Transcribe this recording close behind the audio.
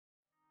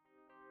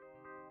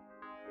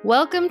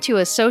Welcome to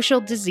A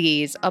Social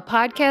Disease, a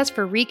podcast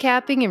for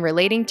recapping and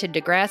relating to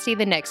Degrassi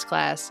the Next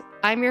Class.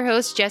 I'm your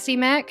host, Jessie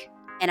Mack.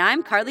 And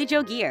I'm Carly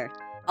Jo Gear,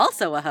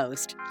 also a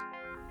host.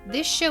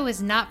 This show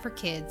is not for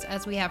kids,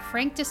 as we have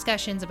frank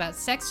discussions about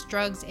sex,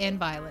 drugs, and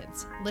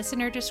violence.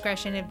 Listener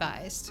discretion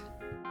advised.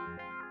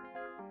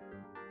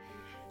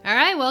 All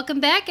right, welcome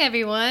back,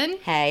 everyone.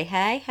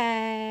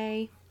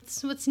 Hey.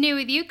 What's new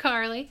with you,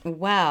 Carly?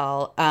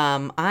 Well,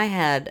 I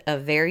had a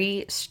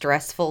very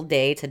stressful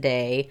day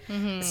today.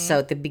 So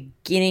at the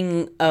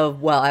beginning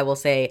of, I will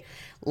say,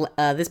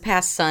 this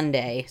past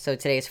Sunday, so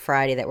today's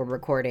Friday that we're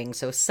recording.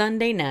 So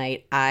Sunday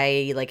night,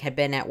 I had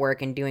been at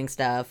work and doing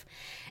stuff.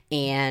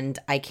 And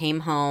I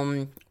came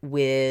home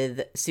with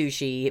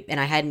sushi, and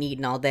I hadn't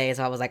eaten all day,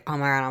 so I was like, oh my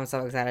god, I'm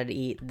so excited to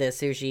eat this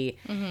sushi.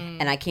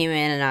 And I came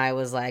in, and I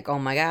was like, oh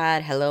my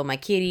god, hello, my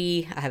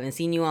kitty. I haven't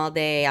seen you all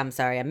day. I'm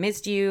sorry I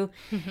missed you.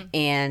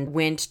 And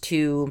went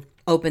to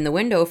open the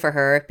window for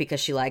her because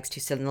she likes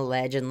to sit on the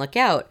ledge and look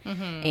out.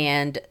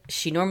 And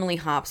she normally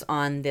hops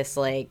on this,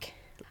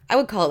 I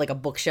would call it a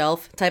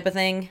bookshelf type of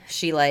thing.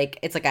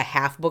 It's like a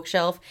half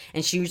bookshelf,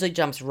 and she usually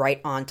jumps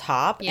right on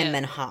top and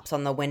then hops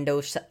on the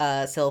window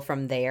sill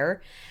from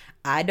there.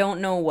 I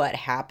don't know what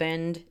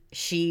happened.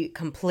 She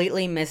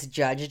completely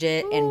misjudged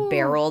it and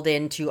barreled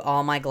into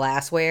all my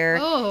glassware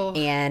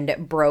and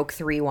broke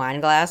 3 wine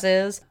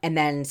glasses and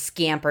then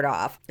scampered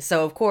off.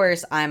 So, of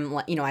course, I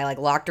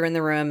locked her in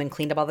the room and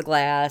cleaned up all the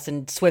glass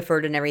and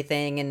Swiffered and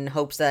everything in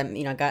hopes that,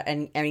 got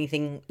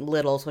anything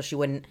little so she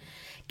wouldn't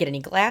get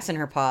any glass in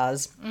her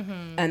paws,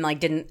 and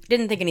didn't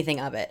think anything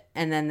of it.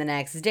 And then the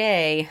next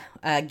day,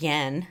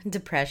 again,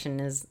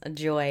 depression is a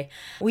joy.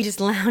 We just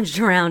lounged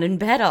around in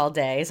bed all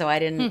day, so I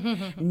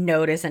didn't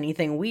notice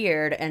anything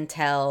weird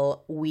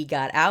until we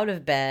got out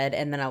of bed,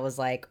 and then I was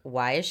like,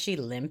 why is she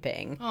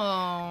limping?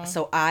 Oh.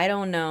 So I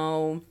don't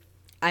know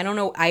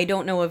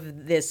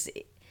if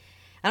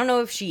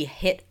she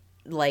hit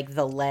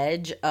the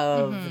ledge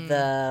of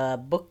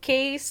the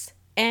bookcase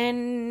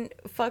and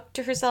fucked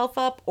herself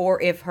up,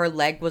 or if her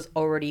leg was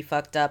already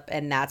fucked up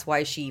and that's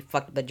why she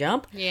fucked the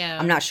jump. Yeah.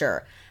 I'm not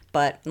sure.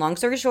 But long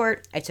story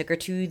short, I took her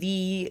to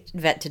the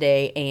vet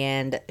today,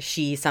 and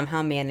she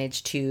somehow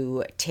managed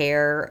to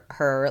tear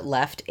her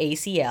left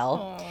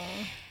ACL. Aww.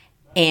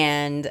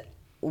 And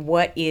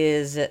what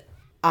is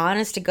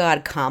honest to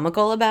God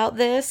comical about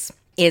this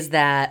is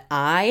that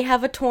I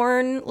have a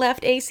torn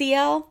left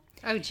ACL.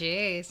 Oh,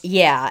 jeez.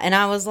 Yeah, and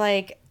I was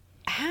like,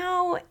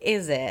 how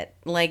is it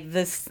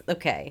this?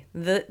 Okay,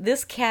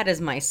 this cat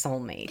is my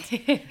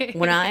soulmate.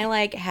 When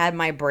I had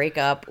my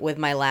breakup with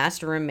my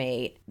last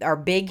roommate, our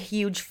big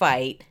huge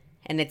fight,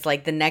 and it's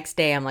the next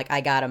day I'm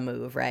I gotta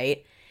move,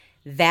 right?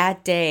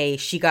 That day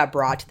she got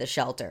brought to the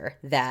shelter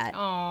that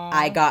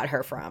I got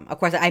her from. Of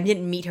course, I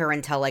didn't meet her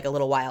until a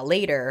little while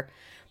later.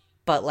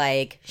 But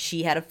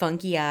she had a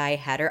funky eye,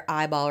 had her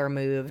eyeball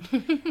removed,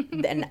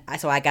 and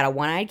so I got a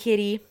one-eyed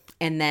kitty.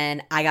 And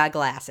then I got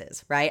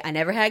glasses, right? I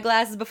never had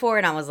glasses before,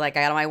 and I was like,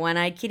 I got my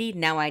one-eyed kitty,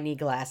 now I need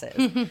glasses.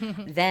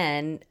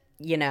 Then,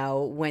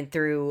 went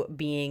through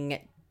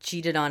being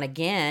cheated on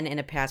again in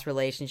a past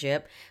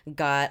relationship,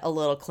 got a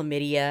little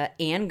chlamydia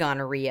and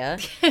gonorrhea,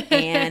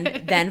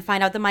 and then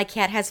find out that my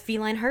cat has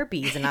feline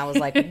herpes. And I was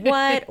like,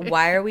 what?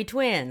 Why are we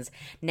twins?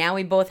 Now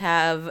we both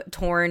have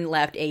torn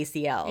left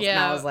ACLs. Yeah. And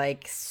I was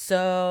like,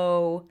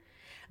 so...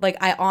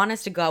 I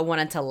honest to God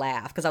wanted to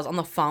laugh because I was on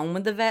the phone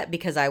with the vet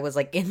because I was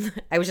I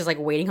was just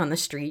waiting on the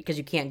street because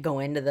you can't go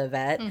into the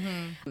vet.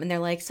 And they're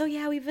like, so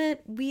yeah,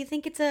 we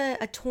think it's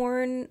a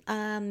torn,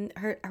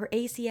 her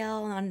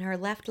ACL on her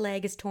left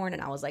leg is torn.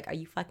 And I was like, are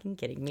you fucking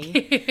kidding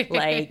me?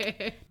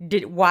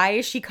 Why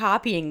is she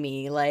copying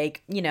me?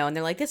 And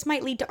they're like, this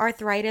might lead to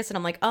arthritis. And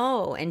I'm like,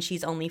 oh, and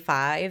she's only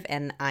 5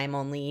 and I'm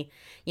only,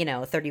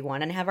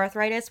 31 and have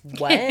arthritis.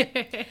 What?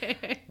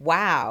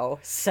 Wow.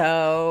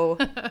 So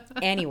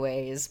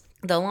anyways,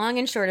 the long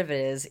and short of it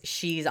is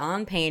she's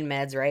on pain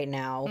meds right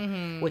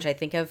now, which I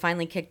think have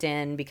finally kicked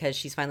in because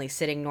she's finally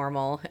sitting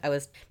normal.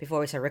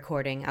 Before we start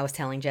recording, I was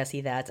telling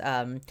Jessie that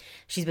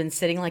she's been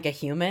sitting like a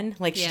human.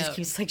 She just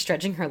keeps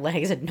stretching her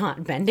legs and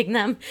not bending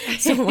them.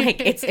 So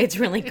it's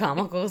really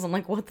comical. So I'm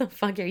like, what the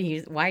fuck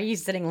why are you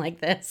sitting like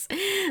this?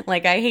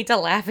 I hate to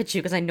laugh at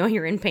you because I know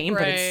you're in pain,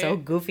 but it's so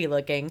goofy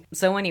looking.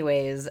 So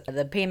anyways,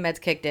 the pain meds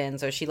kicked in,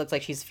 so she looks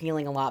like she's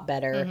feeling a lot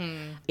better.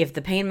 If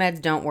the pain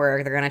meds don't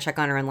work, they're gonna check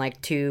on her in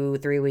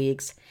 2-3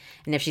 weeks,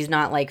 and if she's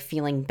not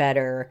feeling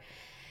better,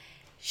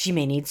 she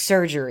may need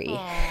surgery.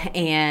 Aww.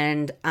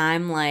 And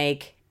I'm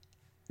like,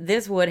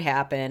 this would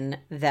happen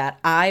that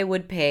I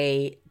would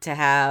pay to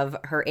have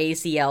her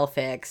ACL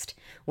fixed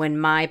when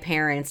my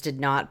parents did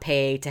not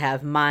pay to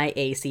have my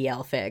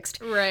ACL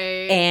fixed.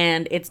 Right.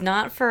 And it's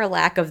not for a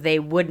lack of they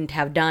wouldn't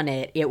have done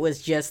it. It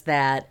was just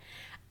that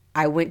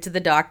I went to the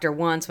doctor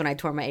once when I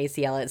tore my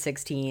ACL at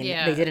 16.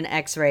 Yeah. They did an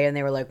x-ray and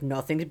they were like,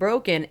 nothing's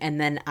broken.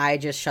 And then I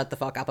just shut the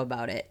fuck up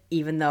about it.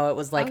 Even though it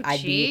was like,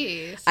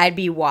 I'd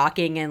be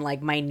walking and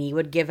like my knee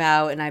would give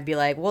out and I'd be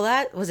like, well,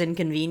 that was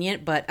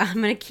inconvenient, but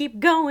I'm going to keep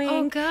going.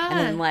 Oh, God. And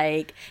then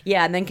like,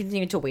 yeah. And then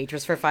continued to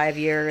waitress for 5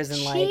 years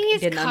and like Jeez,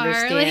 didn't Carly.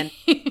 understand.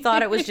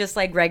 Thought it was just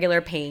like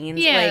regular pains.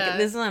 Yeah. Like,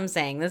 this is what I'm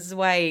saying. This is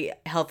why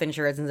health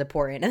insurance is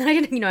important. And I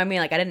didn't,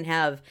 I didn't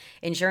have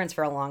insurance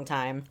for a long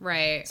time.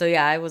 Right. So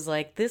yeah, I was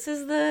like, this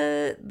is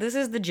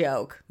the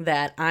joke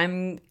that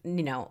I'm,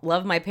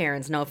 love my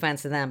parents, no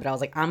offense to them, but I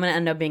was like, I'm gonna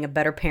end up being a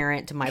better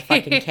parent to my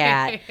fucking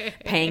cat,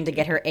 paying to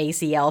get her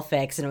ACL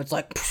fixed, and it's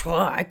like,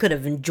 I could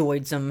have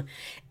enjoyed some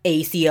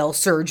ACL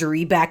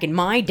surgery back in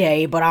my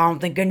day, but I don't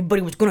think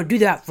anybody was gonna do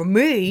that for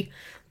me.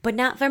 But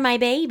not for my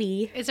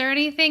baby. Is there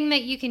anything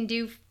that you can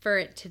do for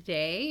it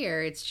today,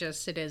 or it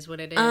is what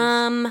it is?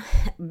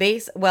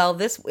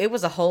 It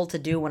was a whole to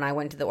do when I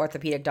went to the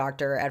orthopedic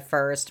doctor at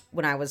first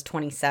when I was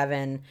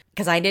 27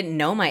 because I didn't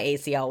know my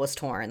ACL was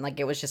torn. Like,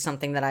 it was just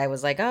something that I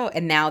was like, oh,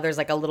 and now there's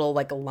like a little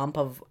like a lump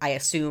of, I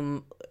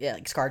assume,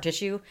 like scar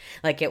tissue.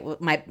 Like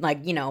my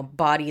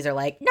bodies are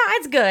like, no,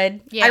 it's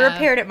good. Yeah. I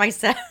repaired it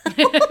myself.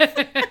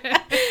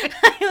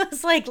 I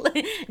was like, let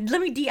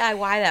me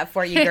DIY that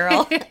for you,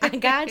 girl. I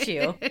got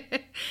you.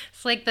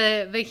 It's like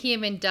the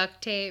human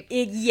duct tape.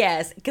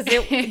 Yes, because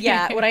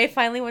when I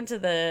finally went to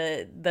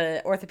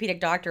the orthopedic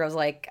doctor, I was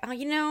like,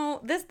 oh,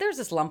 there's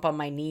this lump on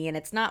my knee, and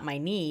it's not my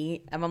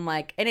knee, and I'm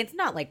like, and it's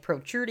not like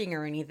protruding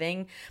or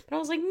anything, but I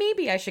was like,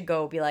 maybe I should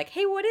go be like,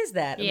 hey, what is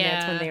that? And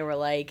that's when they were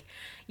like,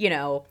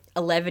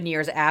 11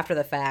 years after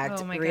the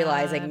fact,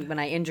 realizing God. when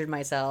I injured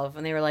myself,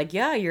 and they were like,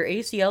 yeah, your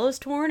ACL is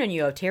torn and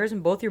you have tears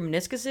in both your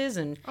meniscuses,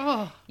 and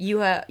you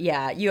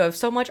have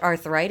so much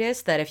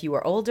arthritis that if you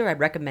were older, I'd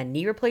recommend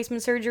knee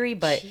replacement surgery,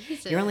 but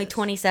you're only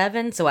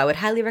 27, so I would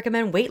highly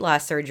recommend weight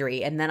loss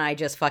surgery. And then I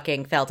just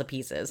fucking fell to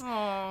pieces.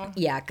 Aww.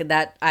 Yeah,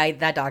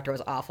 that doctor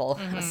was awful.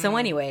 Mm-hmm. So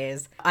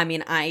anyways,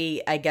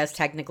 I guess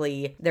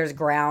technically there's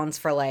grounds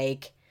for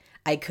like,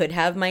 I could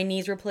have my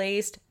knees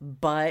replaced,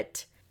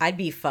 but I'd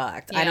be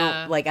fucked. Yeah. I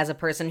don't, like, as a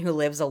person who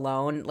lives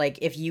alone, like,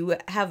 if you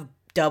have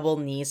double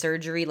knee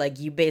surgery, like,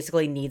 you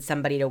basically need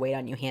somebody to wait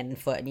on you hand and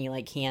foot, and you,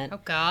 like, can't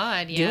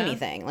do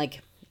anything.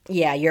 Like,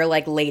 yeah, you're,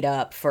 like, laid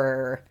up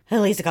for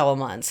at least a couple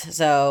months.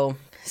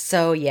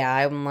 So yeah,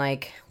 I'm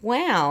like,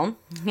 well,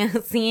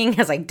 seeing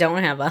as I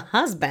don't have a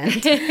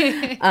husband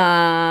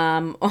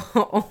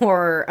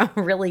or a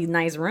really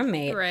nice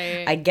roommate,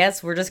 right. I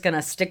guess we're just going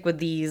to stick with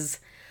these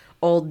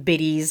old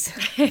biddies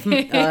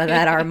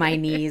that are my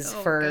knees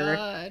for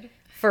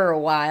a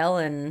while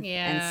and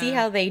see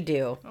how they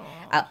do.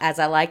 As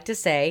I like to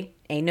say,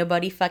 ain't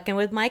nobody fucking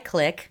with my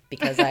click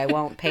because I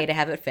won't pay to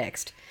have it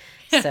fixed.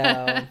 So,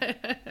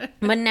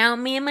 but now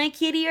me and my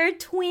kitty are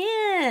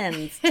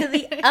twins to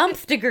the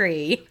umpth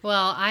degree.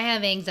 Well, I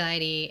have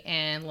anxiety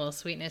and Little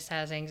Sweetness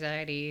has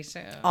anxiety,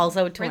 so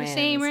also twins. We're the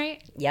same,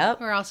 right? Yep.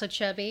 We're also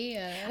chubby.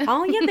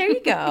 Oh yeah, there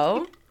you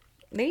go.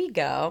 There you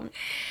go.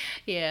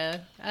 Yeah.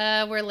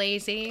 We're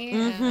lazy.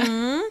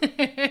 Mm-hmm.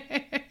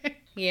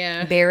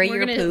 Yeah. Bury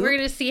your poop. We're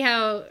gonna see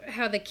how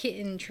the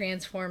kitten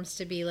transforms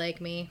to be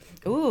like me.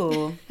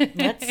 Ooh,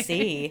 let's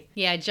see.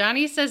 Yeah,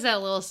 Johnny says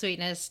that Little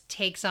Sweetness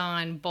takes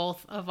on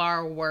both of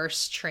our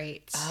worst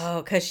traits.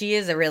 Oh, because she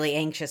is a really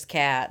anxious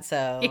cat,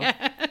 so.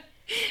 Yeah.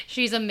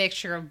 She's a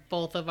mixture of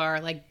both of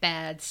our, like,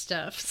 bad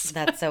stuffs.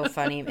 That's so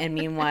funny. And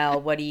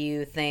meanwhile, what do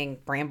you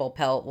think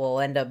Bramblepelt will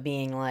end up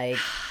being like?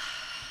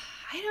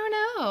 I don't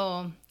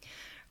know.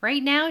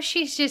 Right now,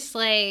 she's just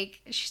like,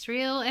 she's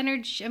real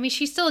energy. I mean,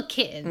 she's still a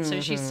kitten, so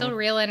she's still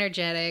real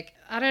energetic.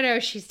 I don't know.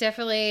 She's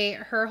definitely,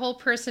 her whole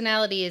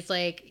personality is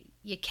like,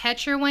 you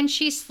catch her when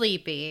she's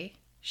sleepy,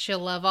 she'll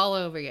love all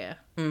over you.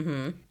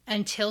 Mm-hmm.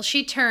 Until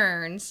she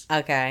turns.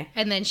 Okay.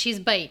 And then she's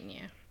biting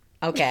you.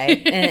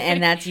 Okay.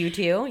 And that's you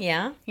too?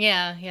 Yeah?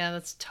 Yeah,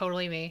 that's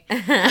totally me.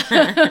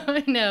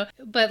 No.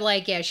 But,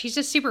 like, yeah, she's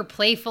just super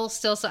playful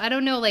still. So I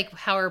don't know, like,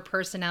 how her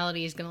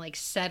personality is going to, like,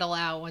 settle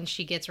out when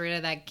she gets rid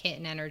of that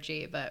kitten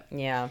energy. But,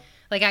 yeah.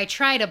 Like, I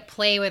try to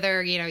play with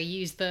her,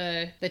 use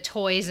the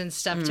toys and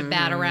stuff to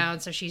bat around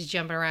so she's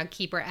jumping around,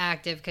 keep her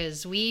active.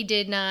 Because we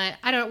did not,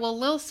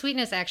 Little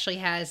Sweetness actually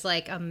has,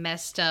 like, a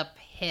messed up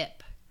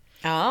hip.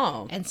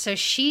 Oh. And so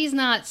she's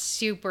not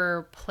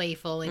super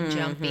playful and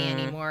jumpy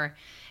anymore.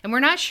 And we're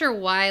not sure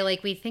why.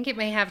 Like, we think it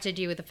may have to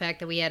do with the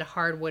fact that we had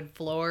hardwood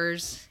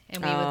floors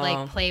and we would,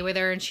 like, play with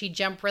her and she'd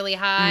jump really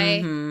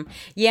high. Mm-hmm.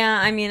 Yeah,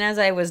 I mean, as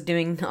I was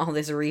doing all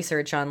this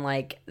research on,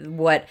 like,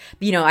 what,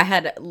 I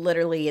had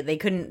literally, they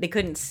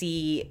couldn't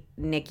see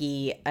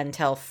Nikki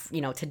until,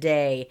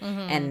 today. Mm-hmm.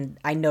 And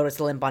I noticed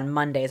a limp on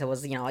Monday. So it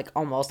was, like,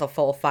 almost a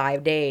full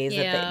 5 days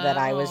that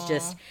I was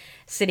just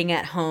sitting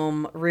at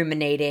home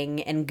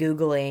ruminating and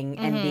Googling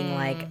and being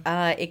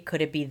like,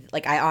 could it be,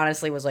 like, I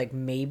honestly was like,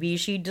 maybe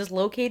she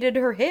dislocated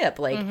her hip,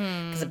 like,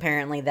 because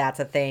apparently that's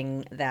a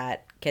thing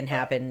that can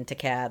happen to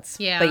cats.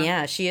 Yeah. But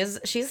yeah, she's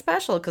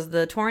special because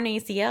the torn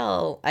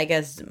ACL, I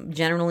guess,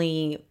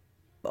 generally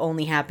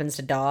only happens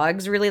to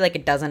dogs, really. Like,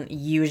 it doesn't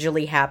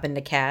usually happen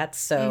to cats,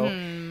 so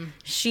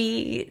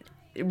she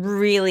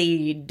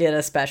really did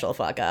a special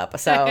fuck up.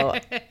 So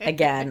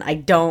again, I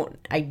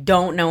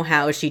don't know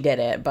how she did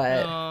it,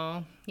 but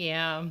Oh,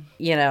 yeah.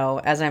 you know,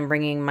 as I'm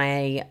bringing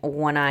my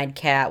one-eyed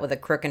cat with a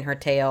crook in her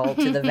tail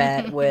to the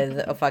vet with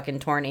a fucking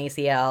torn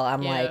ACL,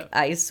 I'm like,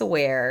 I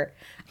swear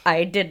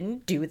I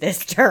didn't do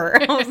this to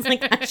her. I was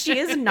like, she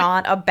is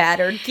not a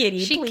battered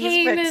kitty. She Please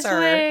came fix this her.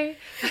 way.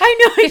 I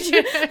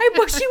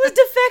know. She was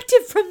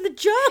defective from the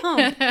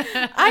jump.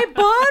 I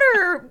bought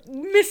her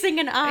missing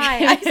an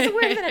eye. I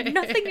swear that had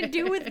nothing to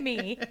do with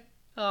me.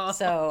 Oh.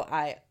 So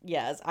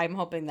I'm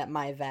hoping that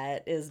my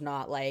vet is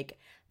not like,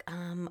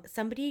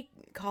 somebody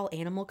call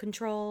animal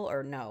control,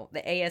 or no,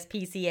 the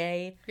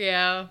ASPCA.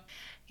 Yeah.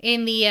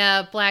 In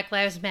the Black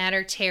Lives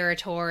Matter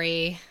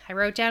territory, I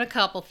wrote down a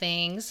couple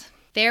things.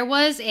 There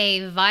was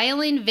a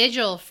violin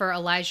vigil for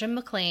Elijah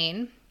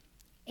McClain,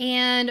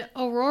 and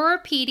Aurora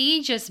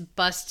PD just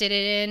busted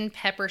it in,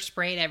 pepper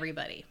sprayed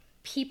everybody.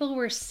 People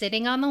were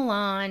sitting on the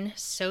lawn,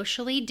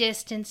 socially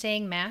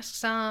distancing,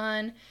 masks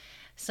on.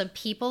 Some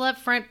people up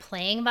front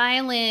playing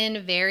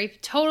violin,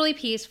 totally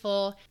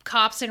peaceful.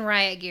 Cops in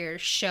riot gear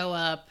show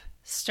up,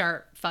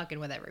 start fucking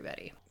with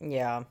everybody.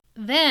 Yeah.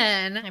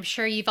 Then, I'm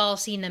sure you've all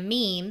seen the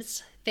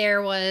memes.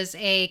 There was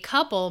a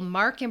couple,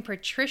 Mark and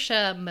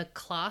Patricia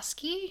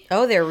McCloskey.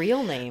 Oh, their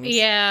real names.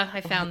 Yeah,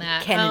 I found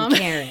that. Ken and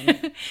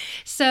Karen.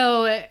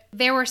 So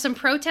there were some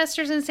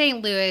protesters in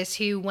St. Louis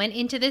who went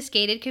into this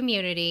gated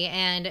community,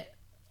 and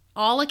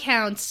all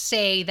accounts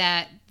say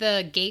that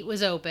the gate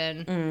was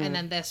open and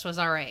then this was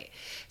all right.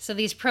 So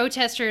these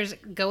protesters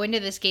go into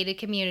this gated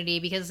community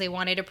because they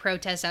wanted to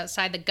protest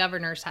outside the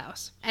governor's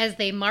house. As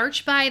they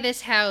march by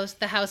this house,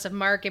 the house of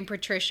Mark and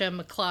Patricia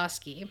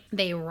McCloskey,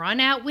 they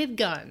run out with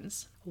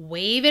guns,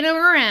 waving them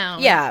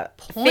around. Yeah.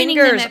 Pointing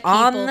Fingers them at people.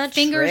 on the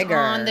Fingers trigger.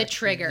 on the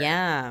trigger.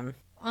 Yeah.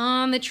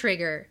 On the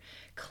trigger.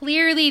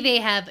 Clearly, they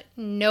have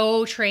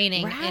no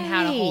training in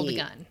how to hold a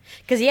gun.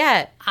 Because,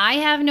 I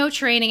have no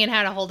training in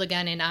how to hold a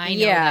gun, and I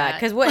know that.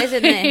 because what is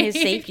it that his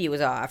safety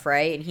was off,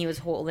 right? And he was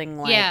holding,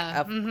 like,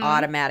 an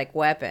automatic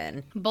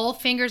weapon.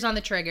 Both fingers on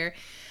the trigger.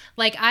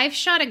 Like, I've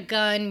shot a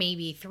gun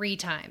maybe 3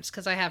 times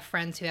because I have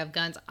friends who have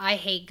guns. I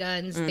hate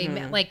guns.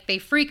 They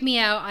freak me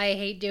out. I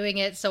hate doing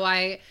it. So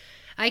I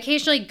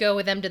occasionally go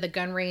with them to the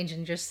gun range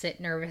and just sit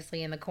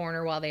nervously in the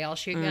corner while they all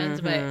shoot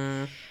guns.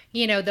 But,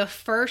 you know, the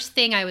first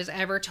thing I was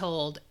ever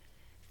told,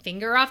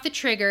 finger off the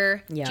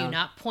trigger. Yeah. Do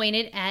not point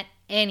it at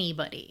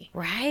anybody.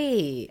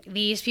 Right.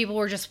 These people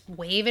were just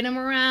waving them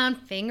around,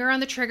 finger on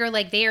the trigger,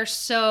 like they are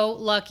so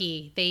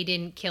lucky they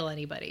didn't kill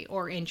anybody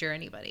or injure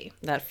anybody.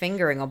 That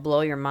fingering will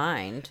blow your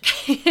mind.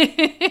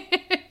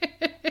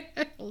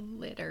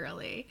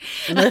 Literally.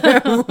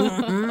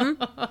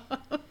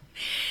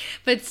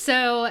 But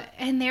so,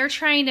 and they're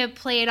trying to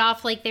play it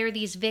off like they're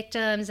these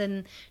victims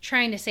and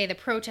trying to say the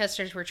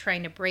protesters were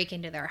trying to break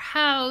into their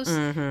house.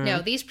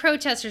 No, these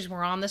protesters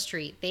were on the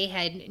street. They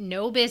had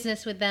no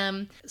business with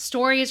them.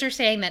 Stories are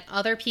saying that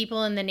other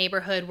people in the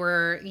neighborhood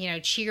were, you know,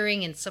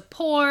 cheering in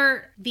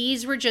support.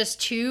 These were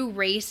just 2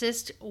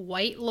 racist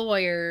white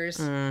lawyers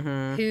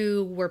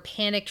who were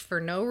panicked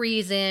for no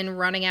reason,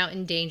 running out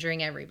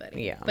endangering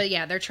everybody. Yeah. But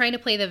yeah, they're trying to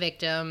play the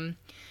victim.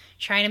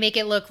 Trying to make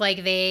it look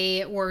like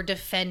they were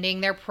defending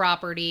their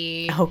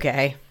property.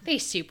 Okay. They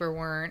super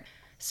weren't.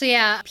 So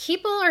yeah,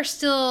 people are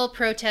still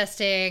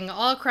protesting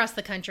all across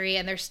the country,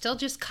 and there's still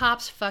just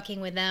cops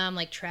fucking with them,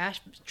 like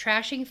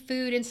trashing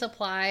food and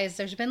supplies.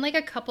 There's been like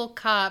a couple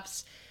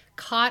cops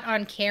caught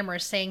on camera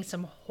saying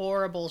some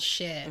horrible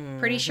shit.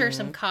 Pretty sure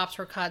some cops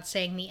were caught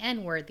saying the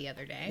N-word the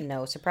other day.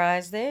 No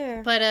surprise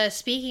there. But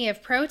speaking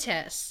of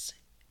protests,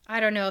 I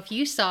don't know if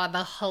you saw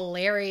the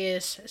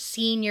hilarious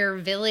Senior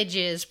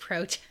Villages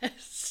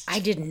protest. I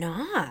did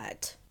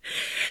not.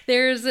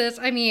 There's this,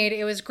 I mean,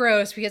 it was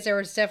gross because there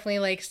was definitely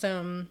like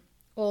some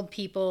old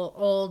people,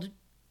 old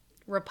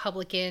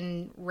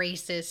Republican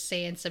racists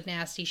saying some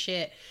nasty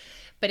shit.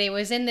 But it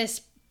was in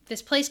this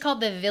place called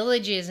the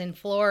Villages in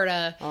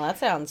Florida. Well, that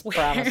sounds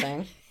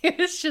promising. It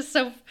was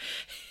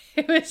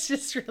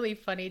just really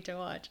funny to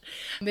watch.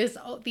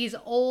 These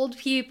old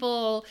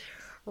people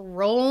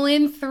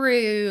rolling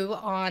through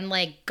on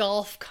like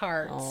golf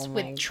carts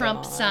with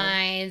Trump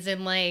signs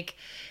and like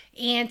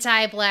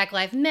anti-Black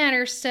Lives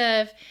Matter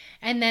stuff,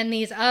 and then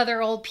these other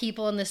old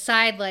people in the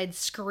sidelines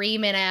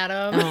screaming at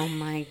them. Oh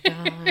my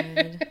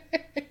god.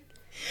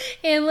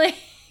 And like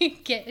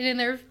getting in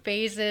their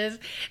faces.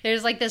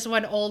 There's like this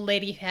one old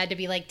lady who had to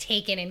be like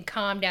taken and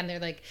calmed down. They're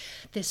like,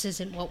 this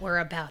isn't what we're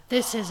about.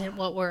 This isn't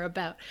what we're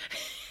about.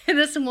 And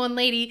this one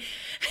lady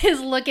is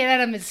looking at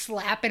him and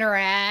slapping her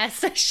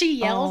ass. She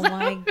yells. Oh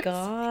my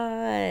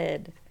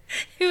god.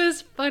 It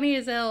was funny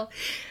as hell.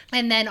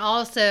 And then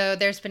also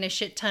there's been a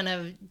shit ton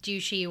of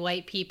douchey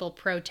white people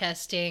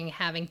protesting,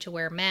 having to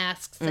wear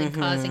masks and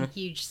causing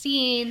huge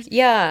scenes.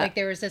 Yeah. Like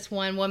there was this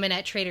one woman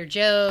at Trader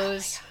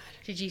Joe's.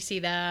 Did you see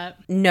that?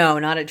 No,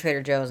 not at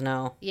Trader Joe's,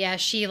 no. Yeah,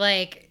 she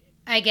like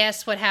I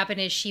guess what happened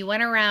is she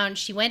went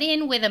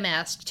in with a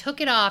mask, took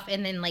it off,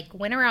 and then like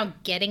went around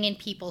getting in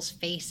people's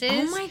faces.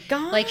 Oh my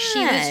God. Like she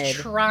was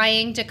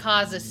trying to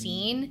cause a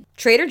scene.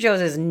 Trader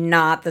Joe's is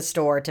not the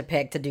store to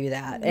pick to do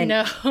that. And,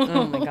 no.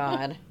 Oh my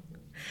God.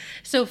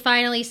 So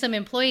finally some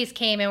employees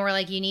came and were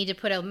like, you need to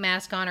put a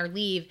mask on or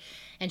leave.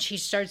 And she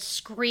starts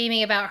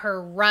screaming about her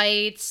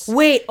rights.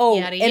 Wait,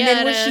 yada, and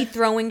then was yada. she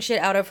throwing shit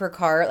out of her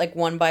cart like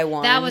one by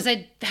one? That was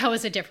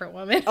a different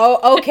woman.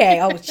 Oh,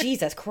 okay. Oh,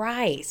 Jesus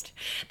Christ.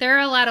 There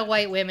are a lot of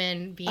white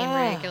women being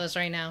ridiculous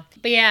right now.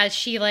 But yeah,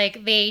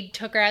 they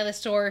took her out of the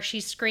store.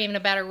 She's screaming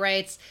about her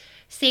rights,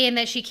 saying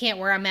that she can't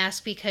wear a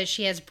mask because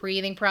she has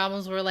breathing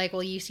problems. We're like,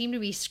 well, you seem to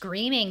be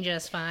screaming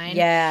just fine.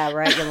 Yeah,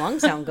 right. Your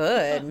lungs sound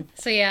good.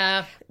 So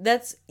yeah.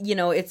 That's,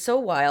 it's so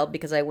wild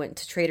because I went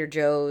to Trader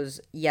Joe's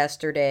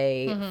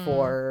yesterday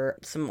for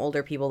some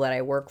older people that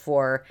I work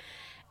for.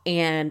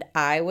 And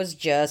I was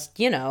just,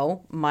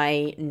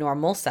 my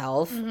normal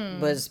self,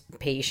 was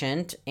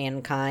patient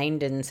and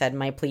kind and said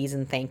my please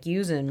and thank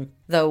yous. And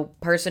the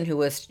person who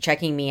was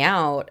checking me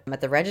out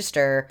at the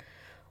register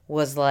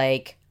was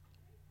like,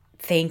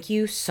 thank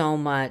you so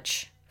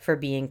much for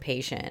being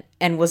patient.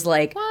 And was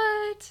like,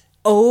 what?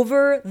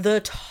 Over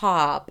the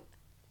top,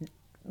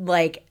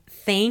 like,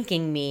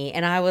 thanking me.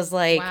 And I was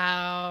like,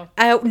 wow.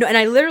 And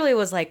I literally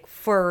was like,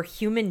 for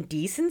human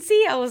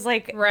decency, I was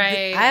like,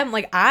 right.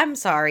 I'm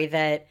sorry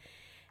that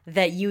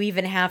you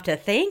even have to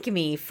thank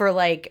me for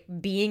like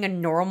being a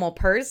normal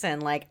person.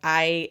 Like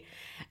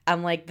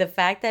I'm like, the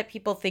fact that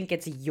people think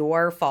it's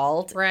your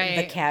fault, right,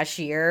 the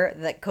cashier,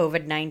 that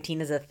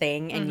COVID-19 is a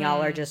thing and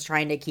y'all are just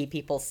trying to keep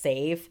people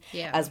safe,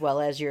 as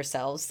well as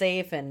yourselves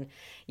safe. And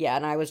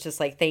and I was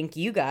just like, thank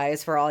you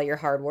guys for all your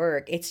hard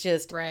work. It's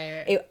just,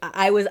 right.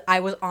 I was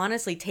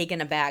honestly taken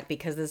aback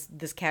because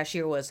this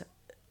cashier was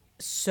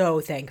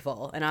so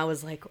thankful. And I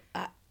was like,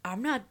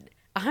 I'm not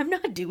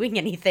doing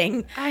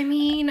anything. I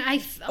mean,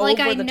 I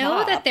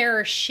know that there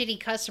are shitty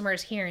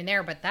customers here and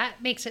there, but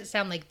that makes it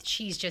sound like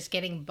she's just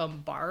getting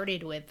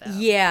bombarded with them.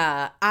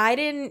 Yeah,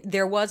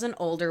 there was an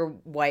older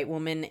white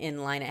woman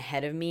in line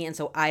ahead of me, and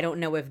so I don't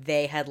know if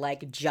they had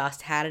like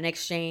just had an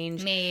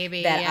exchange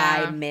maybe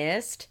that I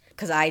missed,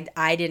 because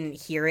I didn't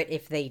hear it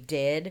if they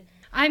did.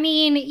 I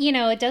mean,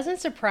 it doesn't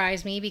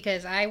surprise me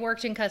because I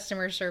worked in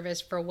customer service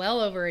for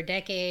well over a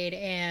decade,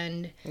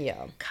 and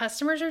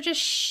customers are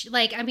just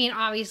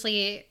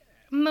obviously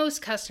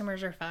most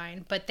customers are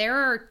fine, but there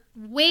are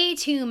way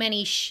too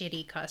many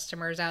shitty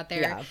customers out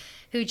there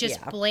who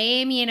just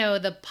blame,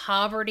 the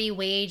poverty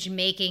wage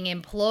making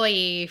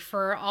employee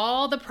for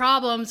all the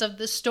problems of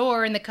the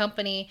store and the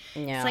company.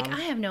 It's like,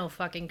 I have no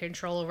fucking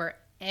control over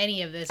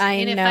any of this.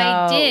 And if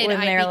I did,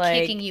 I'd be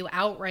kicking you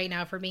out right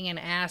now for being an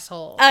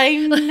asshole.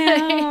 I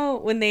know.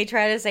 When they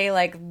try to say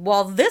like,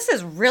 well, this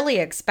is really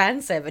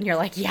expensive. And you're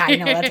like, yeah, I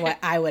know. That's why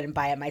I wouldn't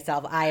buy it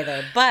myself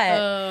either.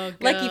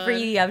 But lucky for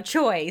you have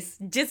choice.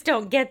 Just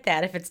don't get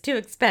that if it's too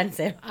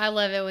expensive. I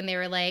love it when they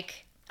were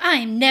like,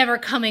 I'm never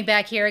coming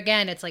back here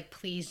again. It's like,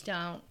 please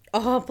don't.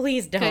 Oh,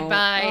 please don't.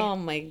 Goodbye. Oh,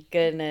 my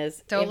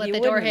goodness. Don't let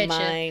the door hit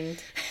you.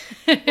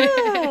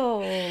 Oh,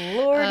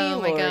 lordy, oh,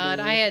 my lordy.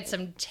 God. I had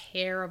some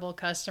terrible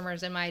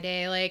customers in my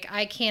day. Like,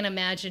 I can't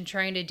imagine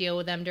trying to deal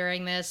with them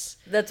during this.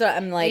 That's what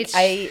I'm like.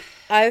 I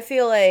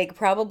feel like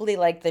probably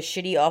like the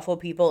shitty, awful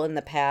people in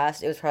the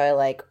past, it was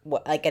probably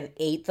like an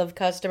eighth of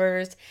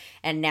customers.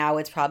 And now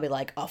it's probably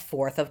like a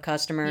fourth of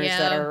customers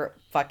that are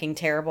fucking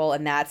terrible.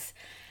 And that's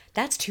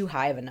too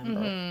high of a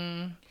number.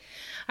 Mm-hmm.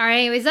 All right,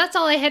 anyways, that's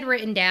all I had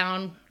written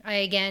down. I,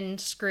 again,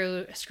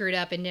 screwed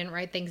up and didn't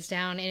write things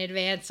down in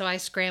advance, so I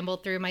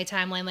scrambled through my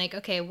timeline like,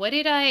 okay, what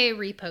did I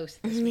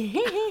repost this week?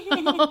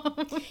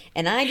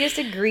 And I just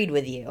agreed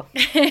with you.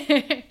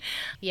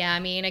 Yeah, I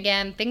mean,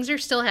 again, things are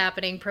still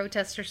happening.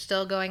 Protests are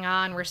still going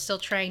on. We're still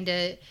trying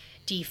to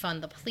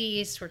defund the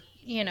police. We're,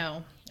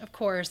 of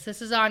course,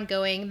 this is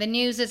ongoing. The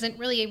news isn't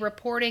really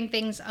reporting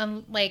things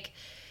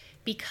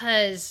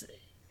because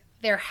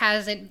there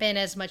hasn't been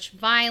as much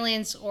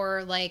violence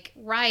or like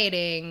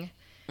rioting.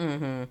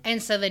 Mm-hmm.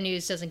 And so the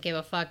news doesn't give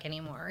a fuck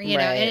anymore, you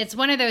know? And it's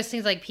one of those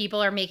things like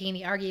people are making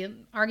the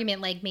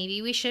argument like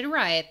maybe we should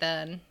riot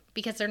then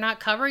because they're not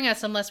covering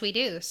us unless we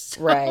do.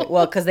 So. Right.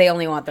 Well, because they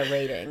only want the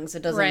ratings.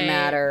 It doesn't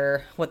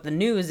matter what the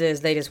news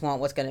is. They just want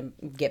what's going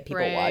to get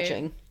people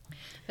watching.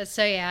 But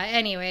so, yeah,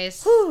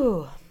 anyways.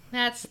 Whew.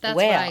 That's what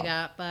I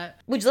got, but...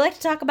 Would you like to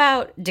talk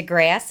about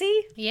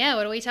Degrassi? Yeah,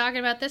 what are we talking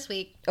about this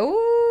week?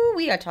 Oh,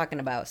 we are talking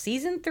about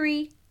Season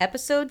 3,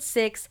 Episode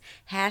 6,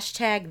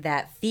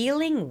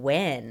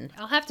 #ThatFeelingWhen.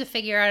 I'll have to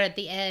figure out at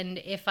the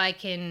end if I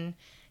can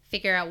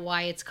figure out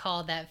why it's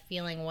called That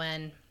Feeling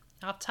When.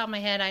 Off the top of my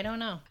head, I don't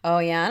know. Oh,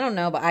 yeah, I don't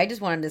know, but I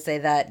just wanted to say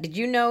that. Did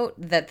you know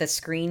that the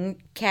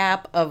screen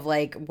cap of,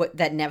 like, what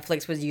that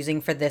Netflix was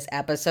using for this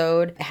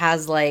episode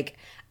has, like...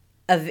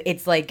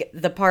 It's like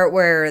the part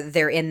where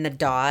they're in the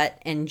dot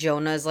and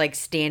Jonah's like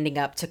standing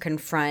up to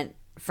confront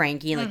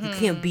Frankie and like, you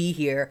can't be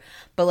here.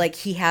 But like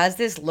he has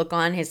this look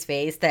on his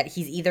face that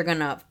he's either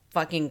gonna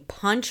fucking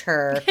punch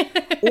her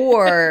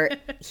or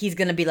he's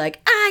gonna be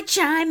like, I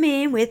chime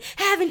in with,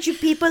 haven't you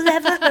people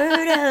ever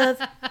heard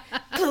of?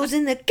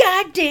 closing the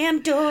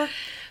goddamn door.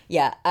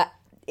 Yeah,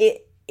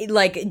 it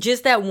like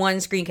just that one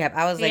screen cap.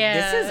 I was like,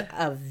 this is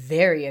a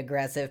very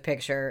aggressive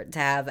picture to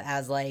have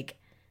as like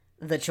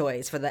the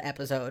choice for the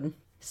episode.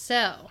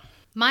 So,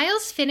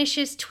 Miles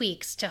finishes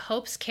tweaks to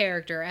Hope's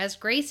character as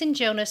Grace and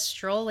Jonah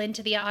stroll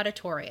into the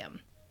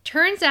auditorium.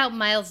 Turns out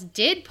Miles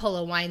did pull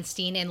a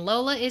Weinstein and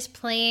Lola is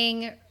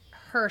playing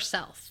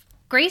herself.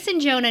 Grace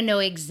and Jonah know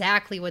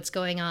exactly what's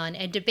going on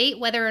and debate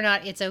whether or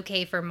not it's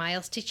okay for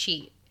Miles to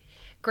cheat.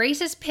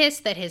 Grace is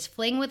pissed that his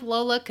fling with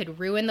Lola could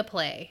ruin the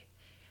play.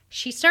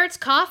 She starts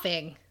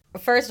coughing.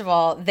 First of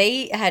all,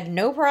 they had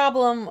no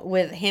problem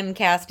with him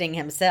casting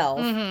himself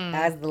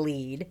as the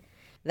lead.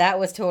 That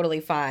was totally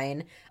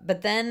fine.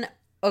 But then,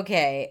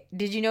 okay,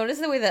 did you notice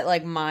the way that,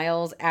 like,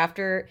 Miles,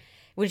 after,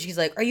 when she's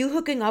like, are you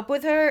hooking up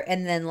with her?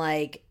 And then,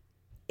 like,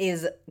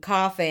 is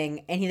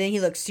coughing, and then he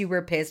looks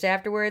super pissed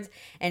afterwards.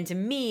 And to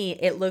me,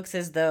 it looks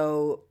as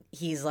though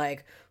he's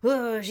like,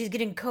 oh, she's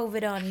getting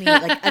COVID on me.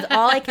 Like, that's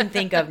all I can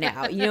think of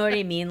now. You know what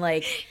I mean?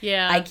 Like,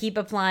 Yeah. I keep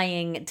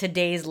applying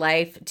today's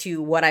life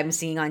to what I'm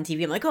seeing on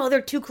TV. I'm like, oh,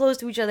 they're too close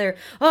to each other.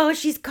 Oh,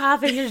 she's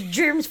coughing. There's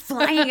germs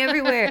flying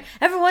everywhere.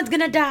 Everyone's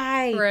gonna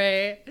die.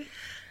 Right.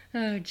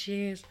 Oh,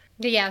 jeez.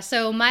 Yeah,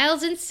 so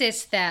Miles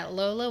insists that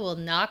Lola will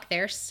knock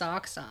their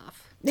socks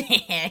off.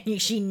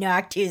 She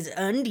knocked his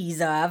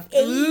undies off.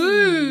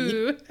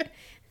 Ooh.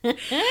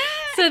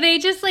 So they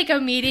just, like,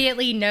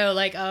 immediately know,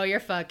 like, oh, you're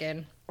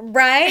fucking.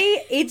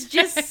 Right? It's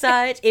just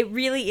it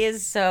really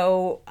is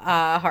so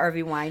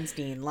Harvey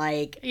Weinstein.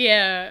 Like,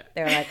 Yeah.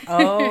 they're like,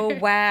 oh,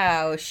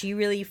 wow, she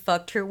really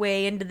fucked her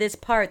way into this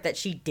part that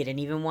she didn't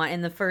even want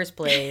in the first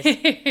place.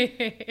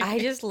 I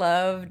just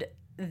loved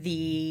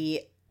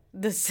the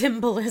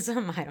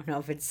symbolism. I don't know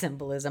if it's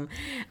symbolism.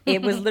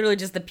 It was literally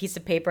just the piece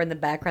of paper in the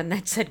background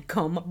that said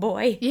Coma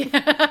Boy.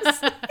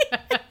 Yes.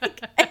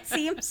 It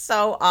seems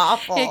so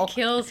awful. It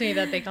kills me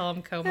that they call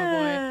him Coma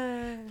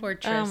Boy. Poor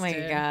Tristan. Oh my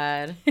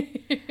god.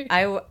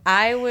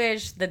 I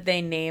wish that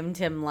they named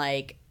him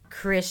like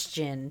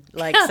Christian,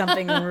 like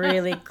something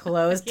really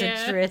close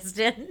to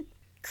Tristan.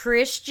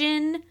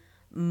 Christian,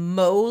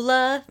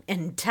 Mola,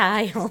 and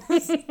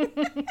Tiles.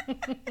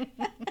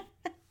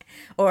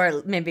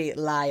 Or maybe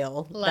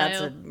Lyle. That's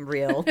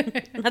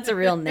a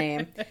real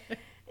name.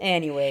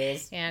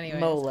 Anyways,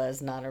 Mola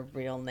is not a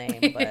real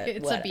name, but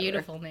it's whatever. a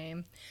beautiful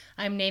name.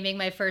 I'm naming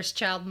my first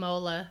child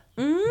Mola.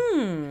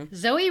 Mm.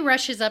 Zoe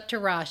rushes up to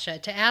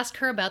Rasha to ask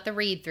her about the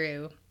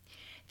read-through.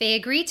 They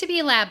agree to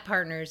be lab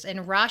partners,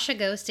 and Rasha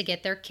goes to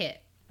get their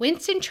kit.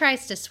 Winston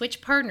tries to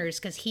switch partners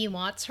because he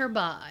wants her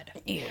bod.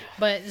 Ew.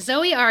 But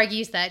Zoe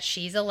argues that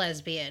she's a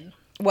lesbian.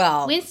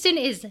 Well, Winston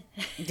is...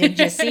 Did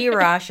you see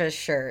Rasha's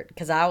shirt?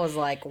 Because I was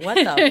like, what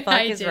the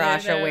fuck is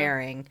Rasha know.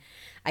 wearing?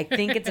 I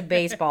think it's a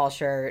baseball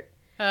shirt.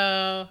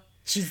 Oh.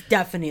 She's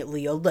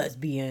definitely a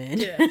lesbian.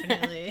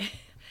 Definitely.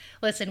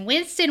 Listen,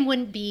 Winston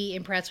wouldn't be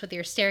impressed with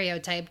your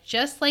stereotype,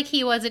 just like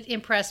he wasn't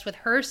impressed with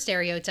her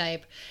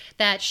stereotype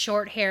that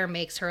short hair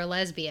makes her a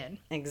lesbian.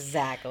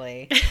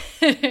 Exactly.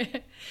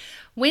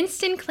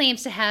 Winston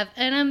claims to have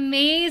an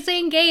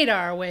amazing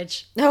gaydar,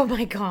 which... Oh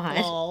my god.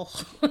 Lol.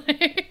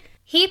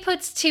 He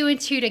puts two and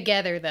two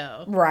together,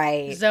 though.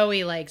 Right.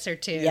 Zoe likes her,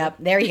 too. Yep,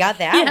 there you got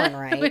that one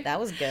right. That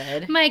was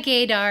good. My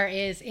gaydar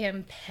is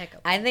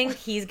impeccable. I think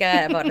he's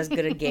got about as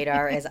good a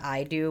gaydar as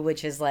I do,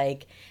 which is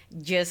like,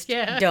 just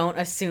don't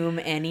assume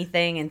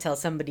anything until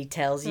somebody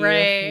tells you.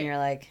 Right. And you're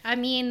like... I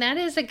mean, that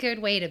is a good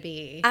way to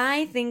be.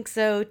 I think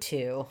so,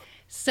 too.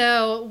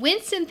 So,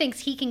 Winston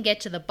thinks he can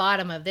get to the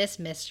bottom of this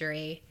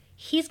mystery.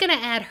 He's going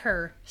to add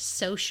her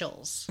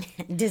socials.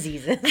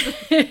 Diseases.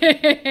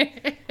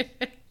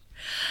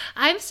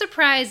 I'm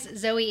surprised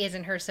Zoe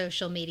isn't her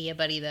social media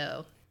buddy,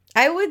 though.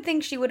 I would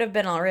think she would have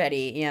been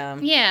already, yeah.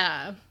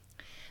 Yeah.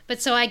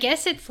 But so I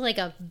guess it's like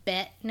a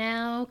bet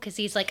now, because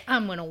he's like,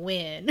 I'm going to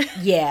win.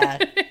 Yeah.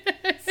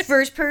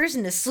 First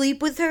person to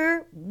sleep with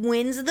her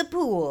wins the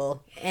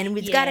pool. And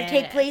it's got to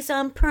take place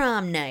on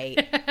prom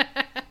night.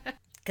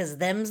 Because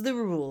them's the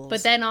rules.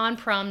 But then on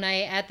prom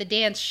night at the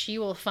dance, she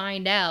will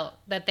find out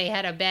that they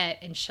had a bet,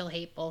 and she'll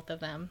hate both of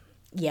them.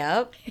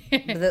 Yep.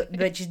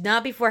 But she's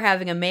not before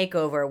having a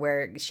makeover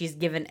where she's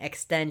given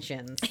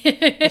extensions.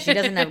 She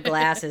doesn't have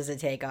glasses to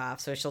take off,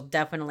 so she'll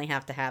definitely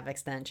have to have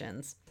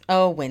extensions.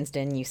 Oh,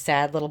 Winston, you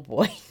sad little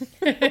boy.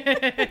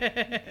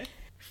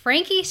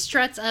 Frankie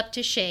struts up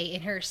to Shay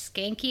in her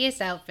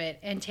skankiest outfit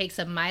and takes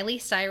a Miley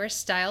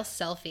Cyrus-style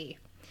selfie.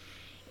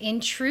 In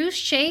true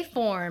Shay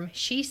form,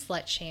 she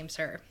slut-shames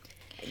her.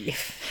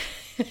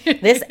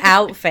 This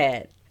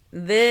outfit.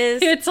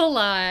 It's a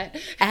lot.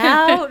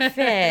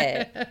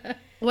 Outfit.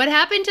 What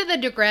happened to the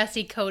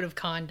Degrassi Code of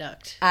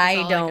Conduct?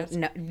 I don't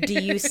know. Do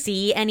you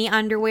see any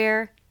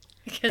underwear?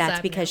 That's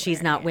I'm because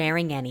she's not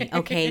wearing any.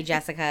 Okay,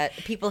 Jessica,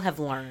 people have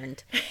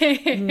learned.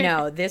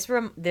 No, this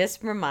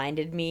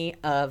reminded me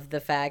of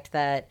the fact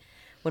that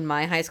when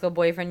my high school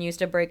boyfriend used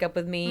to break up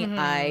with me,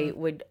 I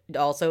would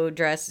also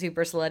dress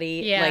super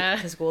slutty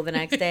like to school the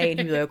next day and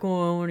he'd be like,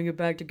 "Oh, I want to get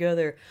back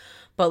together."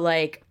 But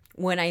like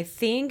when I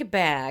think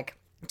back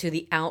to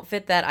the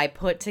outfit that I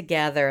put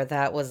together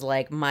that was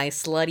like my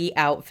slutty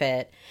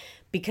outfit.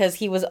 Because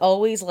he was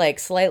always like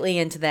slightly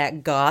into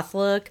that goth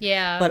look,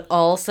 but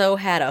also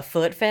had a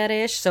foot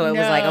fetish. So it was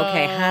like,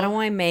 okay, how do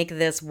I make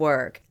this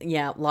work?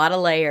 Yeah, a lot of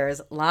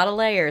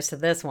layers to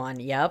this one.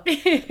 Yep,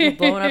 we're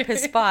blowing up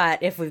his spot.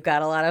 If we've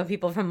got a lot of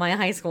people from my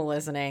high school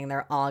listening,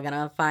 they're all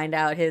gonna find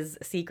out his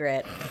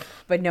secret.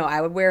 But no,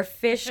 I would wear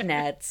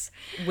fishnets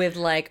with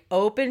like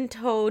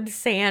open-toed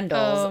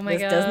sandals. Oh my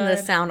God. Doesn't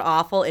this sound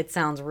awful? It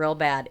sounds real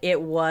bad.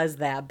 It was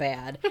that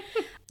bad.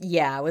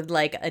 Yeah, with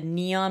like a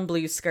neon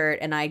blue skirt.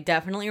 And I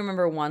definitely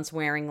remember once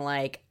wearing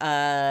like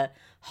a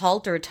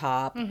halter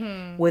top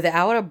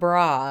without a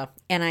bra.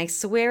 And I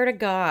swear to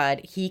God,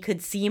 he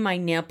could see my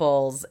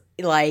nipples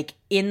like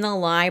in the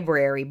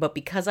library. But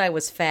because I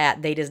was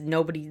fat, they just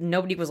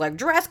nobody was like,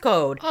 dress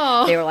code.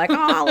 Oh. They were like,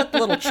 oh, look,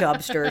 little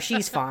chubster.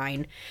 She's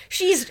fine.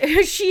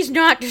 She's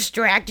not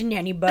distracting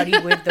anybody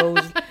with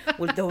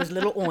those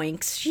little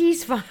oinks.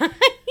 She's fine.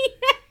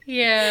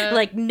 Yeah.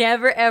 Like,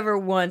 never ever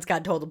once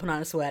got told to put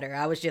on a sweater.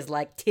 I was just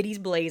like,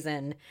 titties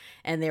blazing.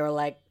 And they were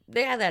like,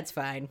 yeah, that's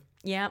fine.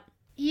 Yep.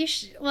 You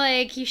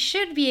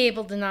should be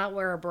able to not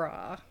wear a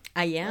bra.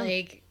 I am.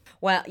 Like,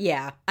 well,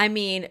 yeah. I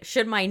mean,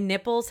 should my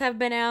nipples have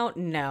been out?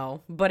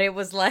 No. But it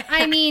was like...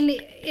 I mean,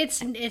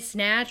 it's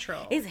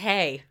natural.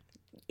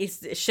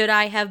 Should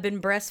I have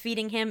been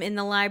breastfeeding him in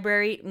the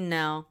library?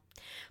 No.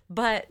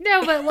 But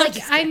no, but like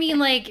I mean,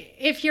 like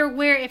if you're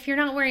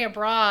not wearing a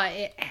bra,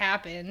 it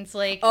happens.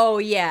 Like, oh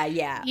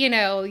yeah. You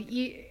know,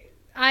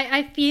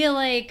 I feel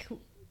like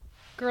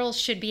girls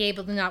should be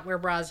able to not wear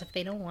bras if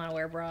they don't want to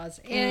wear bras,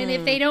 and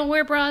if they don't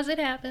wear bras, it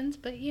happens.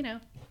 But you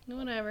know,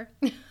 whatever.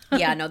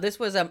 Yeah, no, this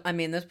was a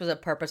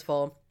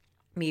purposeful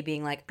me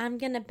being like, I'm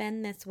gonna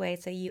bend this way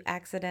so you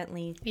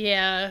accidentally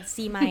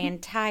see my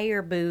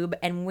entire boob,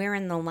 and we're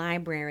in the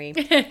library.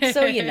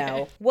 So, you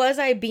know, was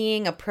I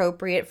being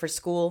appropriate for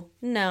school?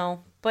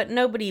 No, but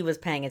nobody was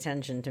paying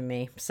attention to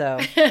me. So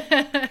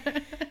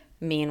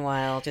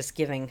meanwhile, just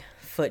giving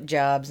foot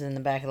jobs in the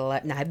back of the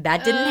lab. Nah,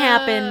 that didn't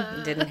happen.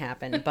 It didn't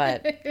happen,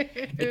 but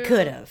it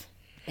could have.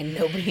 And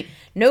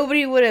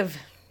nobody would have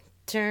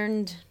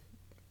turned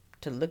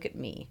to look at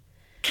me.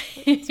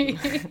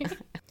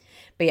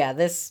 But yeah,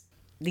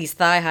 these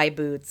thigh-high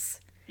boots.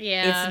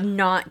 Yeah. It's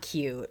not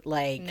cute.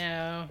 Like,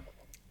 no.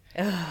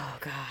 Oh,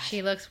 God.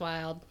 She looks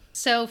wild.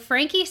 So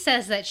Frankie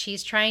says that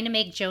she's trying to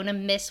make Jonah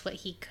miss what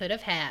he could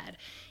have had.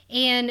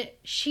 And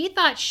she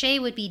thought Shay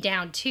would be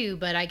down too,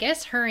 but I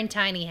guess her and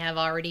Tiny have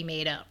already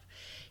made up.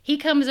 He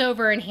comes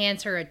over and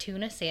hands her a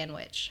tuna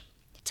sandwich.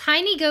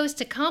 Tiny goes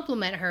to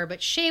compliment her,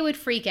 but Shay would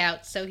freak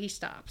out, so he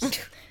stops.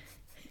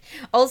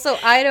 Also,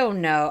 I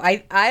don't know.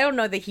 I don't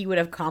know that he would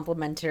have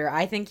complimented her.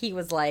 I think he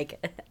was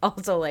like,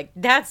 also like,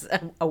 that's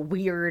a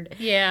weird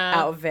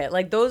outfit.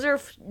 Like, those are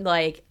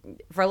like,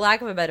 for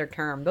lack of a better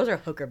term, those are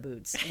hooker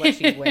boots, what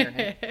she's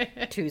wearing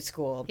to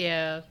school.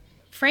 Yeah.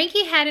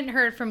 Frankie hadn't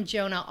heard from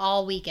Jonah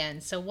all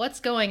weekend, so what's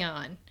going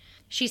on?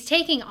 She's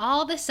taking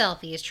all the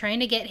selfies,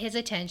 trying to get his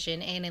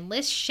attention, and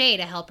enlists Shay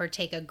to help her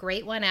take a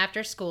great one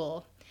after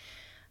school.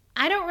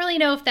 I don't really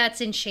know if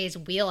that's in Shay's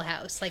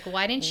wheelhouse. Like,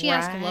 why didn't she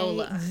ask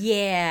Lola?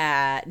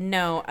 Yeah,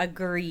 no,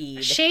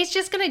 agreed. Shay's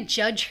just gonna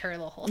judge her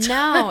the whole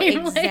time. No,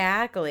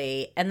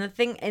 exactly. And the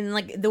thing, and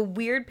like the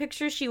weird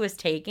pictures she was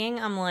taking,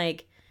 I'm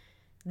like,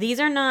 these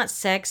are not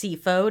sexy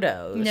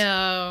photos.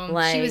 No,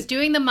 like, she was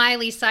doing the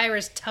Miley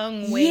Cyrus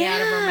tongue way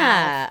out of her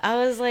mouth.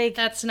 I was like,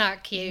 that's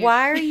not cute.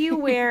 Why are you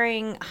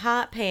wearing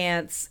hot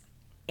pants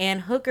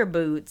and hooker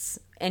boots?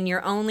 And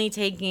you're only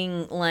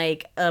taking,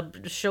 like, a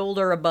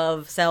shoulder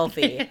above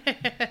selfie.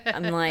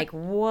 I'm like,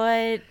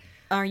 what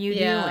are you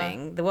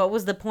doing? What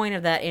was the point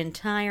of that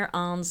entire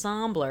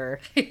ensemble?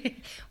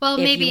 Well,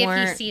 maybe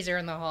if he sees her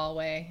in the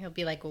hallway, he'll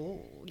be like, oh,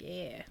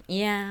 yeah.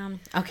 Yeah.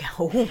 Okay.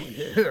 Oh,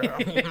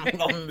 yeah.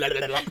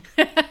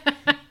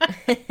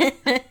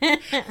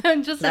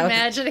 I'm just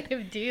imagining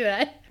him do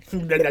that.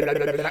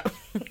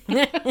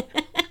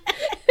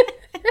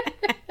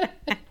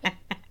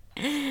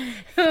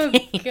 Oh,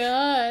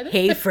 God.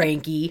 Hey,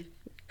 Frankie.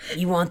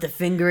 You want the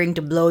fingering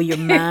to blow your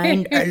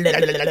mind?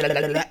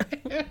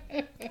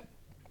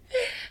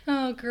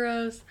 Oh,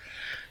 gross.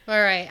 All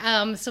right.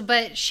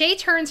 But Shay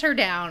turns her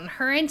down.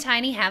 Her and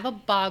Tiny have a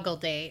boggle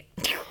date.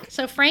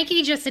 So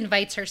Frankie just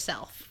invites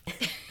herself.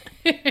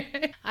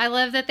 I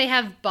love that they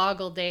have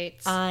boggle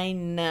dates. I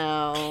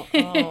know.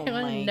 Oh,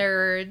 my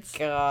nerds.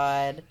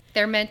 God.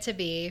 They're meant to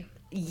be.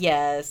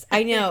 Yes,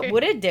 I know.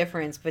 What a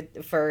difference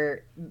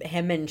for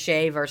him and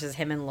Shay versus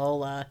him and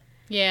Lola.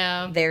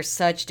 Yeah. They're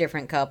such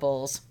different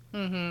couples.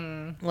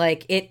 Mm-hmm.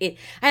 Like, it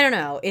I don't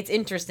know. It's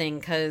interesting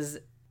because,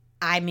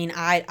 I mean,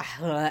 I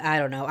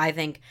don't know. I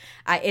think,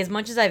 as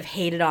much as I've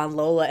hated on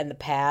Lola in the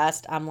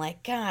past, I'm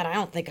like, God, I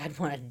don't think I'd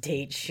want to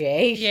date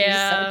Shay. She's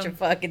such a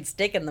fucking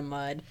stick in the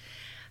mud.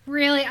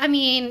 Really? I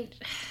mean,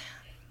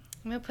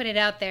 I'm going to put it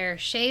out there.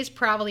 Shay's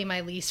probably my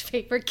least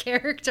favorite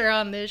character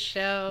on this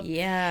show.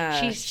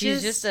 Yeah. She's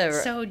just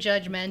so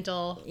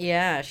judgmental.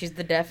 Yeah, she's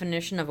the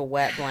definition of a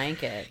wet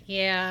blanket.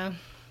 Yeah.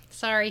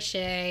 Sorry,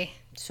 Shay.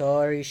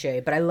 Sorry, Shay,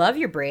 but I love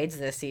your braids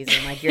this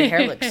season. Like, your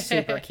hair looks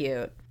super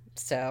cute.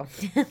 So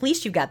at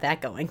least you got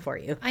that going for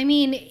you. I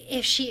mean,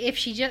 if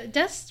she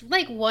just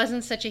like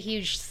wasn't such a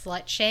huge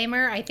slut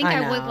shamer, I think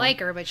I would like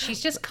her. But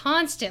she's just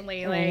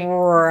constantly like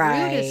rude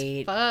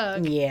as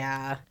fuck.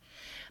 Yeah.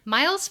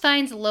 Miles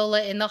finds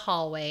Lola in the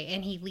hallway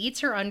and he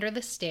leads her under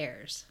the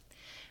stairs.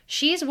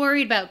 She's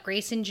worried about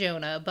Grace and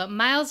Jonah, but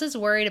Miles is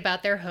worried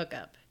about their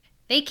hookup.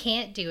 They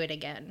can't do it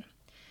again.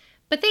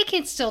 But they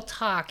can still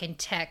talk and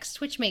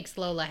text, which makes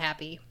Lola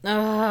happy.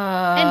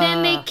 And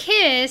then they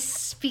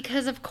kiss,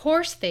 because of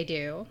course they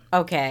do.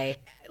 Okay.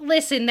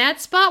 Listen, that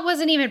spot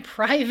wasn't even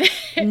private.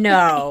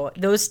 No,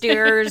 those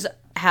stairs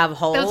have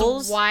holes.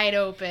 Those wide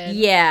open.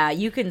 Yeah,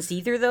 you can see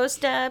through those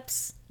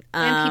steps.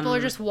 And people are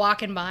just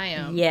walking by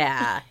them.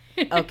 Yeah.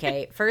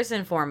 Okay, first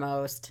and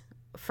foremost,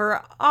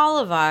 for all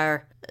of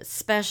our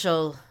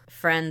special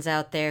friends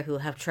out there who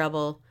have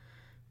trouble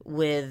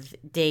with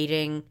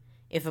dating,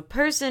 if a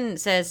person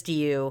says to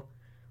you,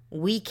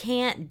 we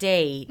can't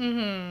date,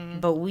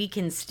 but we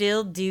can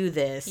still do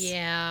this.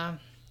 Yeah.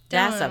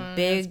 That's a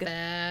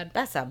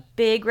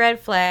big red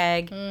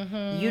flag.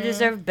 You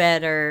deserve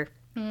better.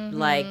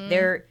 Like,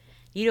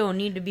 you don't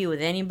need to be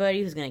with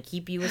anybody who's going to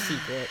keep you a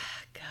secret.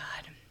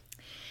 God.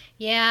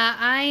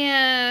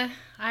 Yeah,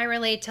 I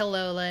relate to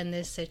Lola in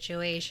this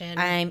situation.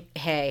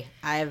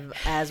 I've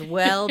as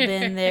well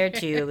been there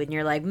too. And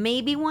you're like,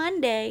 maybe one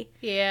day.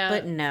 Yeah.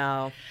 But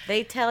no.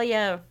 They tell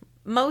you,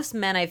 most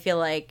men, I feel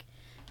like,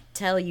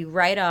 tell you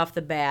right off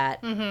the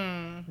bat,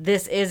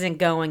 this isn't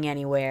going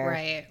anywhere.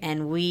 Right.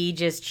 And we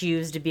just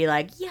choose to be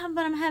like, yeah,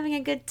 but I'm having a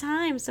good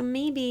time, so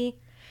maybe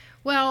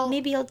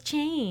he'll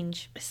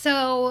change.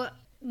 So,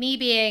 me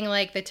being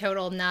like the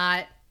total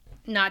not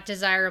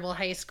desirable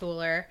high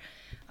schooler,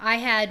 I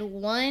had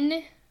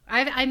one,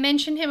 I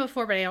mentioned him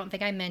before, but I don't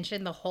think I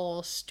mentioned the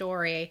whole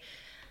story.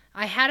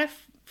 I had a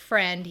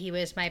friend, he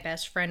was my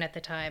best friend at the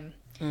time.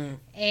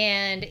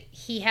 And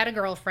he had a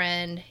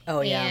girlfriend.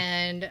 Oh, yeah.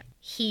 And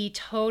he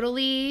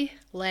totally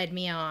led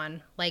me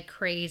on like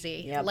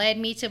crazy. Yep. Led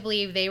me to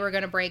believe they were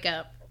going to break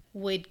up.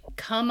 Would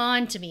come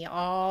on to me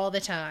all the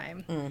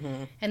time.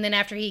 And then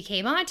after he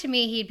came on to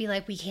me, he'd be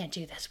like, we can't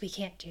do this. We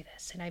can't do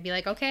this. And I'd be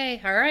like,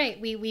 okay, all right,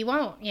 we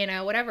won't,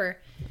 whatever.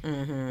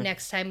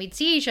 Next time we'd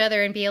see each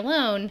other and be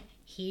alone,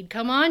 he'd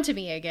come on to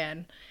me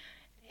again.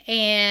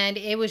 And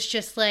it was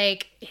just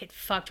like, it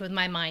fucked with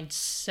my mind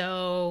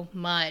so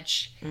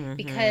much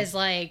because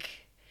like,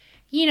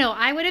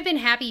 I would have been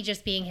happy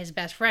just being his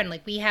best friend.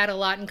 Like, we had a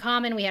lot in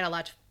common. We had a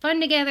lot of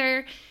fun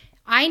together.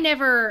 I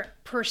never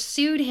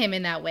pursued him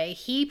in that way.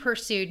 He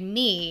pursued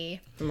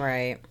me.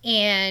 Right.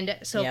 And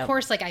so, of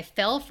course, like, I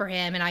fell for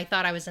him and I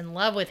thought I was in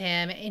love with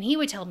him. And he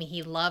would tell me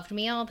he loved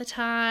me all the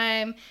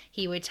time.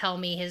 He would tell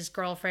me his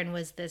girlfriend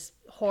was this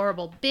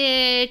horrible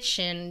bitch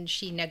and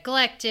she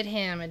neglected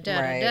him and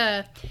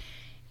da-da-da.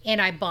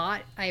 And I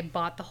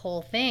bought the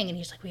whole thing. And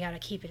he's like, we got to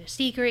keep it a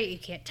secret. You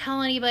can't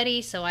tell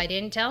anybody. So I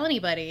didn't tell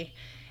anybody.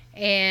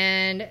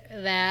 And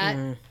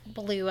that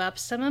blew up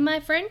some of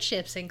my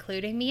friendships,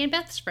 including me and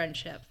Beth's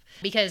friendship,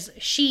 because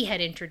she had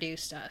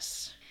introduced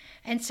us.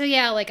 And so,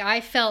 yeah, like,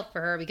 I felt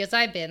for her because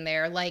I've been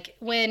there. Like,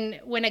 when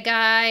a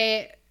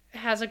guy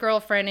has a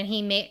girlfriend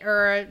and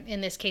or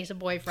in this case, a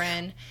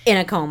boyfriend. In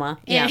a coma.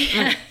 Yeah.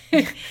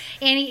 And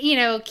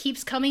he,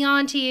 keeps coming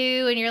on to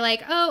you and you're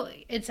like, oh,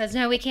 it says,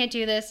 no, we can't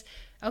do this.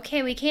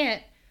 Okay, we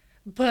can't.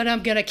 But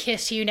I'm going to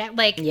kiss you now.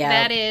 Like,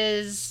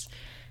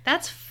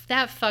 that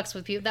fucks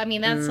with people. I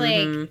mean, that's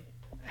like,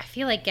 I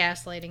feel like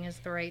gaslighting is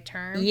the right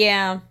term.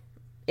 Yeah.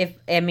 If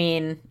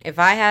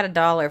I had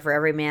 $1 for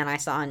every man I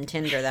saw on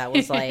Tinder that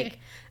was like,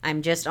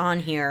 I'm just on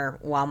here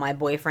while my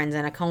boyfriend's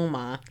in a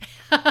coma,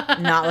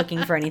 not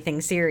looking for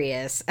anything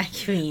serious. I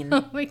mean,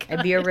 oh my God,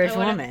 I'd be a rich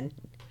woman.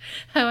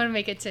 I want to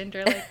make a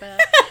Tinder like that.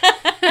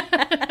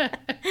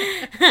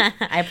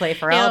 I play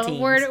for all teams.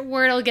 Word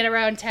will get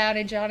around town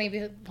and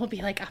Johnny will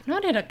be like, I'm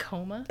not in a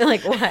coma.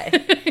 Like,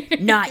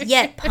 what? Not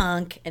yet,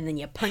 punk. And then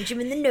you punch him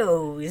in the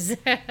nose.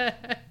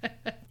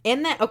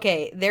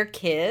 Their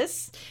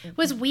kiss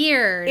was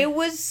weird. It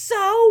was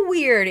so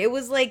weird. It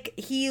was like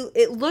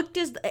it looked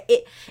as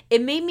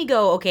it made me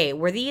go, okay,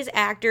 were these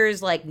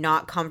actors like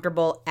not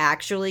comfortable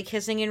actually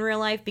kissing in real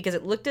life? Because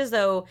it looked as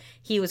though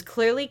he was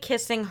clearly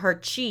kissing her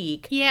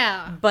cheek.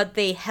 Yeah. But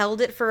they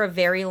held it for a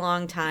very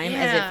long time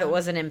as if it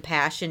was an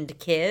impassioned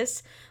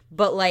kiss.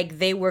 But like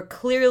they were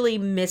clearly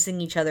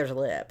missing each other's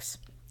lips.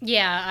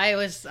 Yeah, I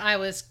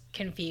was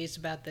confused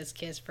about this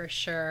kiss for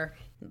sure.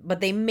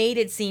 But they made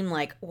it seem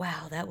like,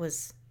 wow, that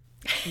was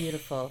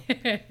beautiful.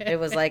 It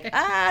was like,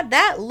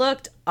 that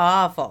looked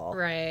awful.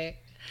 Right.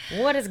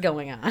 What is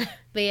going on?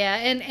 But yeah,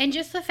 and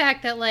just the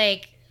fact that,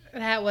 like,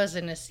 that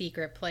wasn't a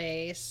secret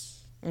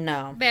place.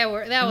 No.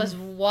 That was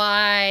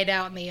wide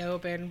out in the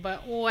open,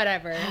 but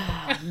whatever.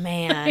 Oh,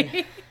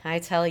 man. I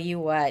tell you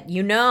what.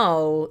 You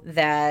know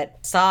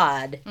that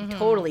Sod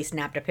totally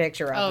snapped a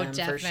picture of him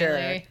definitely. For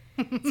sure.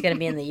 It's going to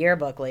be in the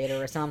yearbook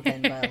later or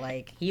something, but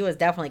like he was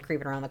definitely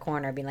creeping around the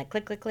corner being like,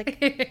 click, click,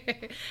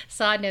 click.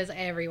 Sod knows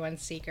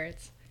everyone's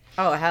secrets.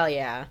 Oh, hell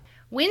yeah.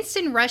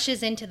 Winston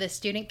rushes into the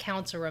student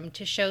council room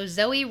to show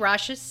Zoe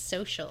Rasha's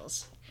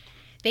socials.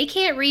 They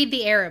can't read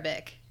the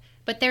Arabic,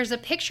 but there's a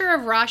picture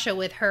of Rasha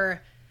with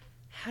her,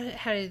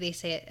 how do they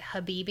say it,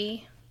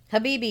 Habibi?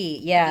 Habibi,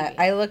 yeah. Habibi.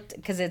 I looked,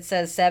 because it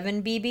says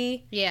 7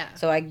 BB. Yeah.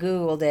 So I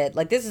Googled it.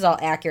 Like, this is all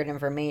accurate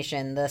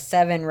information. The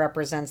 7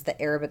 represents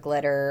the Arabic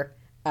letter.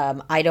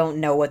 I don't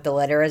know what the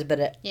letter is,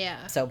 but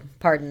yeah. So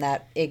pardon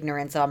that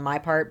ignorance on my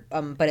part.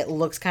 But it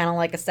looks kind of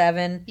like a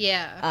 7.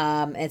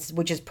 Yeah.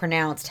 Which is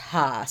pronounced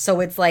ha. So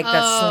it's like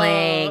the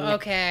slang.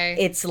 Okay.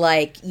 It's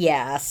like,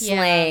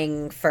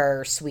 slang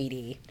for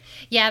sweetie.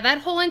 Yeah, that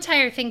whole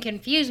entire thing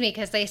confused me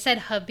because they said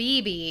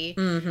Habibi,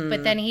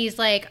 but then he's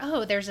like,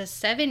 oh, there's a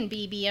 7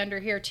 BB under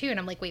here too. And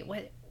I'm like, wait,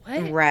 what?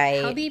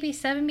 Right. Habibi,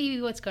 7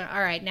 BB, what's going on?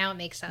 All right, now it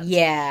makes sense.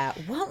 Yeah.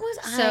 What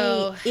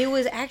was It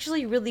was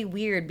actually really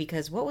weird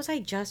because what was I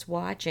just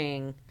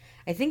watching?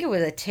 I think it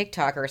was a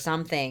TikTok or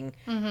something,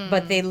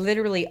 but they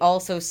literally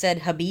also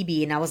said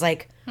Habibi, and I was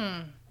like,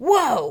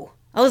 whoa.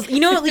 I was, you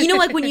know,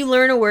 like when you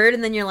learn a word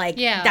and then you're like,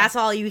 that's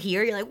all you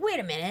hear. You're like, wait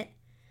a minute.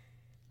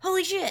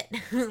 Holy shit.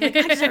 Like,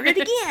 I just heard it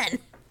again.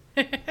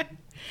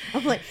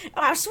 I'm like,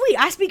 oh, sweet.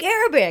 I speak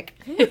Arabic.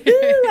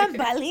 Woo-hoo, I'm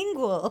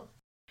bilingual.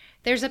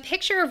 There's a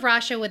picture of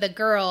Rasha with a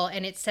girl,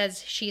 and it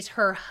says she's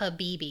her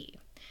Habibi.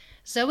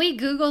 Zoe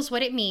Googles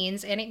what it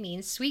means, and it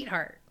means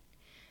sweetheart.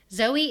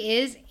 Zoe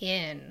is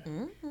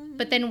in.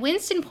 But then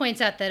Winston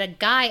points out that a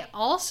guy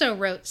also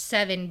wrote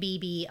 7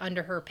 BB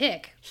under her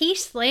pic. He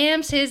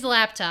slams his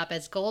laptop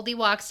as Goldie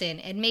walks in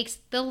and makes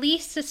the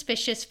least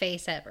suspicious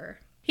face ever.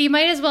 He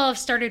might as well have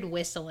started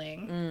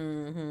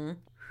whistling.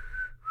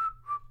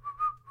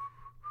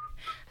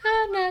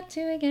 I'm not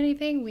doing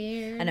anything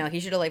weird. I know, he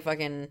should have like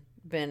fucking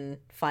been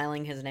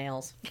filing his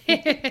nails.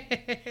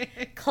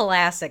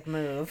 Classic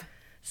move.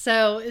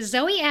 So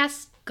Zoe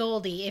asks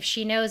Goldie if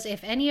she knows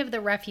if any of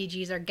the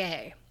refugees are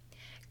gay.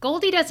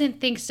 Goldie doesn't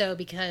think so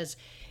because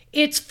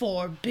it's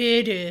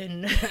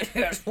forbidden.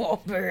 It's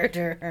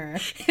forbidden.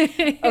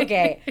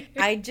 Okay,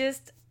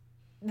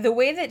 the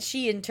way that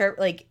she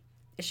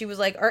she was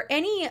like, are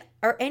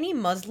any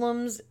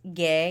Muslims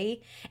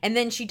gay? And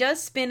then she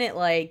does spin it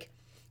like,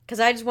 because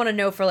I just want to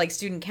know for like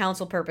student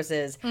council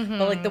purposes.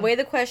 But like the way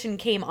the question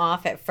came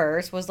off at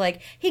first was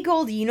like, hey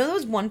Goldie, you know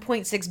those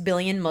 1.6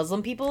 billion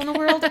Muslim people in the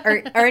world?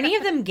 Are any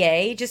of them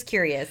gay? Just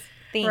curious.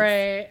 Thanks.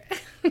 Right.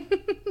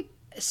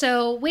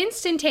 So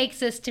Winston takes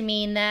this to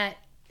mean that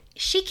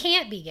she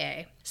can't be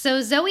gay.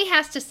 So Zoe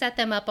has to set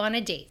them up on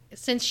a date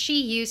since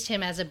she used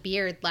him as a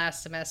beard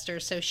last semester,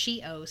 so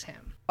she owes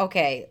him.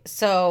 Okay,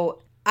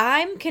 so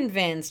I'm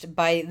convinced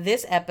by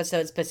this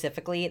episode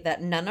specifically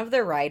that none of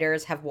the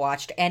writers have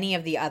watched any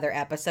of the other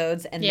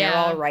episodes, and they're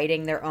all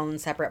writing their own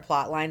separate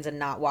plot lines and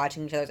not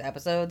watching each other's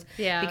episodes.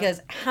 Yeah.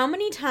 Because how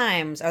many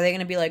times are they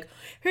going to be like,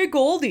 hey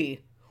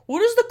Goldie, what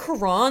does the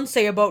Quran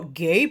say about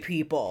gay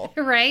people?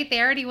 Right?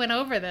 They already went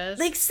over this.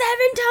 Like 7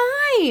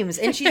 times.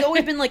 And she's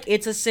always been like,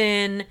 it's a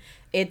sin.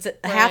 It's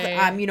half.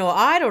 I don't know.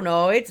 I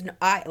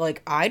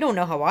don't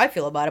know how I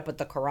feel about it, but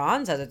the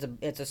Quran says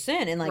it's a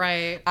sin, and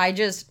like,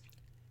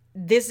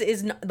 this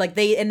is not, like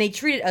they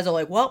treat it as a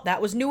like, well,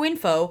 that was new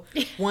info.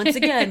 Once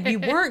again, we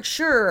weren't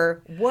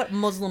sure what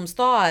Muslims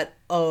thought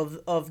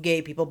of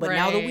gay people, but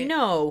now that we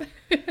know,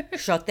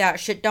 shut that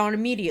shit down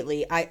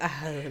immediately.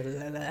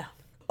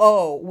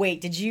 Oh,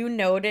 wait, did you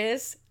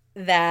notice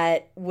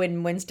that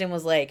when Winston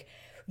was like,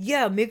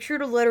 yeah, make sure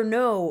to let her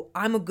know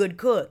I'm a good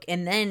cook,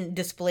 and then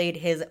displayed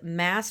his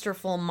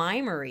masterful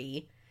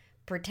mimery,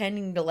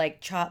 pretending to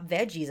like chop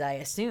veggies, I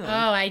assume. Oh,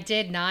 I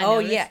did not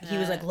notice that. He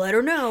was like, let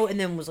her know, and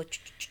then was like,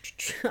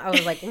 I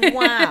was like,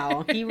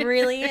 wow, he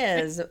really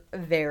is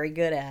very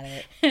good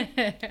at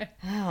it.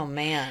 Oh,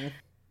 man.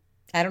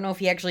 I don't know if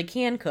he actually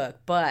can cook,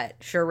 but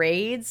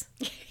charades,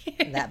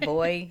 that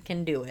boy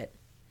can do it.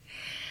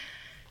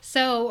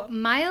 So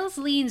Miles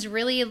leans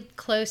really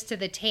close to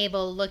the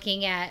table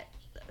looking at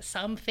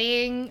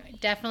something,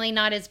 definitely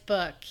not his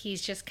book.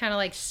 He's just kind of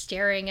like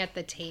staring at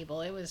the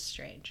table. It was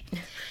strange.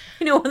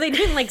 They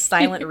didn't like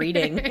silent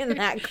reading in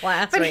that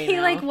class. But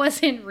he like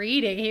wasn't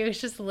reading. He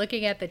was just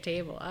looking at the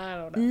table. I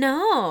don't know.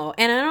 No,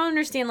 and I don't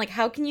understand, like,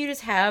 how can you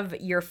just have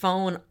your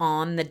phone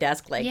on the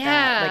desk like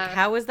that? Like,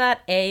 how is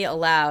that A,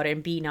 allowed,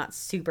 and B, not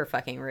super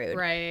fucking rude?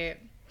 Right.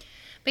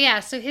 But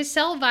yeah, so his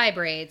cell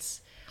vibrates.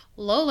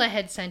 Lola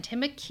had sent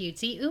him a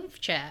cutesy oomph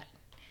chat.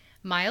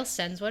 Miles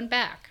sends one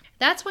back.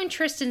 That's when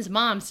Tristan's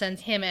mom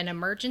sends him an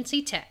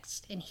emergency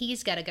text, and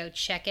he's got to go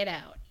check it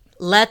out.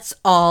 Let's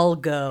all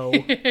go.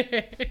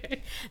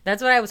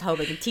 That's what I was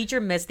hoping. The teacher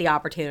missed the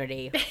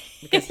opportunity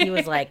because he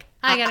was like,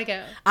 I gotta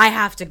go. I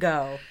have to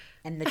go.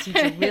 And the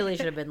teacher really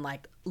should have been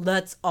like,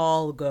 let's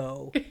all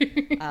go.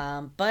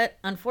 But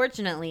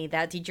unfortunately,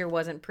 that teacher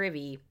wasn't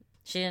privy.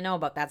 She didn't know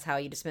about that's how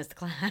you dismiss the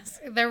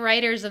class. The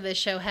writers of the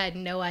show had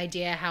no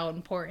idea how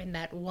important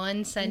that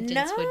one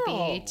sentence would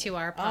be to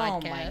our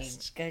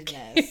podcast. Oh my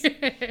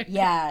goodness.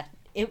 Yeah,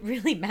 it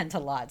really meant a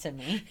lot to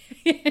me.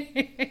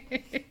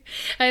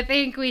 I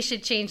think we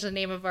should change the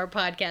name of our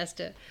podcast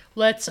to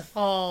Let's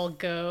All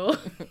Go.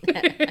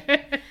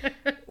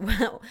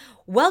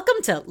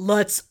 Welcome to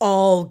Let's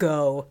All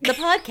Go, the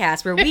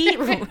podcast where we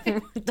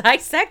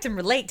dissect and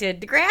relate to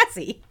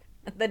Degrassi,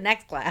 the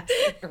next class,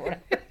 or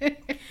whatever.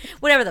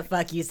 Whatever the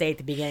fuck you say at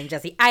the beginning,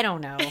 Jesse. I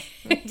don't know.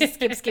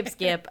 Just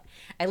skip.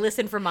 I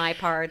listen for my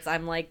parts.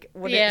 I'm like,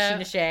 what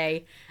is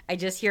she? I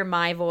just hear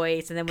my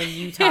voice, and then when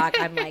you talk,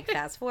 I'm like,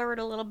 fast forward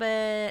a little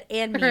bit,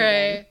 and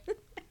me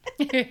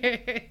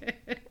again.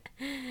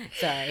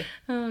 Sorry.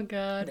 Oh,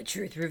 God. The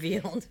truth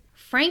revealed.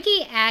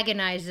 Frankie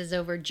agonizes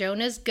over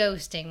Jonah's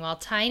ghosting while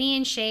Tiny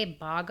and Shay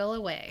boggle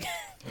away.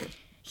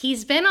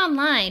 He's been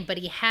online, but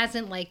he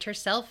hasn't liked her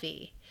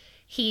selfie.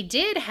 He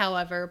did,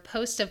 however,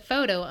 post a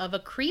photo of a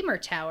creamer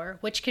tower,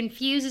 which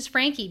confuses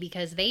Frankie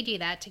because they do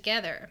that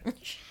together.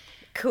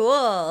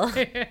 Cool.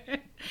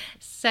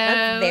 So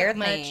That's their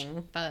much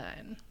thing.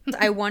 fun.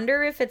 I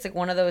wonder if it's like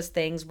one of those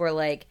things where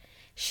like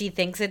she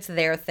thinks it's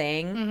their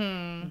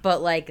thing,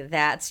 but like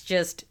that's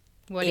just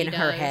What he in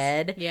her does.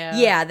 head.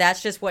 Yeah.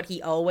 That's just what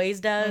he always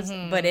does.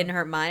 But in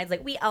her mind, it's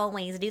like we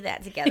always do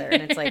that together,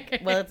 and it's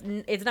like, well,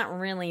 it's not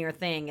really your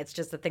thing. It's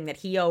just the thing that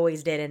he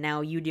always did, and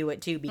now you do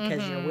it too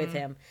because you're with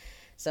him.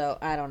 So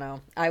I don't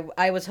know.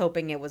 I was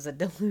hoping it was a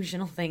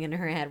delusional thing in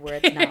her head where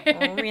it's not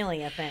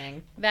really a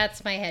thing.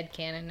 That's my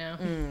headcanon now.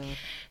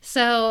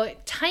 So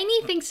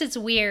Tiny thinks it's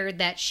weird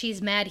that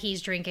she's mad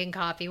he's drinking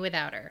coffee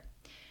without her.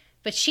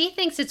 But she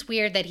thinks it's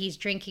weird that he's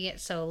drinking it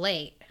so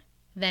late.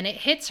 Then it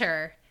hits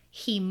her.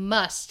 He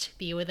must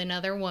be with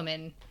another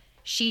woman.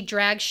 She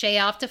drags Shay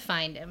off to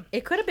find him.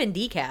 It could have been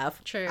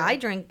decaf. True.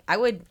 I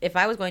would if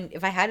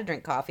I had to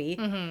drink coffee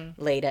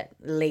late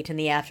in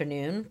the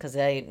afternoon because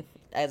I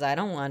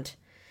don't want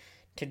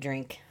to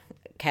drink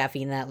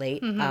caffeine that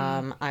late.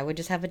 I would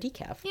just have a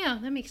decaf. Yeah,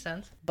 that makes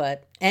sense.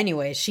 But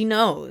anyways, she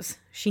knows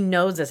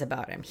this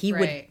about him. He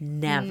Right. would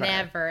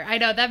never. I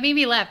know, that made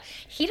me laugh.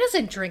 He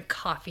doesn't drink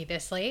coffee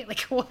this late. Like,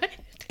 what?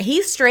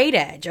 He's straight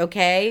edge,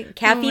 okay?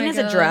 Caffeine my is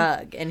God. a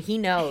drug, and he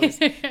knows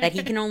that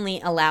he can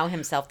only allow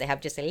himself to have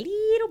just a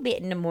little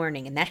bit in the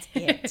morning, and that's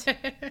it.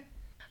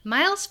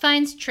 Miles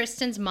finds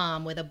Tristan's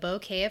mom with a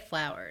bouquet of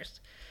flowers.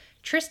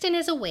 Tristan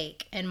is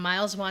awake, and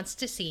Miles wants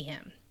to see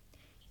him.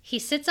 He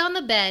sits on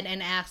the bed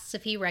and asks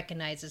if he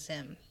recognizes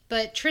him,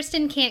 but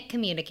Tristan can't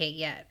communicate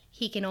yet.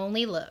 He can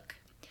only look.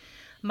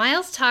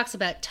 Miles talks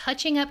about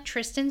touching up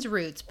Tristan's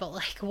roots, but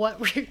like what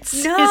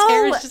roots? No! His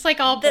hair is just like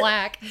all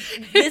black.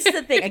 This is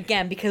the thing,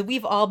 again, because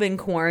we've all been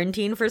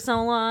quarantined for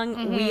so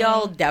long, we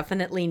all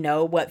definitely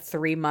know what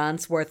 3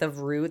 months worth of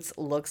roots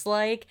looks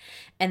like,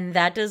 and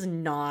that does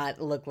not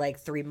look like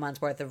 3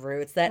 months worth of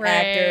roots. That Right.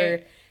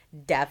 actor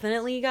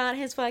definitely got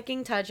his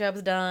fucking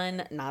touch-ups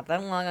done not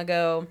that long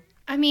ago.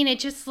 I mean, it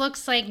just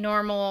looks like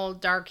normal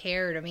dark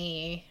hair to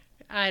me.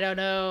 I don't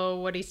know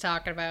what he's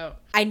talking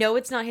about. I know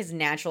it's not his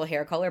natural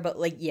hair color, but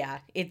like, yeah,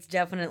 there's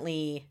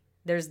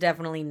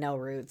definitely no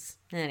roots.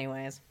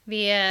 Anyways.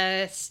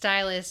 The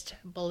stylist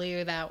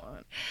blew that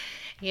one.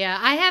 Yeah,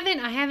 I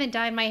haven't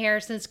dyed my hair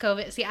since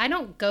COVID. See, I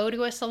don't go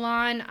to a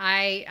salon.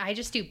 I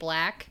just do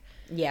black.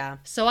 Yeah.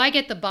 So I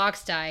get the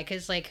box dye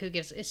because, like, who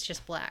gives... It's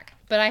just black.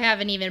 But I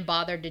haven't even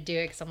bothered to do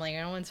it because I'm like,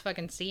 no one's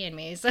fucking seeing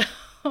me, so...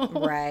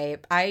 Right.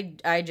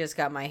 I just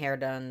got my hair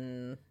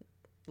done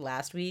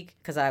last week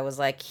because I was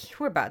like,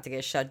 we're about to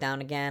get shut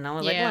down again. I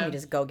was like, let me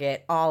just go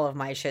get all of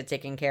my shit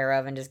taken care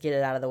of and just get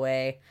it out of the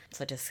way.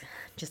 So I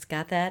just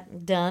got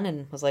that done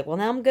and was like, well,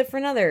 now I'm good for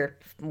another,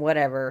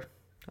 whatever,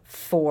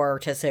 4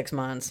 to 6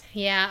 months.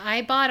 Yeah,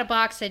 I bought a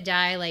box of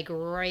dye, like,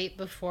 right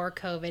before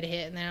COVID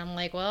hit, and then I'm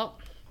like, well,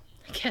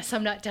 I guess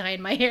I'm not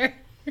dyeing my hair.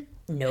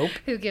 Nope.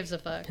 Who gives a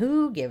fuck?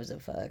 Who gives a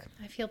fuck?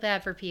 I feel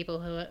bad for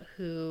people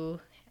who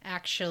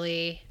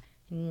actually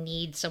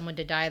need someone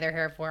to dye their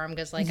hair for them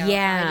because, like, I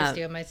just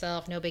do it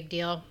myself. No big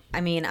deal.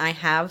 I mean, I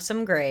have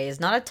some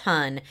grays, not a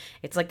ton.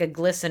 It's like a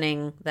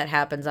glistening that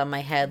happens on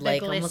my head,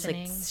 like almost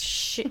like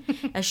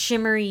a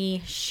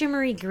shimmery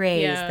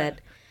grays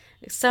that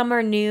some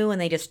are new and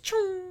they just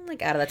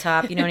like out of the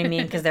top, you know what I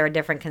mean? Because they're a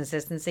different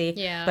consistency.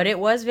 Yeah. But it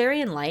was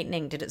very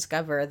enlightening to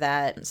discover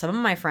that some of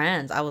my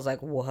friends, I was like,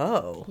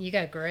 whoa. You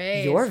got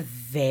grays. You're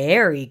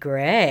very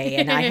gray.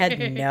 And I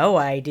had no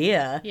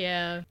idea.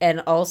 Yeah.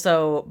 And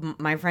also,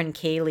 my friend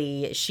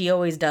Kaylee, she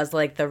always does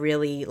like the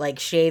really like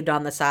shaved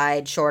on the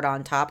side, short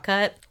on top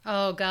cut.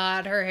 Oh,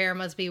 God. Her hair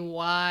must be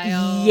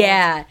wild.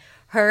 Yeah.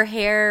 Her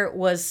hair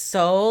was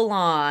so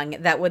long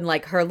that when,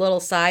 like, her little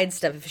side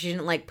stuff, if she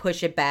didn't, like,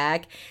 push it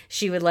back,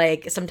 she would,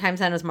 like, sometimes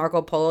send us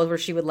Marco Polos where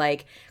she would,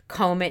 like,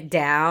 comb it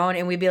down,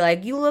 and we'd be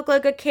like, you look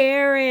like a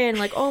Karen.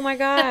 Like, oh, my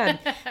God.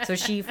 So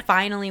she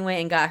finally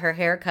went and got her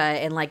hair cut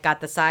and, like,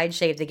 got the side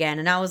shaved again.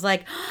 And I was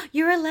like, oh,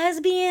 you're a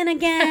lesbian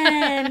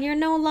again. You're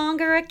no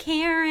longer a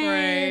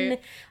Karen.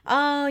 Right.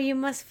 Oh, you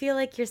must feel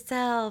like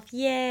yourself.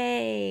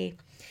 Yay.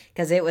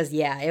 Because it was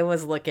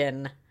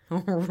looking...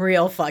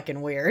 real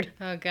fucking weird.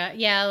 Oh, God.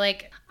 Yeah,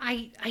 like,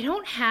 I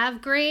don't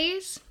have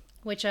grays,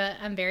 which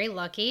I'm very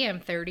lucky. I'm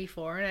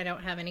 34 and I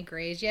don't have any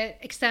grays yet,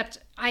 except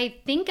I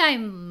think I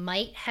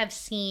might have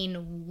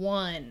seen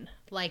one,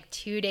 like,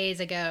 2 days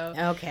ago.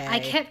 Okay. I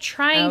kept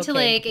trying to,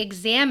 like,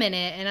 examine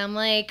it, and I'm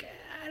like,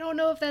 I don't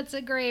know if that's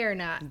a gray or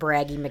not.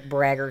 Braggy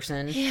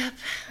McBraggerson. Yep.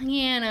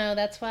 Yeah, no,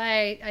 that's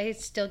why I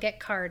still get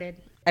carded.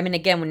 I mean,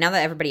 again, now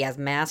that everybody has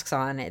masks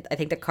on, I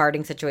think the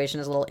carding situation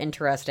is a little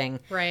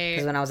interesting. Right.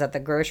 Because when I was at the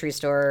grocery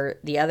store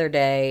the other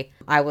day,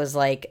 I was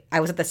at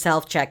the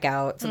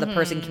self-checkout, so the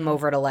person came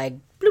over to like,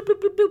 bloop,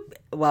 bloop, bloop, bloop,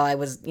 while I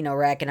was,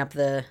 racking up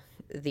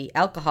the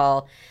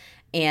alcohol.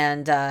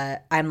 And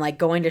I'm like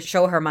going to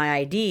show her my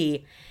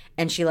ID,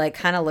 and she like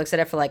kind of looks at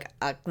it for like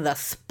the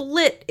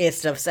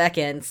splittest of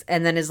seconds,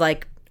 and then is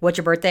like, "What's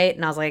your birth date?"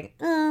 And I was like,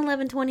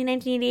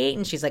 11/20/1988.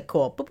 And she's like,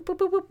 "Cool." Boop, boop,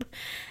 boop, boop, boop.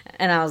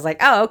 And I was like,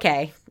 "Oh,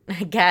 okay.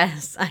 I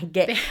guess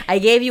I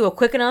gave you a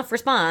quick enough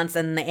response,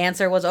 and the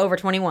answer was over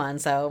 21,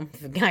 so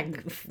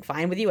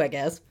fine with you, I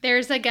guess."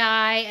 There's a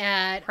guy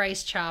at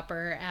Price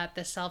Chopper at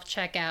the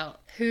self-checkout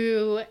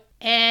who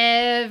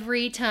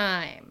every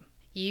time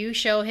you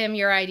show him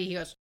your ID, he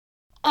goes,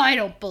 "I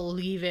don't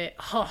believe it,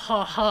 ha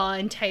ha ha,"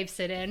 and types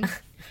it in.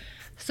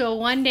 So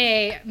one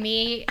day,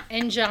 me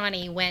and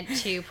Johnny went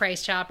to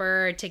Price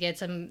Chopper to get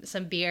some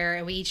beer,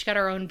 and we each got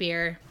our own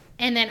beer.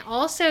 And then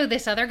also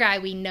this other guy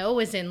we know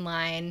was in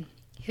line,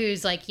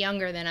 who's like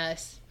younger than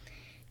us.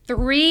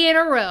 3 in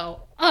a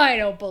row. "I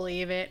don't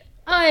believe it.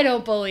 I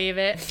don't believe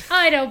it.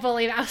 I don't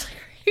believe it." I was like,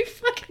 "Are you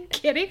fucking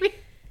kidding me?"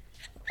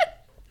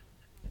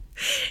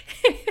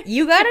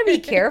 You gotta be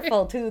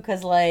careful too,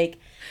 because like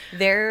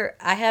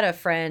I had a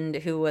friend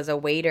who was a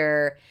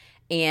waiter,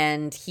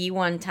 and he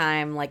one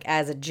time, like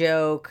as a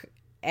joke,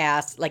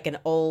 asked like an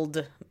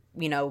old,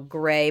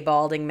 gray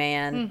balding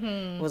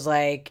man was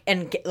like,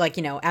 and like,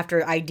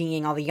 after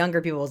IDing all the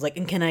younger people, was like,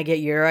 "And can I get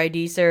your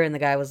ID, sir?" And the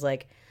guy was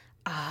like,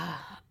 "I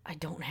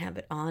don't have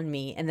it on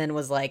me." And then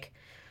was like,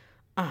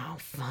 "Oh,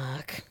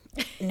 fuck.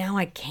 Now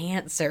I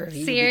can't serve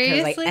you."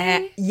 Seriously?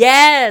 Because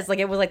yes, like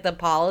it was like the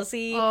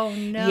policy. Oh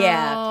no.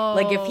 Yeah,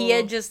 like if he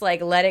had just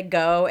like let it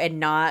go and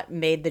not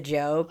made the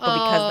joke, but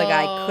because the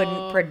guy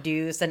couldn't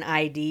produce an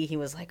ID, he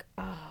was like,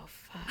 "Oh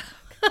fuck,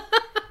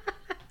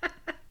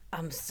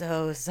 I'm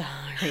so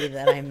sorry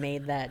that I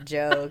made that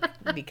joke,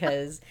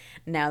 because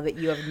now that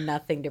you have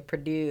nothing to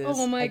produce,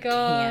 Oh my I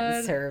God.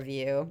 can't serve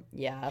you."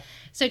 Yeah.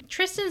 So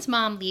Tristan's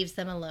mom leaves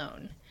them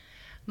alone.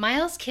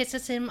 Miles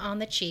kisses him on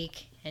the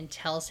cheek and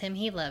tells him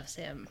he loves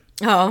him.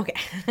 Oh, okay.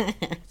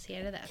 That's the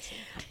end of that scene.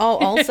 Oh,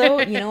 also,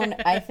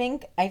 I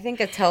think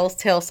a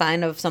telltale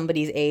sign of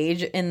somebody's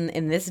age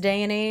in this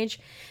day and age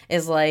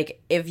is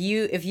like if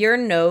your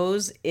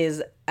nose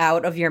is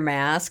out of your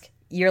mask,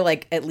 you're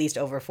like at least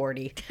over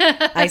 40.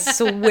 I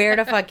swear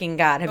to fucking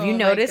God. Have you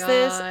noticed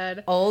this?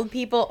 Old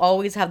people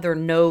always have their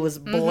nose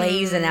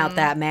blazing out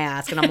that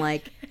mask, and I'm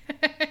like,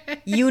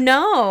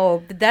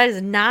 that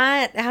is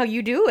not how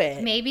you do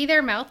it. Maybe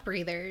they're mouth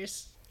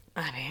breathers.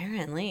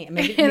 Apparently. And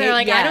they're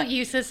like, "I don't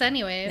use this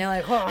anyway." They're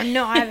like, "Oh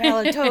no, I have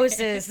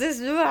halitosis.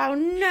 Oh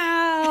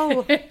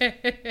no.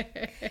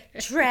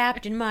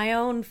 Trapped in my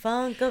own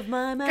funk of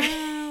my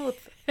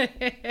mouth."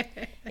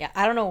 Yeah,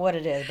 I don't know what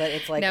it is, but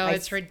it's like... No,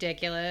 it's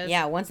ridiculous.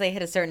 Yeah, once they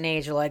hit a certain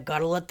age, you're like,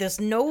 "Gotta let this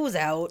nose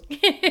out.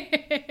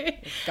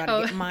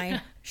 Gotta get my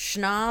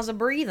schnoz a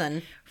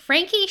breathing."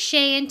 Frankie,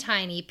 Shay, and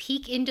Tiny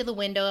peek into the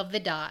window of the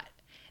Dot.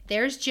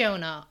 There's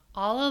Jonah,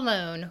 all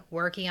alone,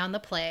 working on the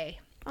play.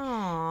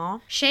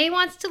 Aww. Shay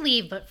wants to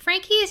leave, but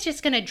Frankie is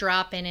just going to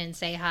drop in and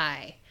say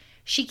hi.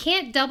 She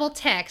can't double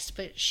text,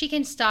 but she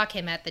can stalk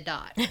him at the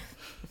Dot.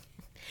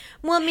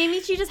 Well, maybe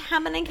she just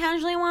happened to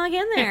casually walk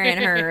in there in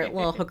her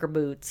little hooker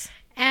boots.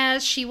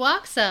 As she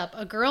walks up,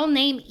 a girl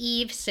named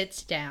Eve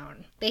sits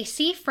down. They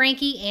see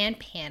Frankie and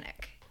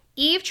panic.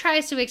 Eve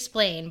tries to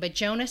explain, but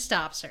Jonah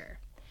stops her.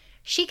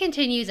 She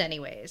continues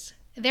anyways.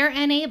 They're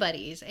NA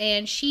buddies,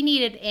 and she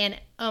needed an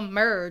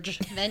emerge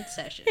vent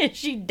session.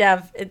 She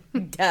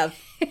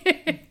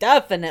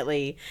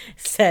definitely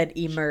said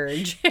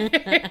emerge.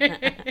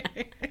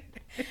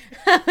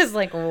 I was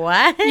like,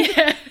 what?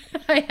 Yeah,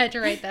 I had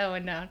to write that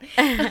one down.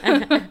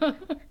 I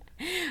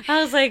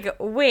was like,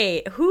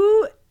 wait,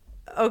 who?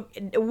 Oh,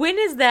 when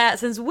is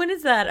that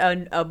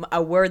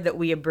a word that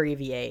we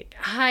abbreviate?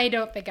 I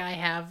don't think I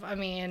have. I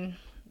mean,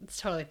 it's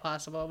totally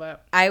possible,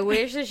 but I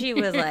wish that she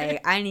was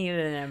like, "I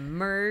needed an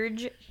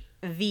emerge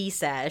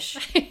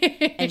V-sesh,"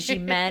 and she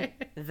meant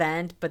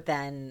vent, but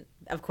then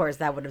of course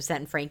that would have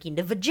sent Frankie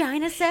into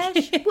vagina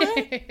sesh.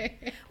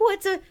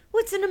 What?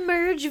 What's an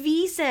emerge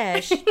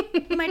V-sesh?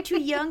 Am I too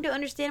young to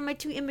understand? Am I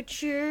too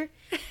immature?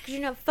 Because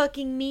you're not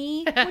fucking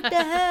me? What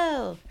the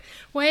hell?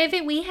 Why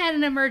haven't we had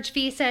an emerge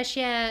V-sesh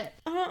yet?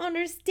 I don't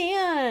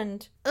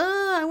understand.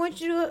 I want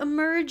you to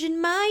emerge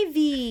in my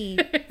V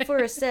for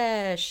a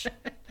sesh.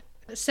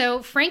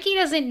 So Frankie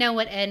doesn't know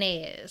what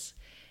NA is.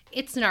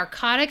 It's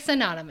Narcotics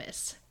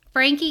Anonymous.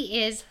 Frankie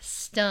is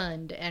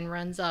stunned and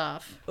runs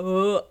off.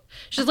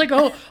 She's like, get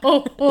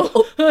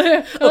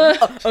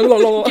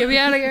me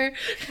out of here.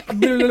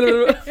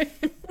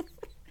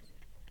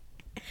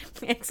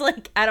 It's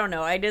like, I don't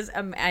know. I just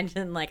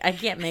imagine, like, I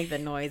can't make the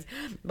noise,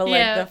 but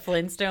like the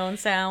Flintstone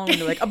sound.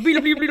 And they're like,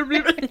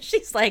 and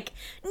she's like,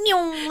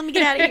 let me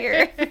get out of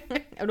here.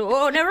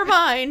 Oh, never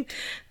mind.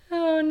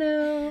 Oh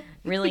no.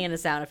 Really into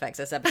sound effects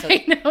this episode.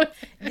 I know.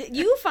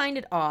 You find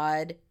it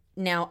odd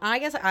Now, I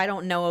guess I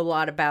don't know a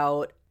lot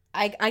about.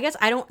 I guess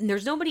I don't.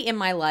 There's nobody in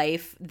my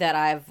life that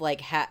I've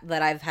like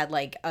I've had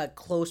like a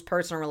close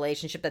personal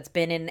relationship that's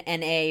been in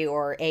NA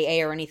or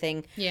AA or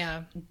anything.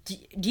 Yeah.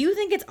 Do you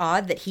think it's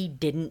odd that he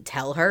didn't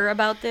tell her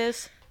about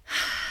this?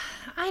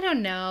 I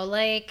don't know.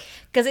 Like,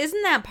 because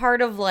isn't that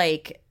part of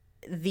like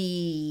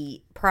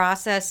the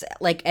process?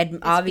 Like,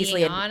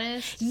 obviously, being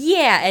honest.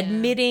 Yeah,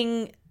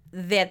 admitting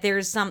that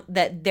there's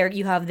that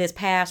you have this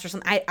past or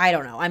something. I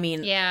don't know. I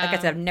mean, like I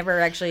said, I've never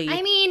actually.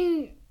 I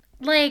mean,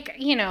 like,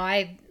 you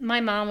know,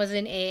 my mom was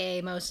in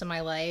AA most of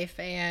my life,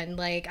 and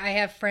like I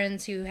have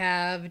friends who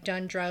have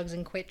done drugs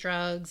and quit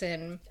drugs,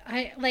 and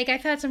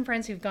I've had some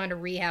friends who've gone to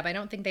rehab. I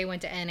don't think they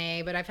went to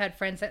NA, but I've had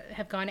friends that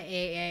have gone to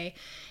AA.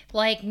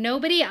 Like,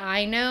 nobody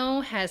I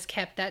know has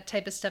kept that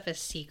type of stuff a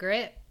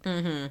secret.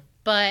 Mm-hmm.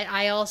 But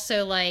I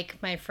also,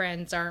 like, my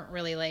friends aren't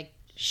really like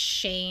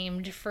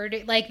shamed for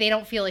like, they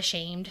don't feel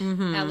ashamed.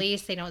 Mm-hmm. At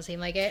least they don't seem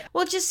like it.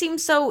 Well, it just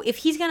seems so, if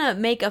he's gonna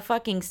make a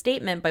fucking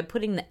statement by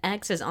putting the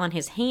X's on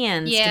his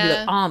hands to be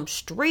like, oh, I'm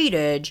straight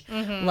edge,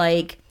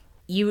 like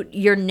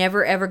you're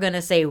never ever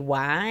gonna say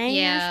why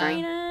you're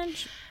straight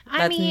edge.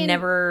 That's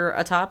never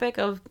a topic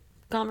of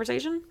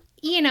conversation.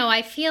 You know,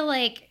 I feel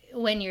like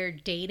when you're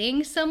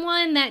dating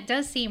someone, that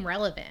does seem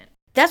relevant.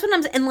 That's what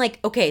I'm saying. And like,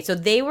 okay, so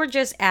they were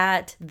just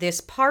at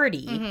this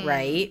party,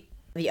 right?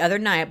 The other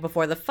night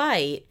before the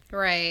fight.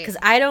 Right. Because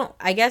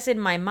I guess in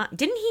my mind,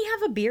 didn't he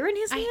have a beer in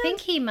his hand? I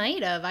think he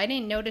might have. I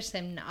didn't notice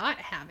him not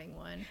having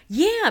one.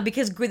 Yeah,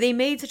 because they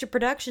made such a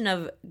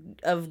production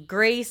of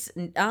Grace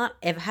not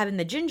having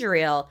the ginger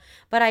ale,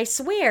 but I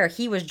swear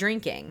he was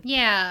drinking.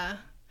 Yeah.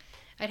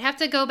 I'd have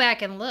to go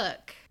back and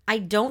look. I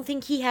don't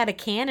think he had a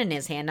can in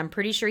his hand. I'm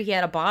pretty sure he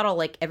had a bottle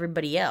like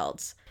everybody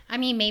else. I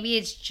mean, maybe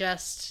it's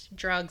just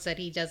drugs that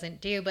he doesn't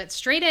do, but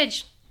straight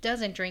edge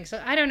doesn't drink. So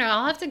I don't know.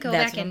 I'll have to go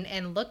back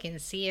and look and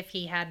see if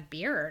he had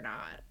beer or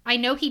not. I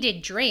know he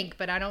did drink,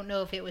 but I don't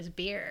know if it was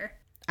beer.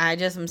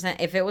 I'm saying,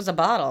 if it was a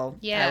bottle,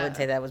 I would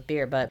say that was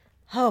beer, but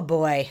oh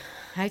boy,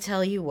 I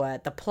tell you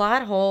what, the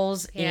plot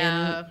holes in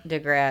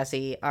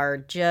Degrassi are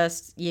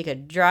just, you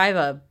could drive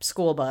a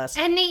school bus.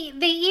 And they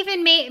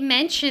even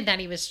mentioned that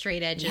he was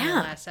straight edge in the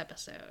last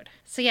episode.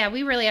 So yeah,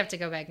 we really have to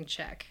go back and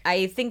check.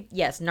 I think,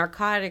 yes,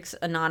 Narcotics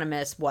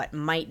Anonymous,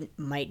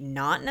 might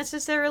not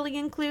necessarily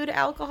include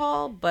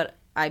alcohol, but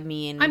I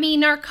mean,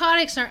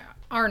 narcotics are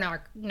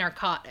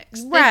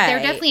narcotics. Right.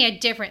 They're definitely a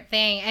different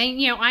thing. And,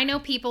 you know, I know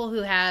people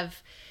who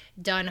have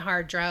done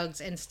hard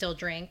drugs and still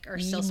drink or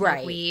still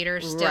smoke weed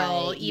or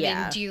still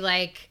do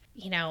like,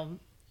 you know,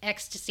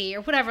 ecstasy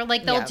or whatever.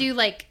 Like they'll do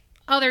like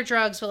other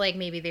drugs, but like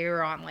maybe they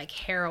were on like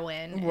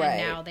heroin and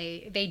now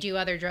they do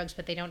other drugs,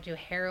 but they don't do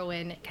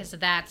heroin because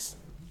that's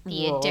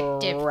the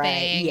addictive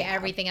thing. Yeah.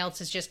 Everything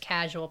else is just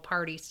casual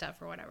party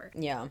stuff or whatever.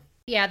 Yeah.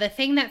 Yeah, the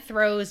thing that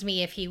throws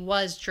me if he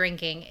was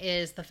drinking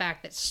is the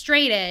fact that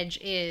straight edge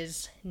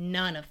is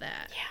none of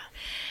that. Yeah.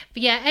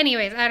 But yeah,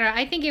 anyways, I don't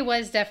know. I think it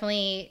was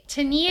definitely,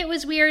 to me, it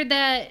was weird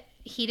that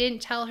he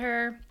didn't tell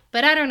her.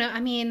 But I don't know. I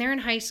mean, they're in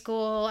high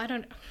school. I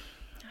don't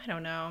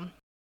know.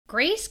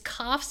 Grace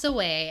coughs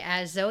away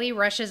as Zoe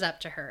rushes up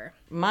to her.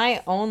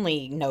 My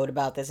only note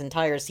about this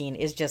entire scene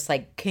is just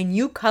like, can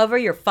you cover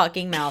your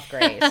fucking mouth,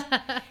 Grace?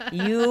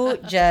 You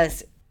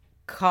just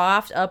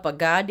coughed up a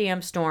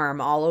goddamn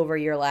storm all over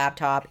your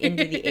laptop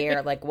into the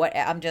air. Like, what?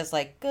 I'm just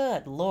like,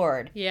 good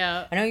Lord.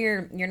 Yeah. I know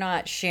you're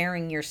not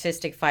sharing your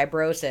cystic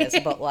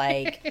fibrosis, but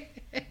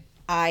like,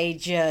 I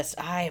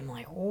am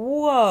like,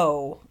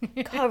 whoa,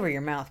 cover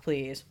your mouth,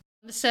 please.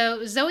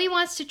 So Zoe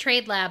wants to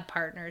trade lab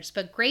partners,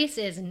 but Grace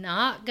is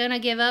not gonna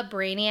give up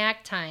Brainiac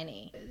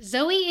Tiny.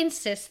 Zoe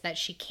insists that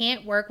she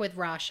can't work with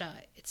Rasha.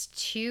 It's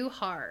too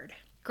hard.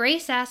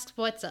 Grace asks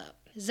what's up.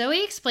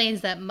 Zoe explains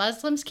that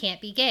Muslims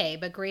can't be gay,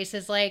 but Grace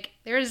is like,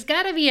 there's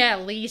gotta be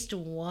at least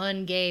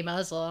one gay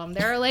Muslim.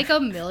 There are like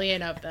 1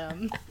 million of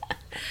them.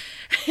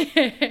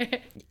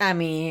 I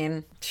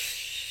mean,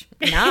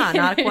 nah,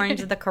 not according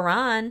to the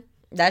Quran.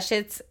 That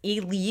shit's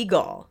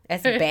illegal.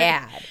 That's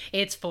bad.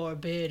 It's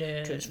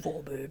forbidden. It's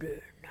forbidden.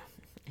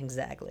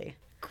 Exactly.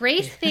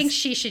 Grace thinks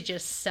she should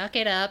just suck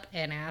it up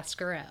and ask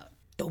her out.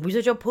 Don't be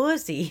such a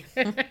pussy.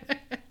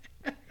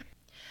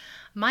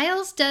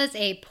 Miles does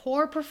a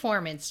poor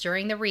performance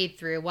during the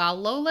read-through while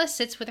Lola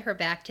sits with her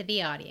back to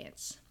the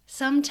audience.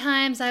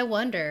 Sometimes I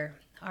wonder,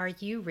 are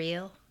you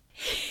real?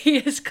 He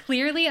is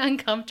clearly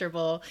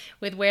uncomfortable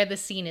with where the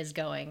scene is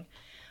going.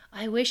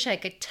 I wish I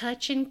could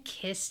touch and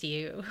kiss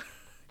you.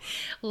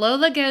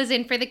 Lola goes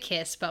in for the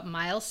kiss, but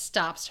Miles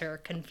stops her,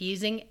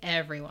 confusing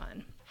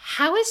everyone.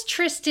 How is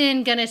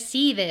Tristan gonna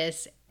see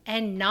this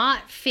and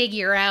not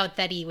figure out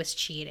that he was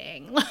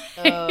cheating?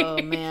 Oh,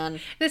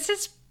 man. This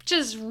is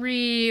just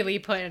really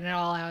putting it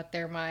all out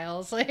there,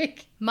 Miles.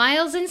 Like,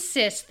 Miles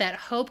insists that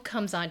Hope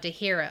comes on to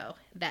Hero,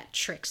 that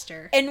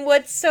trickster. And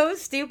what's so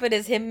stupid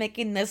is him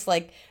making this,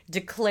 like,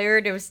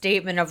 declarative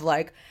statement of,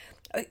 like,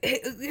 he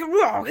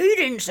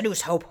didn't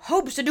seduce Hope.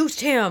 Hope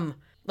seduced him.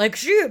 Like,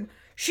 she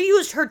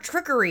used her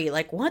trickery.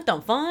 Like, what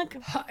the fuck?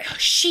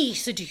 She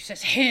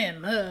seduces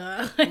him.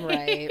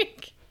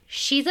 Right.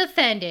 She's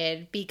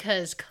offended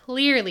because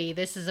clearly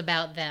this is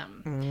about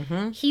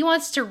them. He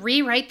wants to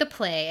rewrite the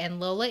play, and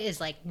Lola is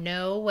like,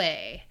 no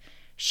way.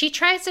 She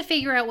tries to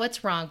figure out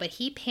what's wrong, but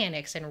he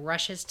panics and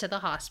rushes to the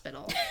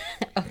hospital.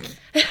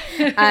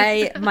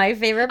 My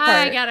favorite part.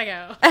 I gotta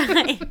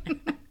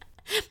go.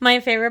 My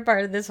favorite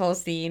part of this whole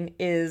scene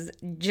is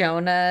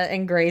Jonah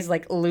and Grace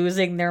like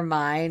losing their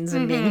minds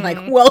and being like,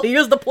 well,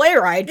 here's the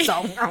playwright,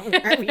 so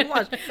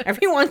if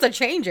he wants to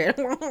change it,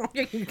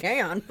 you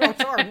can. I'm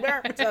sorry.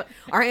 So,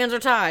 our hands are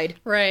tied.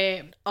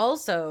 Right.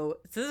 Also,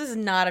 so this is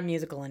not a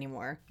musical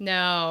anymore.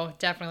 No,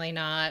 definitely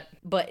not.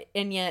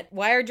 And yet,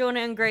 why are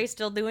Jonah and Grace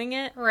still doing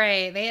it?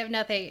 Right. They have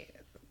nothing.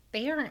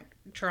 They aren't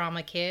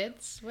drama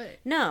kids. What?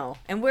 No.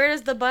 And where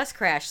does the bus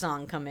crash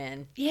song come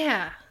in?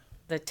 Yeah.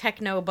 The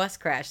techno bus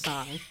crash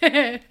song.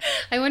 I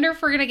wonder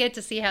if we're going to get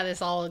to see how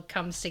this all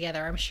comes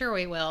together. I'm sure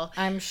we will.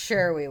 I'm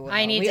sure we will.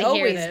 I need we to hear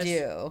always this.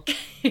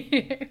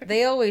 do.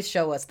 They always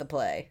show us the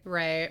play.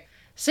 Right.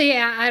 So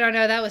yeah, I don't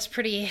know. That was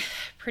pretty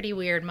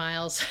weird,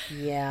 Miles.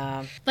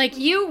 Yeah. Like,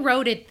 you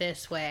wrote it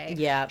this way.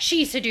 Yeah.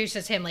 She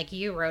seduces him like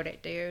you wrote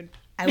it, dude.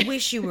 I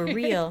wish you were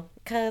real,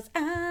 'cause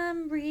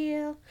I'm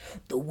real.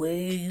 The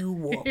way you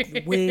walk,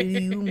 the way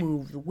you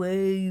move, the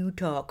way you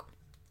talk.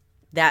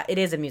 That it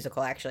is a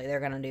musical, actually. They're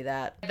gonna do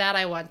that. That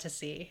I want to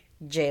see.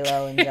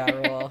 J-Lo and Ja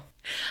Rule.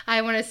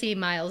 I want to see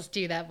Miles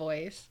do that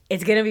voice.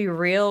 It's gonna be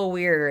real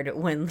weird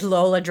when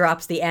Lola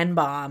drops the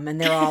N-bomb and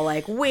they're all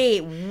like,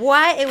 wait,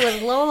 what? It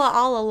was Lola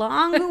all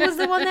along who was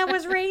the one that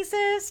was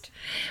racist?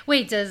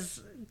 Wait,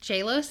 does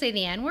J-Lo say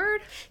the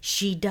N-word?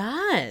 She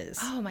does.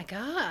 Oh my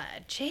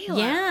God, J-Lo.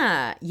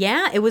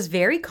 Yeah, it was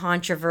very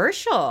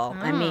controversial.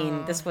 I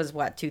mean, Oh. this was,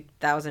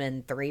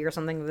 2003 or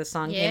something that this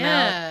song came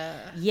out?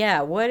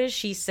 Yeah, what does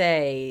she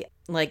say?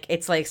 Like,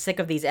 it's like sick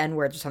of these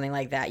N-words or something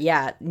like that.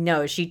 Yeah,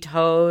 no, she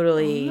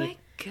totally... Oh my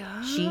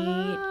God. She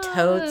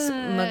totes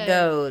my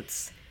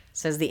goats,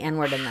 says the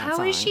N-word in that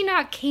song. How is she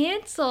not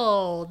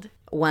canceled?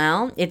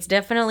 Well, it's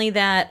definitely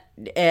that,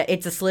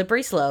 it's a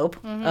slippery slope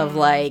of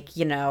like,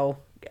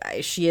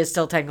 she is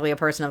still technically a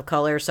person of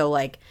color, so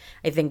like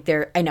I think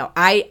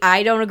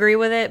I don't agree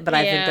with it, but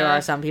I think there are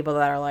some people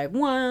that are like,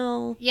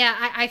 well,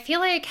 yeah, I feel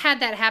like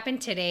had that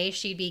happened today,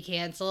 she'd be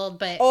canceled,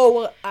 but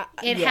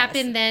it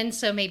happened then,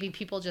 so maybe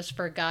people just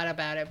forgot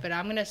about it. But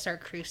I'm gonna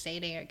start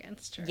crusading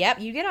against her.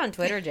 Yep, you get on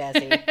Twitter,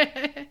 Jesse.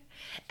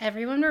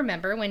 Everyone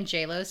remember when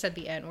J-Lo said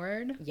the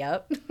N-word?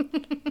 Yep.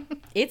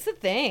 It's a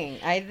thing.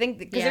 I think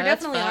because there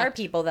that's definitely are fucked.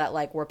 people that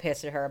like were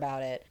pissed at her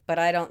about it, but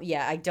I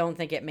don't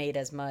think it made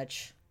as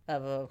much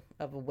of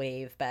a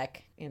wave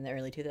back in the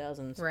early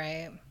 2000s.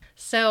 Right.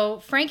 So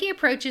Frankie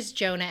approaches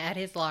Jonah at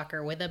his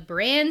locker with a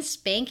brand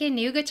spanking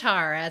new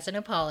guitar as an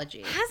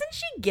apology. Hasn't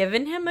she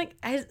given him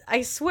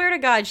I swear to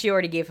God, she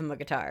already gave him a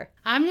guitar.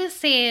 I'm just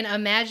saying,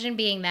 imagine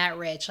being that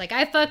rich. Like,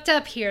 I fucked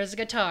up, here's a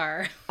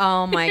guitar.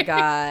 Oh my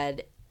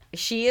God.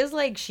 She is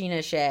like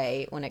Sheena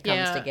Shea when it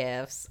comes to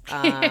gifts.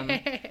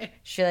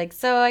 She's like,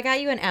 so I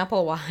got you an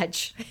Apple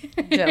Watch,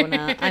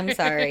 Jonah. I'm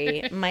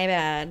sorry. My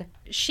bad.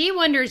 She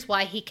wonders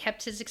why he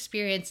kept his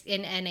experience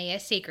in NA a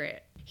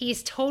secret.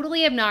 He's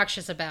totally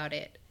obnoxious about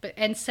it,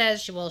 and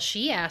says, well,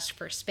 she asked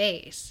for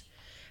space.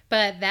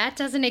 But that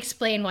doesn't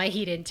explain why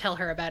he didn't tell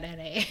her about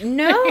NA.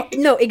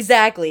 No,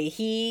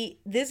 exactly.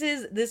 This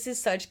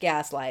is such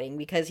gaslighting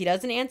because he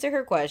doesn't answer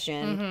her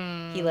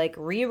question. He like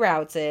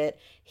reroutes it.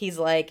 He's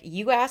like,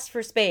 you asked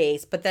for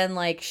space, but then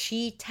like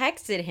she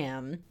texted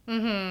him.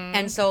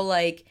 And so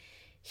like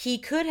he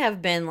could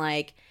have been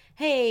like,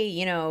 hey,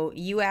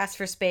 you asked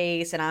for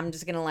space and I'm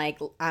just gonna like,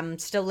 I'm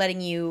still letting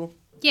you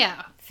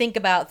think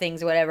about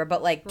things or whatever.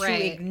 But like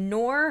to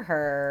ignore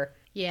her.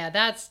 Yeah,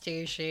 that's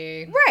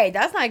douchey. Right,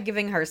 that's not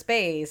giving her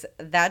space.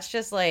 That's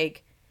just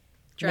like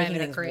driving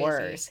making her things crazy.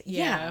 worse.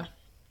 Yeah.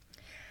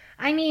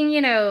 I mean,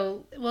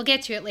 we'll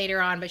get to it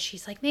later on, but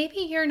she's like, maybe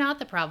you're not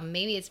the problem.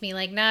 Maybe it's me.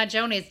 Like, nah,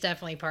 Jonah's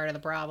definitely part of the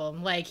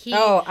problem. Like, he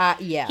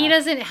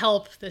doesn't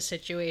help the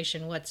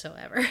situation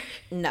whatsoever.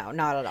 No,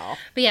 not at all.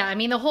 But yeah, I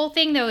mean, the whole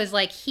thing, though, is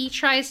like, he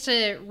tries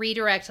to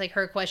redirect, like,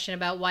 her question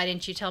about why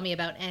didn't you tell me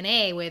about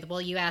NA with,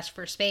 well, you asked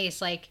for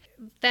space. Like,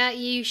 that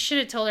you should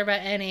have told her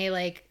about NA,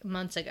 like,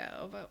 months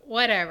ago. But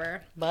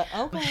whatever. But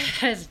okay. It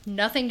has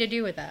nothing to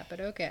do with that, but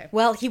okay.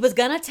 Well, he was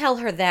gonna tell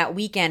her that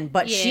weekend,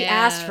 but she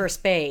asked for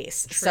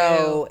space. True.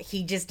 So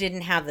he just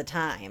didn't have the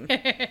time.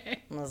 I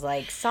was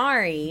like,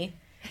 sorry.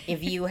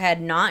 If you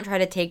had not tried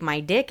to take my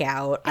dick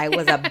out, I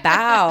was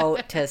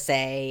about to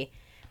say,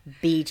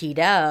 BT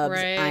dubs,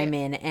 Right. I'm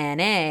in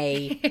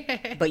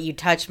NA, but you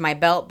touched my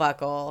belt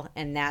buckle,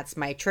 and that's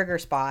my trigger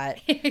spot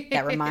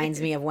that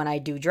reminds me of when I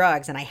do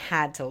drugs, and I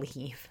had to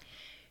leave.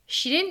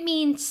 She didn't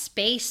mean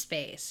space,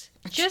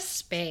 just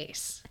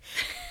space.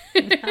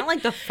 Not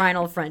like the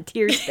final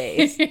frontier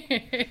space,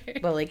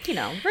 but like,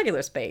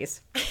 regular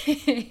space.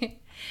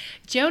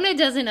 Jonah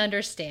doesn't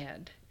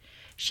understand.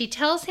 She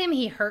tells him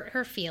he hurt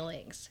her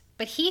feelings,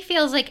 but he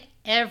feels like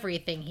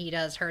everything he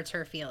does hurts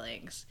her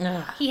feelings.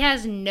 Ugh. He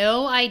has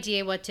no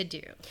idea what to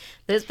do.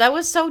 That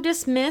was so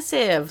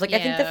dismissive. Like, I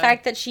think the Yeah.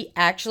 fact that she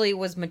actually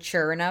was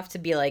mature enough to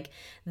be like,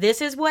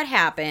 this is what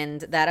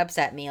happened that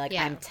upset me. Like,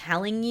 Yeah. I'm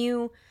telling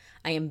you,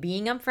 I am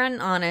being upfront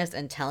and honest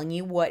and telling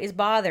you what is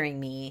bothering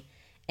me.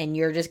 And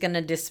you're just going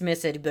to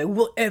dismiss it and be like,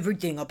 well,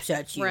 everything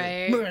upsets you.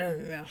 Right.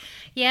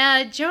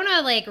 Yeah,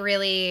 Jonah, like,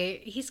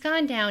 really, he's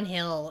gone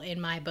downhill in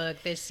my book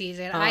this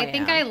season. Oh, I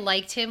think yeah. I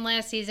liked him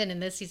last season,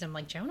 and this season I'm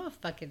like, Jonah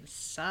fucking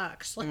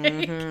sucks.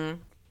 Like,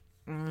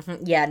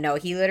 Yeah, no,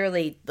 he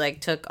literally,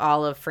 like, took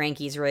all of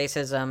Frankie's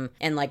racism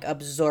and, like,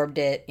 absorbed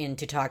it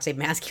into toxic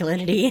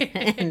masculinity.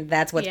 And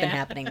that's what's been Yeah.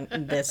 happening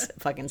this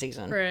fucking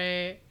season.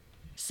 right.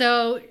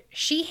 So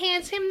she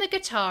hands him the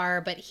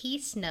guitar, but he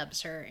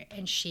snubs her,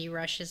 and she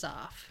rushes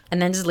off.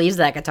 And then just leaves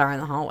that guitar in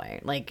the hallway.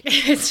 Like,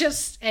 It's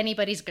just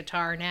anybody's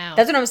guitar now.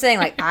 that's what I'm saying.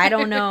 Like, I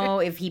don't know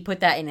if he put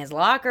that in his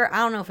locker. I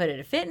don't know if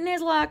it'd fit in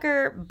his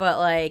locker, but,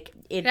 like,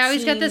 it Now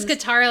he's got this seems-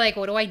 guitar, like,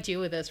 what do I do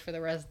with this for the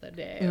rest of the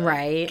day? Like,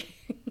 Right.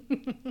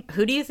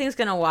 Who do you think's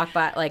gonna walk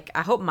by? Like,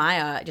 I hope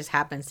Maya just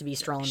happens to be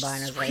strolling by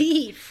and is like,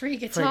 Sweet, free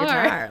for guitar. a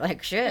guitar.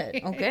 Like,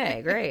 shit.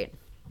 Okay, great.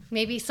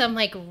 Maybe some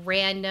like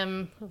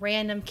random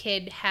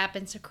kid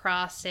happens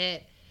across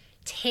it,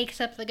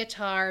 takes up the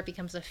guitar,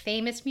 becomes a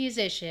famous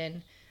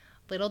musician.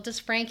 Little does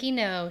Frankie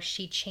know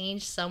she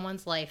changed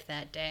someone's life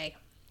that day.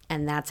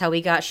 And that's how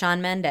we got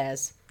Shawn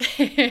Mendes.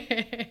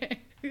 I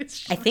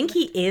think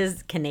he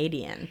is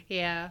Canadian.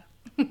 Yeah.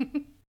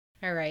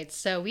 All right,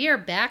 so we are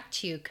back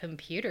to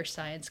computer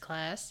science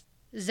class.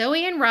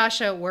 Zoe and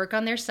Rasha work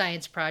on their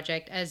science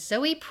project as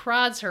Zoe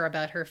prods her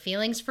about her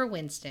feelings for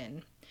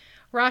Winston.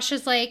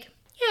 Rasha's like,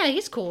 yeah,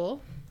 he's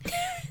cool.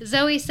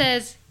 Zoe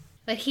says,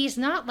 but he's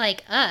not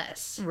like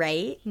us,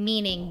 Right?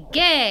 meaning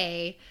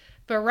gay.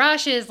 But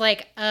Rasha is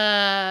like,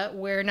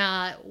 we're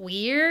not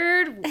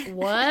weird?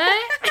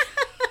 What?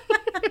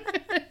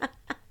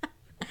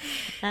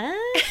 Huh?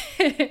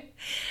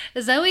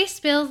 Zoe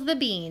spills the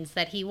beans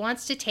that he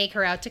wants to take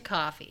her out to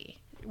coffee.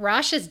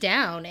 Rasha's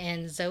down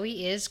and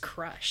Zoe is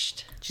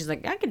crushed. She's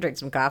like, I can drink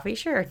some coffee,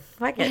 sure.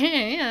 Fuck it.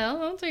 Yeah,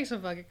 I'll take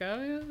some fucking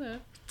coffee.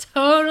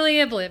 Totally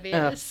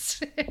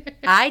oblivious.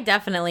 I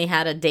definitely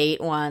had a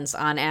date once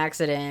on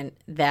accident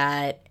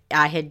that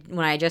I had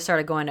when I just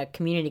started going to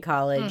community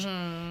college,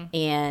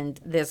 and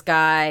this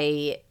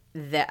guy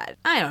that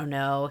I don't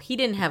know, he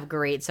didn't have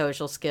great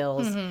social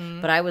skills,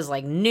 but I was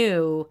like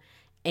new,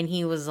 and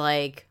he was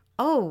like,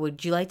 "Oh,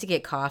 would you like to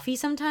get coffee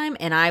sometime?"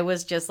 And I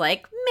was just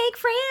like, "Make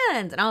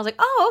friends," and I was like,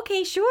 "Oh,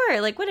 okay,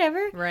 sure, like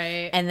whatever."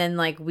 Right. And then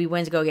like we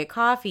went to go get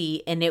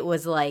coffee, and it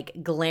was like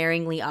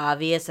glaringly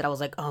obvious that I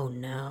was like, "Oh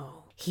no."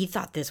 He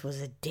thought this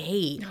was a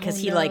date because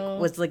he like no.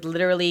 was like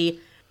literally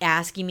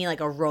asking me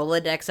like a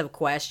Rolodex of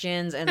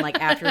questions, and like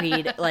after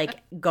he'd like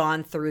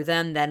gone through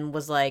them, then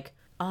was like,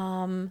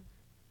 and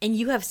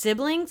you have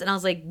siblings? And I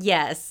was like,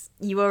 yes,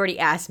 you already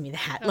asked me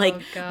that. Like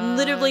God.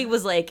 literally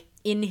was like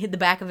in the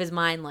back of his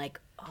mind, like,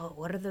 oh,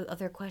 what are the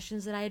other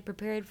questions that I had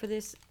prepared for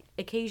this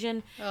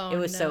occasion? Oh, it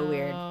was so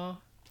weird. no.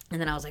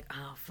 And then I was like,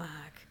 oh fuck,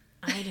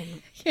 I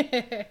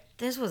didn't.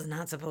 This was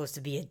not supposed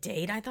to be a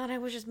date. I thought I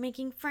was just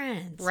making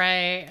friends.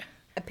 Right.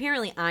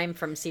 Apparently I'm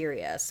from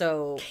Syria,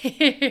 so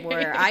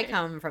where I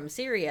come from,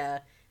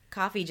 Syria,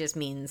 coffee just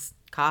means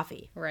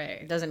coffee. It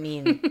Right. doesn't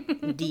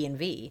mean D and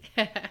V.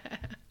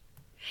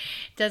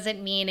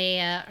 Doesn't mean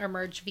a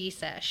emerge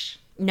V-sesh.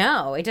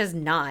 No, it does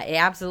not. It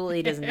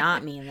absolutely does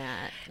not mean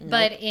that. Nope.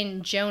 But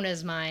in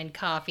Jonah's mind,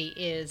 coffee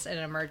is an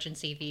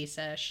emergency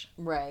V-sesh.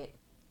 Right.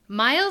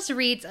 Miles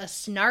reads a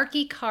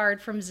snarky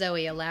card from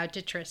Zoe aloud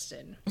to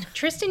Tristan.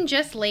 Tristan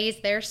just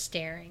lays there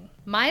staring.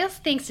 Miles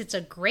thinks it's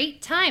a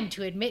great time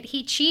to admit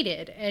he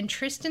cheated, and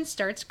Tristan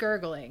starts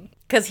gurgling.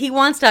 Because he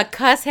wants to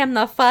cuss him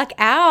the fuck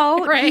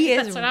out. Right, He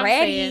is that's what I'm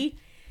ready. saying.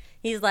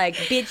 He's like,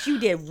 bitch, you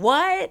did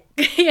what?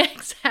 Yeah,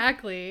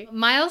 exactly.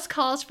 Miles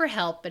calls for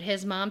help, but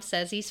his mom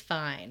says he's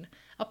fine.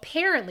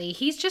 Apparently,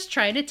 he's just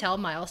trying to tell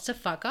Miles to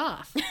fuck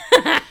off.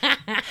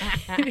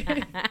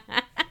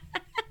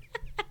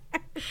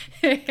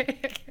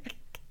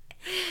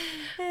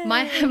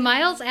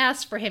 Miles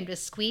asks for him to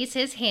squeeze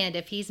his hand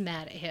if he's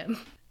mad at him.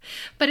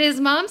 But his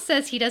mom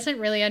says he doesn't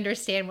really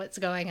understand what's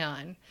going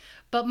on.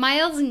 But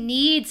Miles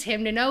needs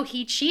him to know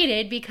he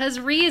cheated because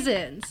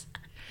reasons.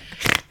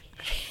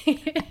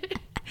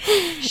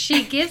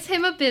 She gives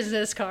him a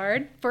business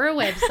card for a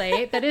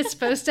website that is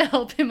supposed to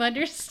help him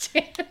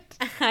understand.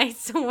 I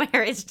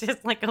swear it's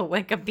just like a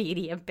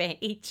Wikipedia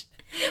page.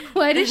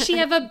 Why does she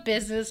have a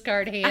business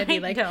card handy? I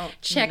Like, don't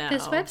check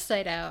this know.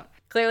 website out.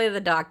 Clearly the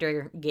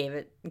doctor gave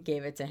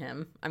it to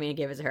him. I mean,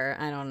 gave it to her.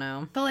 I don't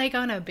know. But like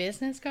on a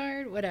business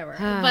card, whatever.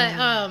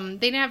 But they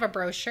didn't have a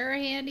brochure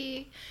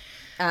handy.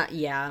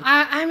 Yeah.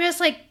 I'm just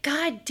like,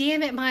 God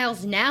damn it,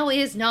 Miles! Now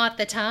is not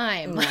the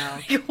time. No.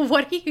 Like,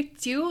 what are you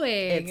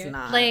doing? It's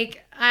not.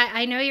 Like,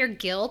 I know your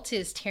guilt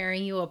is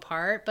tearing you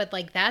apart, but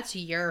like that's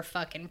your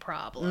fucking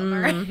problem, all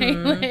right?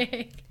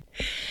 Like,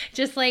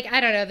 Just like, I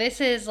don't know,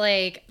 this is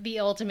like the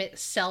ultimate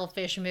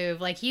selfish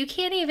move. Like, you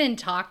can't even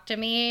talk to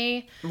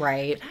me.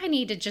 Right. I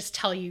need to just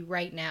tell you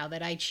right now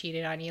that I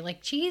cheated on you.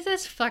 Like,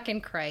 Jesus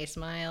fucking Christ,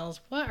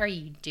 Miles. What are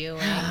you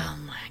doing? Oh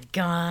my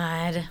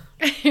God.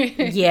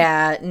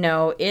 Yeah,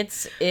 no,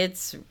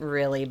 it's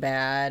really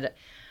bad.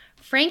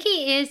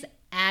 Frankie is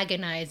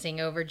agonizing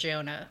over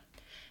Jonah.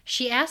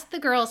 She asks the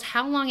girls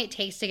how long it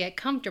takes to get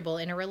comfortable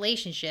in a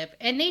relationship,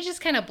 and they just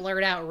kind of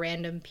blurt out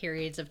random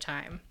periods of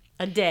time.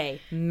 A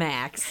day,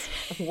 max.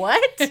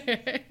 What?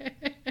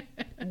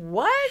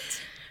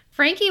 What?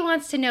 Frankie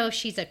wants to know if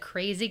she's a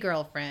crazy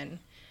girlfriend,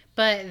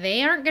 but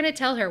they aren't going to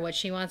tell her what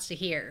she wants to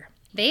hear.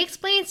 They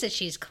explain that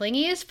she's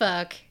clingy as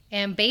fuck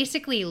and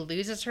basically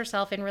loses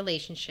herself in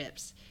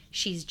relationships.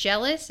 She's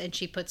jealous and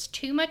she puts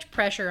too much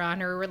pressure on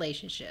her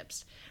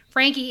relationships.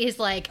 Frankie is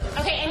like,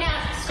 okay,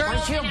 enough. Girl,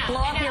 why don't you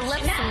blow up your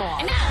lips some more?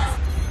 Enough.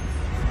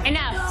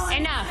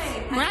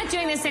 We're not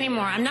doing this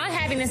anymore. I'm not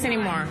having this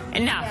anymore.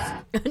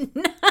 Enough.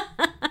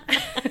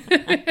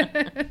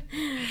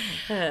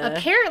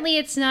 Apparently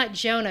it's not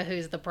Jonah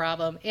who's the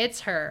problem.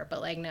 It's her. But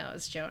like, no,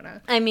 it's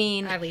Jonah. I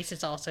mean, at least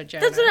it's also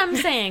Jonah. That's what I'm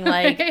saying.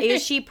 Like,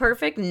 is she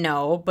perfect?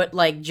 No. But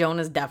like,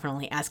 Jonah's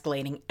definitely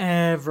escalating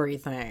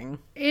everything.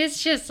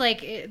 It's just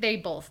like, they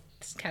both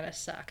kind of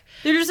suck.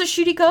 They're just a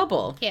shitty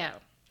couple. Yeah.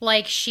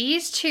 Like,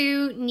 she's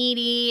too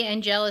needy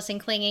and jealous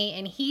and clingy,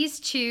 and he's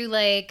too,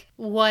 like,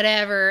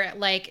 whatever,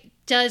 like,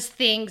 does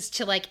things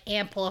to, like,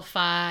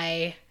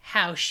 amplify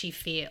how she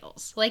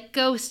feels. Like,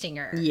 ghosting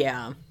her.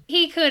 Yeah.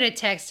 He could have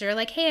texted her,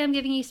 like, hey, I'm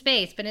giving you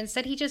space, but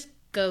instead he just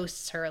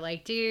ghosts her.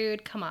 Like,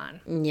 dude, come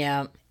on.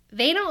 Yeah.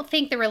 They don't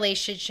think the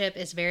relationship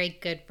is very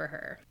good for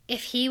her.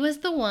 If he was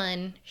the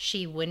one,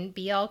 she wouldn't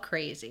be all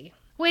crazy.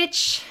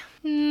 Which...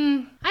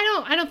 I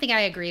don't think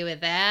I agree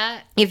with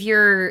that. If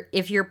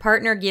your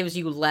partner gives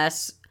you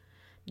less,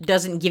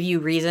 doesn't give you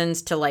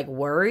reasons to like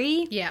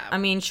worry. Yeah. I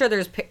mean, sure,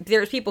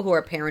 there's people who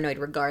are paranoid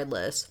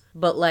regardless,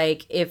 but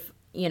like if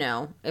you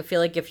know, I feel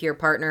like if your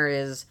partner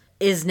is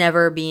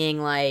never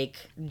being like,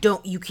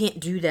 you can't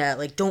do that,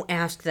 like don't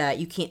ask that,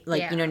 you can't,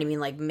 like, you know what I mean,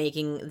 like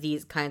making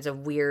these kinds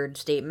of weird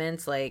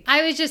statements. Like,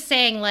 I was just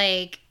saying,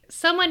 like,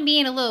 someone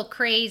being a little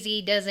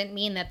crazy doesn't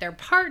mean that their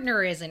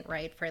partner isn't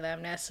right for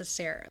them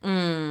necessarily.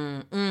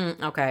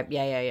 Okay.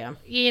 Yeah.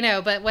 You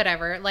know, but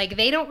whatever. Like,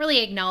 they don't really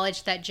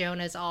acknowledge that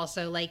Jonah's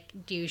also, like,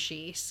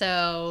 douchey.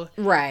 So,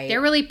 right.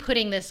 They're really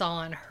putting this all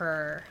on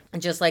her.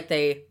 Just like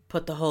they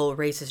put the whole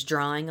racist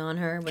drawing on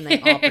her when they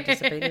all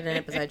participated in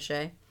it besides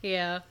Shay.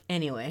 Yeah.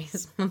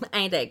 Anyways,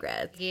 I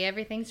digress. Yeah,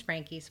 everything's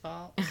Frankie's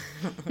fault.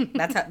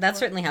 That's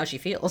certainly how she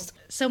feels.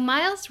 So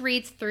Miles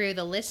reads through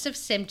the list of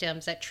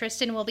symptoms that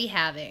Tristan will be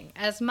having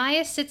as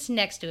Maya sits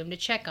next to him to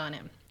check on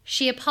him.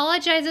 She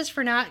apologizes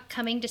for not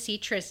coming to see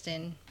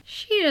Tristan.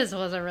 She just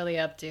wasn't really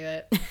up to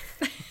it.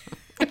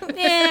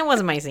 It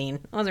wasn't my scene.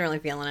 I wasn't really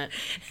feeling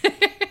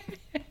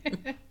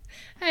it.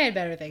 I had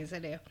better things to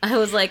do. I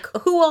was like,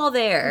 who all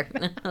there?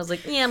 I was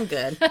like, yeah, I'm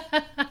good.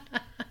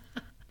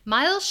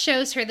 Miles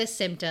shows her the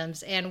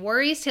symptoms and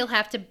worries he'll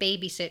have to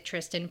babysit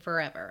Tristan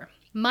forever.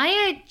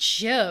 Maya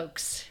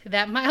jokes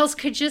that Miles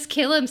could just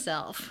kill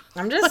himself.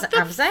 I'm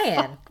saying.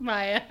 Fuck,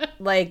 Maya.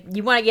 Like,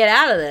 you want to get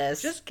out of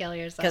this. Just kill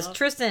yourself. Because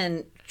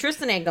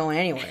Tristan ain't going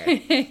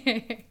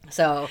anywhere.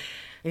 So,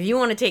 if you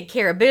want to take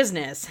care of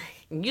business,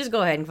 you just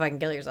go ahead and fucking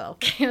kill yourself.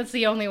 That's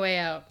the only way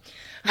out.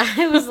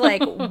 I was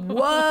like,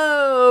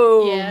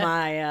 whoa, yeah,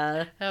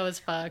 Maya. That was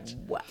fucked.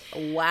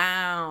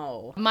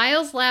 Wow.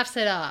 Miles laughs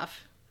it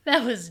off.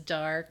 That was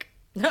dark.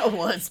 That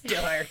was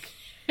dark.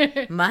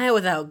 Maya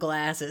without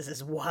glasses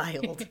is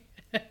wild.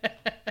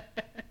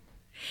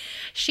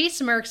 She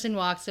smirks and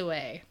walks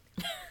away.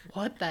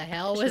 What the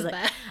hell was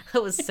that?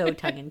 That was so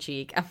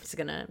tongue-in-cheek. I'm just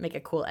gonna make a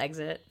cool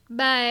exit.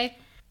 Bye.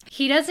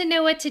 He doesn't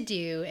know what to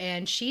do,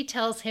 and she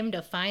tells him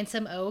to find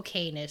some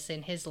okayness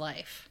in his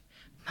life.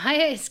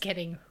 Maya is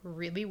getting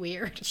really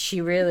weird.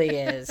 She really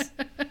is.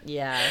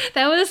 Yeah.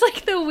 That was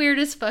like the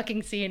weirdest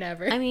fucking scene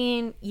ever. I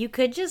mean, you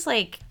could just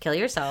like kill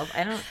yourself.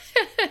 I don't...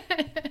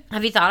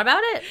 Have you thought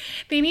about it?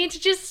 They need to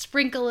just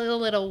sprinkle a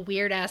little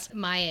weird ass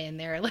Maya in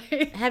there.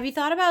 Like, have you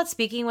thought about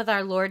speaking with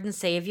our Lord and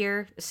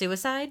Savior,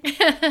 suicide?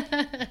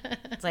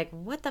 It's like,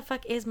 what the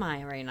fuck is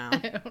Maya right now? I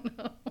don't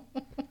know.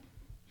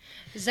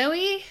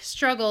 Zoe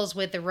struggles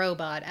with the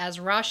robot as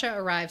Rasha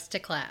arrives to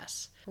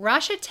class.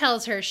 Rasha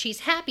tells her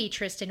she's happy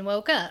Tristan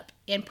woke up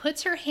and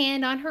puts her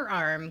hand on her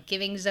arm,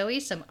 giving Zoe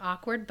some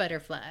awkward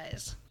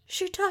butterflies.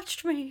 She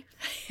touched me.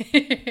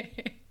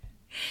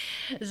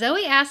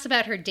 Zoe asks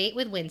about her date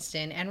with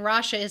Winston, and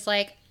Rasha is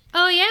like,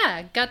 oh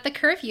yeah, got the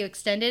curfew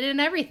extended and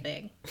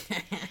everything.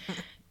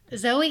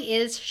 Zoe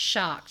is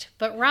shocked,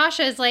 but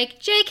Rasha is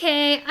like,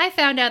 JK, I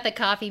found out that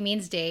coffee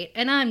means date,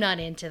 and I'm not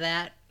into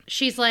that.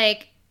 She's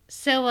like,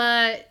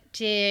 so,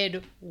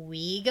 did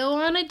we go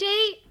on a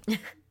date?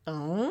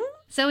 Oh?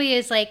 Zoe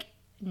is like,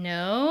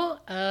 no,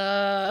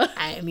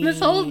 I mean... this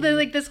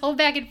whole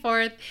back and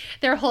forth,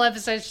 their whole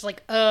episode is just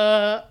like,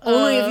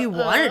 only if you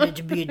wanted it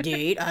to be a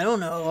date. I don't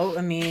know.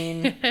 I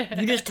mean,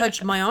 you just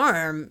touched my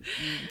arm,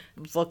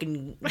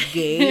 fucking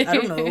gay. I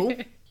don't know.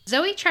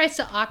 Zoe tries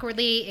to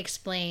awkwardly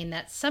explain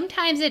that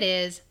sometimes it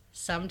is,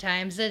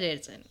 sometimes it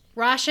isn't.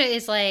 Rasha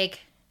is like,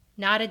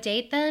 not a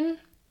date then?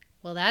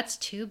 Well, that's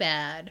too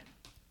bad.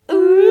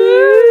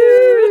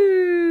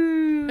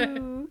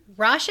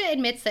 Rasha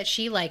admits that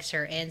she likes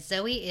her, and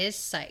Zoe is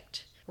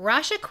psyched.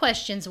 Rasha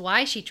questions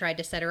why she tried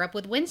to set her up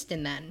with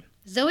Winston then.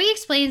 Zoe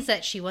explains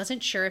that she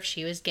wasn't sure if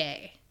she was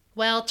gay.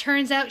 Well,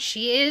 turns out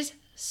she is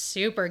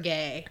super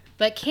gay,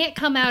 but can't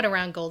come out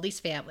around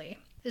Goldie's family.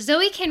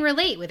 Zoe can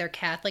relate with her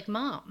Catholic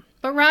mom.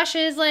 But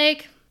Rasha is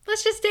like,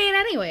 let's just date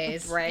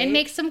anyways. Right. And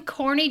make some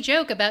corny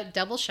joke about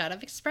double shot of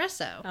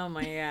espresso. Oh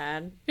my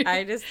god.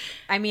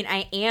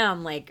 I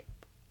am like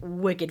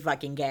wicked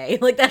fucking gay.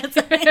 Like that's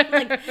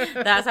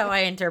how I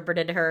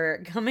interpreted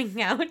her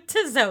coming out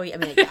to Zoe. I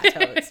mean, yeah,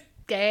 totes.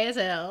 Gay as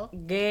hell.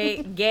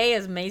 Gay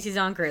as Macy's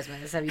on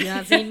Christmas. Have you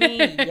not seen me?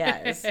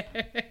 Yes.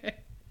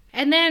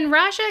 And then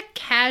Rasha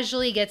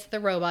casually gets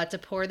the robot to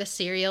pour the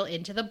cereal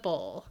into the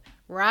bowl.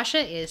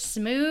 Rasha is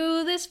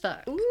smooth as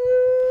fuck.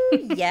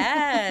 Ooh,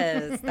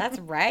 yes. That's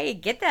right.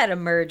 Get that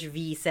Emerge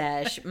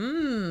V-sesh.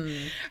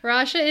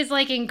 Rasha is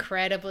like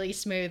incredibly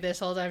smooth this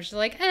whole time. She's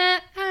like,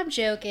 I'm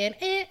joking.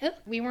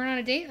 We weren't on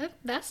a date.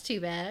 That's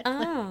too bad.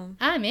 Oh.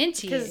 I'm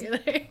into you.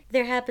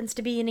 There happens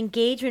to be an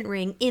engagement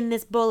ring in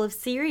this bowl of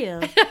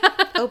cereal.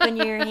 Open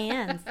your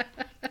hands.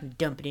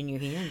 Dump it in your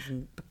hands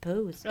and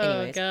propose.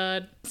 Anyways. Oh,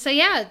 God. So,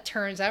 yeah, it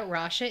turns out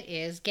Rasha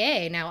is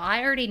gay. Now,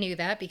 I already knew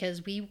that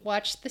because we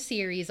watched the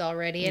series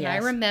already, and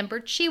Yes. I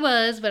remembered she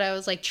was, but I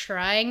was, like,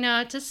 trying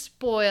not to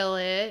spoil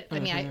it. I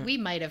mean, we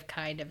might have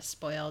kind of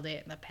spoiled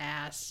it in the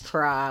past.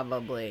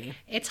 Probably.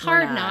 It's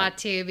hard not. not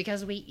to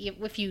because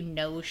if you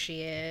know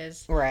she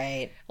is.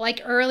 Right.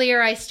 Like, earlier,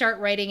 I start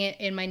writing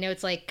it in my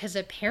notes, like, because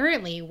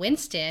apparently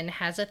Winston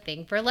has a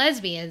thing for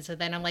lesbians. So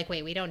then I'm like,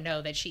 wait, we don't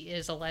know that she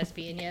is a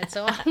lesbian yet,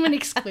 so I'm going to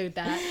exclude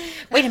that.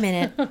 Wait a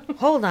minute.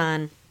 Hold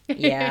on.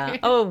 Yeah.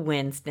 Oh,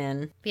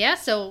 Winston. Yeah,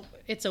 so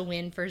it's a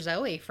win for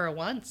Zoe for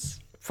once.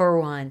 For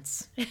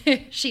once.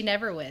 She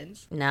never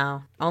wins.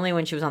 No. Only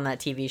when she was on that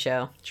TV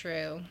show.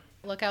 True.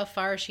 Look how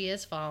far she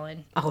is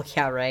fallen. Oh,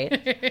 yeah,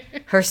 right.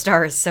 Her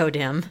star is so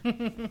dim.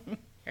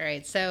 All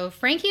right, so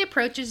Frankie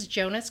approaches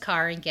Jonah's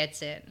car and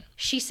gets in.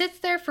 She sits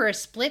there for a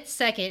split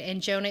second,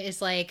 and Jonah is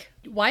like,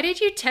 why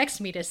did you text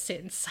me to sit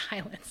in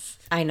silence?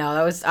 I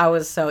know. I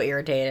was so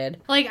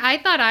irritated. Like, I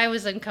thought I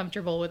was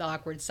uncomfortable with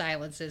awkward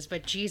silences,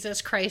 but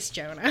Jesus Christ,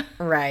 Jonah.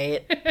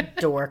 Right.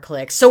 Door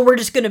clicks. So we're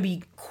just going to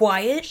be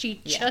quiet?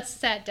 She just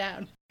sat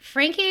down.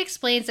 Frankie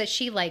explains that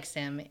she likes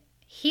him.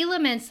 He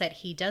laments that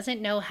he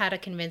doesn't know how to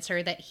convince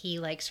her that he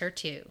likes her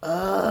too.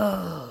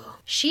 Oh.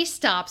 She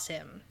stops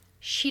him.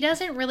 She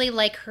doesn't really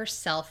like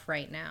herself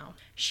right now.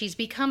 She's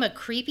become a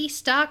creepy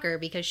stalker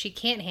because she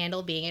can't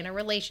handle being in a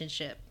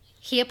relationship.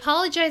 He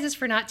apologizes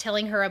for not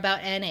telling her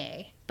about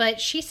NA,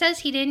 but she says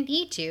he didn't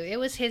need to.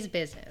 It was his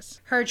business.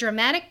 Her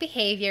dramatic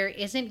behavior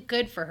isn't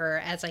good for her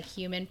as a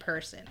human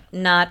person.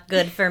 Not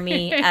good for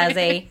me as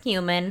a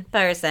human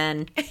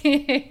person.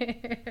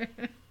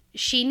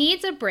 She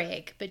needs a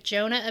break, but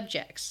Jonah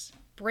objects.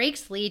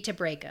 Breaks lead to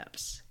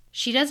breakups.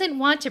 She doesn't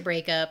want to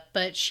break up,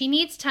 but she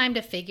needs time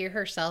to figure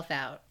herself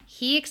out.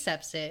 He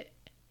accepts it.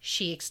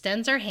 She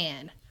extends her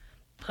hand.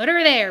 Put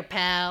her there,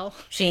 pal.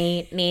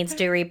 She needs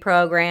to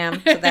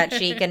reprogram so that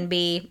she can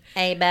be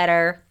a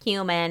better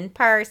human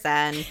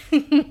person.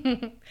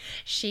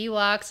 She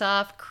walks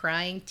off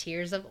crying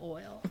tears of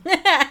oil.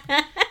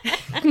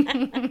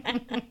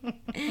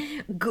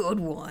 Good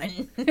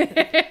one.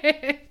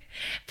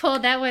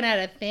 Pulled that one out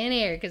of thin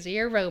air because of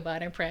your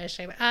robot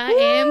impression. I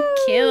am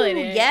killing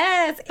it.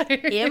 Yes.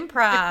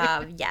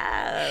 Improv.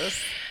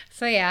 Yes.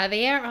 So yeah,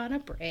 they are on a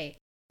break.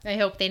 I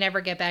hope they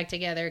never get back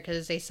together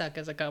because they suck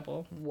as a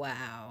couple.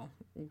 Wow.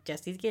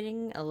 Jesse's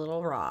getting a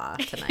little raw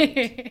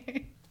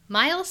tonight.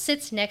 Miles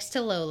sits next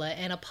to Lola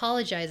and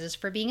apologizes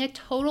for being a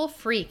total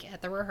freak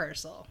at the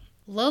rehearsal.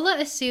 Lola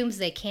assumes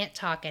they can't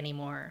talk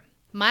anymore.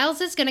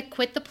 Miles is going to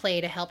quit the play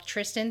to help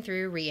Tristan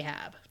through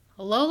rehab.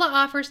 Lola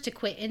offers to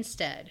quit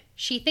instead.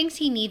 She thinks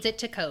he needs it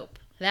to cope.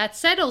 That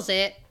settles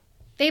it.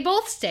 They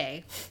both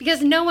stay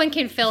because no one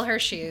can fill her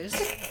shoes.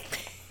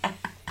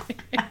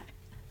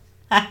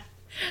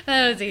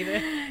 That was either.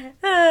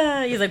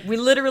 He's like, we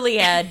literally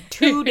had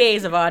 2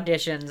 days of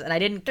auditions and I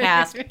didn't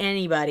cast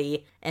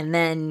anybody. And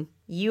then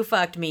you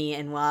fucked me.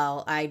 And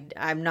well,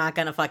 I'm not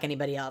going to fuck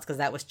anybody else because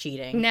that was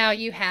cheating. Now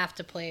you have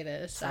to play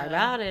this. Sorry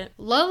about it.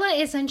 Lola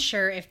is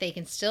unsure if they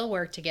can still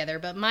work together,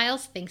 but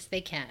Miles thinks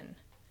they can.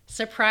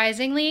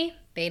 Surprisingly,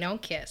 they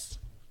don't kiss.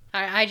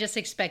 I just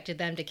expected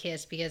them to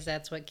kiss because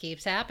that's what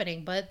keeps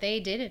happening, but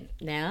they didn't.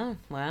 No?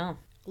 Wow.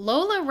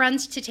 Lola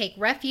runs to take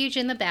refuge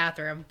in the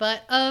bathroom,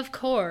 but of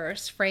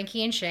course,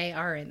 Frankie and Shay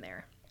are in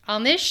there.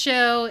 On this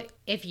show,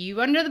 If you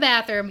go into the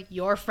bathroom,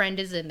 your friend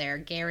is in there,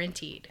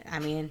 guaranteed. I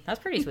mean, that's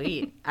pretty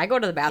sweet. I go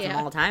to the bathroom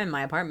all the time in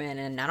my apartment,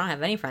 and I don't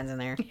have any friends in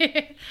there.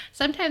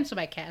 Sometimes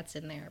my cat's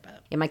in there,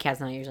 but Yeah, my cat's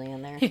not usually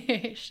in there.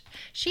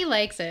 she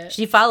likes it.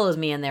 She follows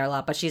me in there a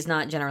lot, but she's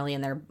not generally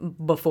in there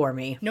before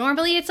me.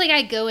 Normally, it's like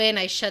I go in,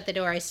 I shut the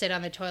door, I sit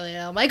on the toilet,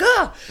 and I'm like,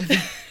 oh!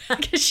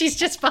 Because she's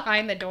just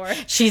behind the door.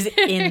 She's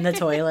in the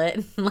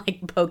toilet,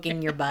 like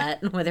poking your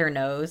butt with her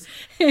nose.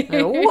 Like,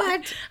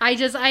 what? I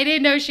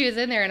didn't know she was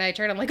in there, and I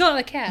turned, I'm like, oh,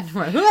 the cat.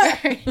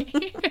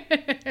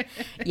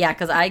 Yeah,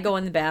 because I go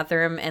in the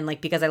bathroom, and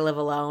like because I live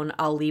alone,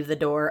 I'll leave the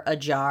door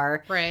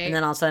ajar. Right. And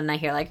then all of a sudden I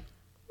hear like,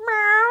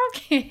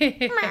 meow,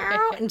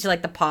 meow, and she's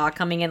like the paw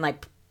coming in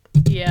like,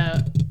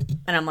 Yeah.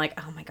 and I'm like,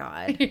 oh my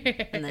God.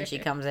 And then she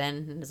comes in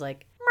and is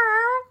like,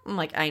 meow. I'm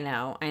like, I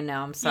know,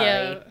 I'm sorry.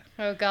 Yeah.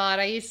 Oh God,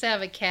 I used to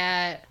have a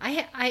cat.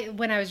 I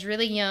when I was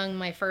really young,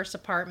 my first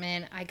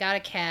apartment, I got a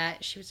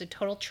cat. She was a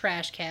total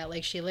trash cat.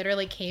 Like she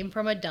literally came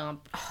from a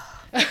dump.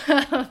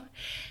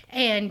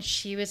 And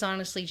she was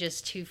honestly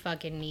just too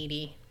fucking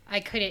needy.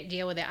 I couldn't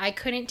deal with it. I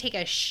couldn't take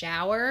a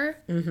shower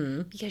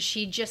because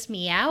she'd just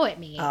meow at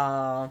me.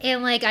 Oh.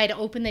 And like I'd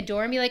open the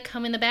door and be like,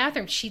 come in the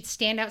bathroom. She'd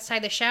stand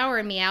outside the shower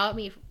and meow at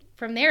me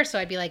from there. So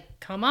I'd be like,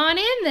 come on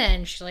in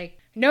then. She's like,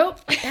 nope.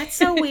 That's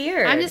so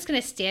weird. I'm just going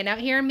to stand out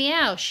here and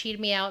meow. She'd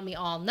meow at me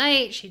all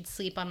night. She'd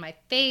sleep on my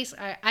face.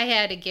 I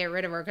had to get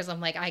rid of her because I'm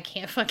like, I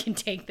can't fucking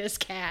take this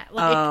cat.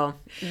 Like, Oh,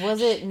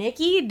 was it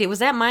Nikki? Was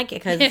that my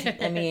cat? Because,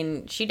 I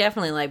mean, she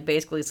definitely, like,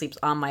 basically sleeps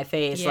on my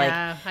face. Yeah, like,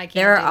 I can't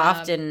there are do that.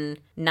 often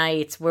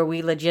nights where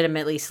we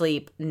legitimately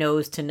sleep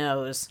nose to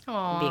nose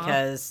Aw.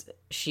 because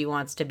she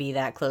wants to be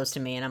that close to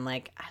me. And I'm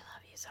like, I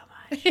love you so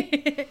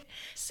much.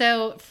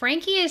 So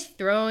Frankie is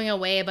throwing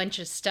away a bunch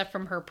of stuff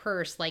from her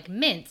purse, like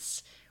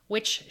mints,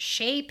 which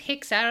Shay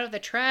picks out of the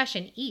trash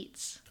and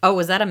eats. Oh,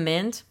 was that a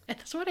mint?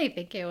 That's what I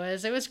think it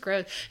was. It was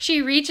gross.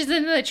 She reaches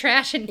into the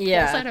trash and pulls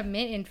out a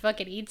mint and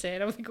fucking eats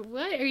it. I'm like,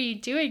 what are you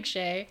doing,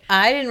 Shay?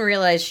 I didn't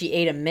realize she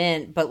ate a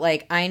mint, but,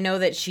 like, I know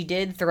that she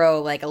did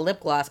throw, like, a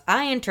lip gloss.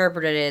 I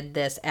interpreted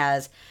this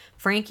as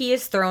Frankie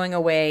is throwing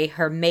away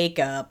her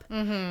makeup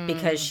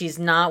because she's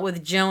not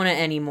with Jonah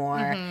anymore.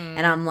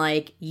 And I'm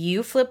like,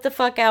 you flipped the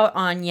fuck out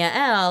on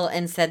Yael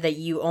and said that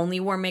you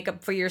only wore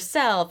makeup for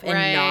yourself and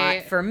Right.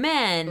 not for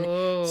men.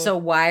 Ooh. So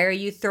why are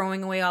you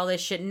throwing away all this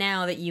shit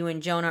now that you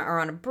and Jonah are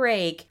on a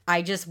break?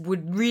 I just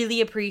would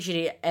really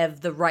appreciate it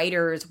if the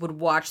writers would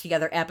watch the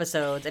other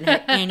episodes and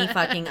have any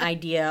fucking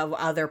idea of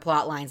other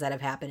plot lines that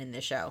have happened in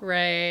this show.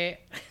 Right.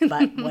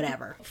 But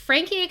whatever.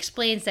 Frankie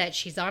explains that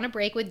she's on a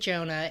break with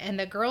Jonah, and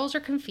the girls are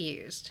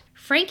confused.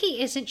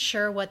 Frankie isn't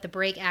sure what the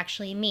break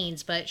actually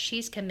means, but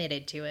she's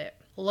committed to it.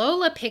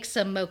 Lola picks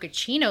some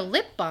mochaccino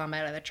lip balm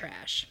out of the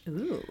trash.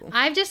 Ooh.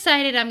 I've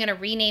decided I'm going to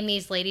rename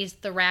these ladies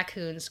the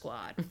Raccoon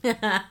Squad.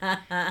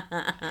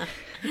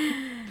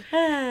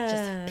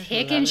 Just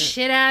picking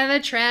shit out of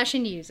the trash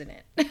and using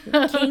it.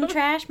 King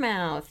Trash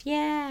Mouth.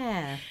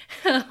 Yeah.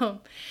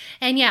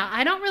 And yeah,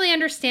 I don't really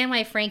understand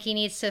why Frankie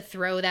needs to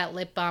throw that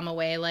lip balm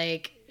away.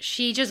 Like,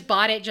 she just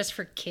bought it just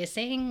for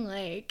kissing.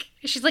 Like,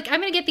 she's like,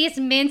 I'm going to get these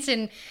mints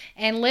and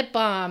lip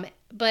balm,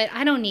 but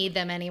I don't need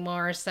them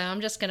anymore, so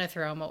I'm just going to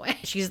throw them away.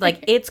 She's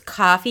like, it's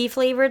coffee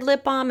flavored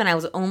lip balm, and I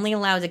was only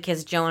allowed to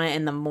kiss Jonah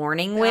in the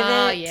morning with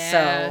it. Yeah.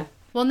 So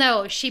Well,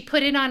 no, she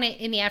put it on it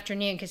in the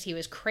afternoon because he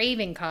was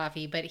craving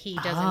coffee, but he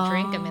doesn't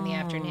drink them in the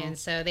afternoon,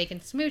 so they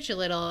can smooch a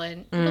little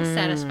and it'll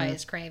satisfy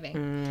his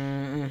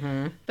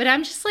craving. But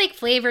I'm just like,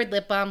 flavored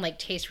lip balm like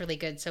tastes really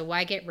good, so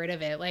why get rid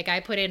of it? Like, I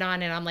put it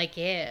on and I'm like,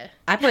 yeah.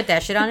 I put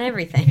that shit on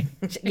everything.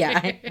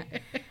 Yeah.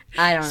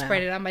 I don't know.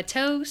 Spread it on my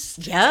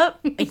toast.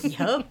 Yup.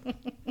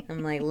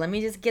 I'm like, let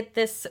me just get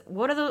this.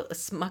 What are the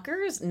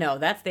Smuckers? No,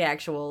 that's the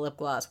actual lip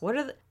gloss.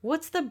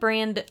 What's the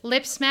brand?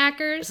 Lip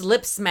smackers.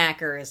 Lip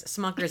Smackers.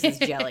 Smuckers is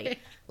jelly.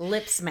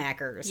 Lip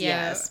Smackers.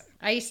 Yeah. Yes.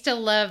 I used to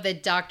love the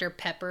Dr.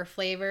 Pepper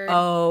flavor.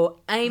 Oh,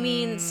 I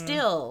mean,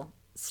 still,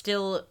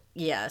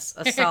 yes,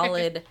 a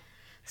solid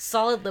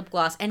lip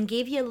gloss, and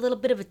gave you a little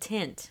bit of a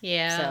tint.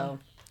 Yeah. So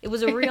it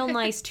was a real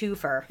nice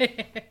twofer.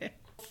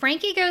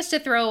 Frankie goes to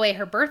throw away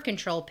her birth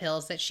control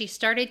pills that she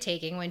started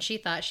taking when she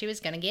thought she was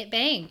going to get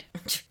banged.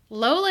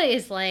 Lola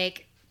is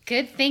like,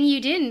 good thing you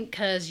didn't,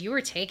 because you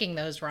were taking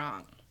those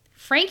wrong.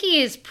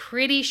 Frankie is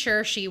pretty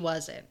sure she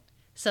wasn't.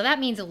 So that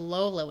means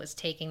Lola was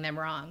taking them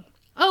wrong.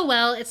 Oh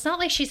well, it's not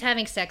like she's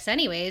having sex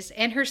anyways,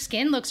 and her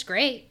skin looks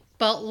great.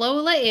 But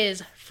Lola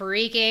is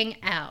freaking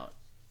out.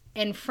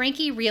 And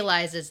Frankie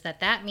realizes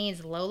that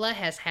means Lola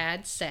has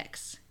had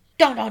sex.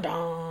 Dun, dun,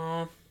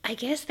 dun. I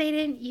guess they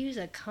didn't use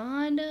a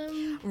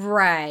condom.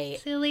 Right.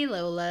 Silly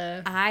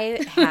Lola.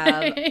 I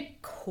have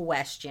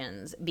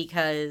questions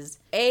because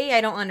I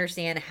don't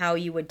understand how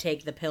you would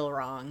take the pill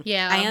wrong.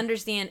 Yeah. I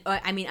understand.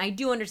 I mean, I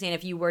do understand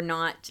if you were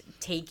not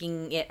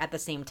taking it at the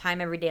same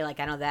time every day. Like,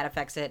 I know that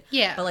affects it.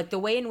 Yeah. But, like, the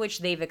way in which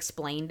they've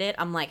explained it,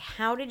 I'm like,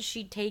 how did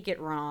she take it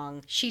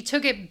wrong? She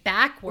took it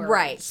backwards.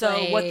 Right. So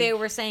like- what they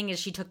were saying is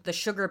she took the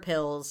sugar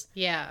pills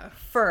Yeah.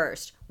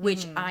 first,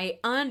 which I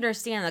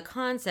understand the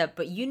concept,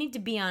 but you need to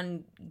be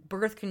on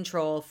birth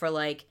control for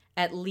like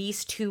at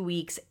least 2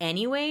 weeks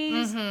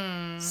anyways.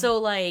 So,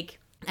 like,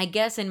 I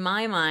guess in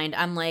my mind,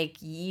 I'm like,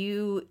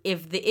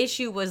 if the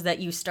issue was that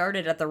you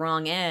started at the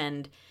wrong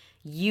end,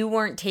 you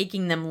weren't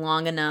taking them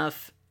long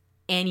enough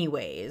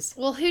anyways.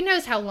 Well, who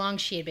knows how long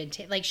she had been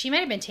like, she might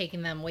have been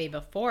taking them way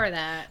before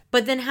that.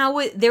 But then how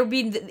would there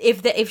be,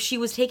 if she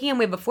was taking them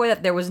way before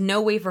that, there was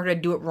no way for her to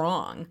do it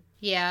wrong.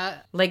 Yeah.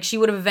 Like, she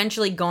would have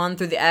eventually gone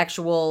through the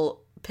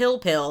actual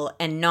pill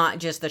and not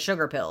just the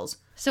sugar pills.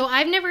 So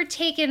I've never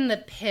taken the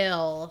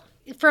pill.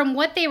 From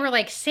what they were,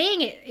 like,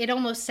 saying, it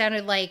almost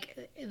sounded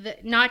like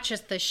not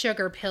just the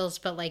sugar pills,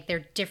 but, like,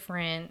 they're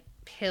different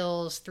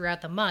pills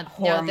throughout the month.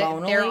 Hormonally?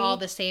 No, they're all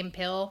the same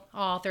pill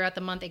all throughout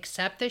the month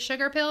except the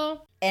sugar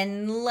pill.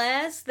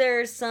 Unless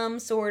there's some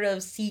sort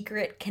of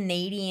secret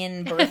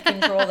Canadian birth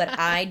control that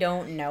I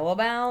don't know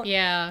about.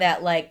 Yeah.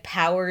 That, like,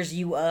 powers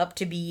you up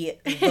to be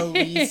the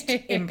least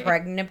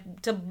impregnable.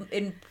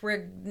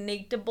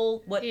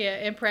 What? Yeah,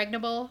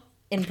 impregnable.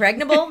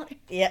 Impregnable?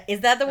 Yeah.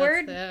 Is that the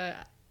word?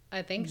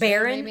 I think so.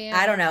 Barren? Maybe.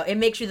 I don't know. It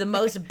makes you the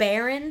most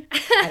barren?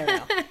 I don't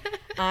know.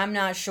 I'm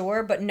not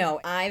sure. But no,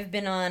 I've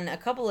been on a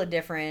couple of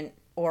different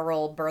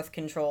oral birth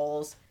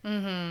controls.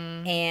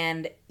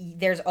 And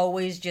there's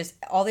always just,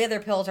 all the other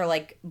pills are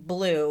like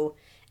blue.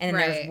 And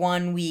then there's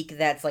 1 week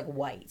that's like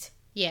white.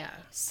 Yeah.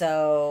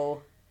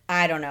 So,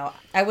 I don't know.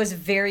 I was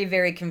very,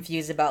 very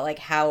confused about like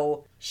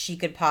how she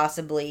could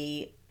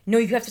possibly, no,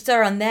 you have to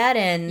start on that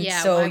end.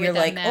 Yeah, so why would you're that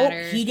like,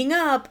 matter? oh, heating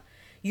up.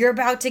 You're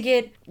about to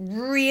get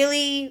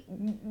really,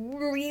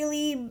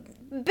 really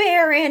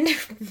barren.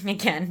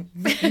 Again,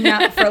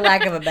 not for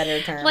lack of a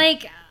better term.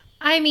 Like,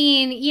 I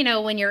mean, you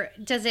know,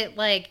 does it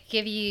like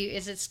give you,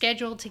 is it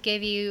scheduled to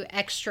give you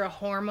extra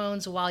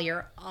hormones while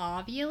you're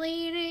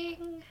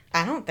ovulating?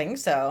 I don't think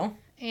so.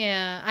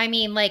 Yeah, I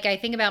mean, like, I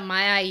think about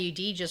my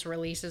IUD just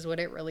releases what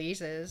it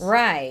releases.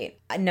 Right.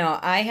 No,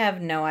 I have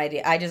no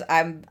idea.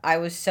 I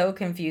was so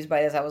confused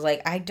by this. I was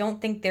like, I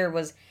don't think there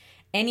was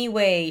any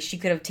way she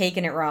could have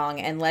taken it wrong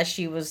unless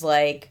she was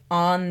like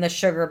on the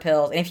sugar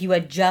pills. And if you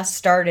had just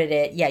started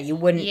it, you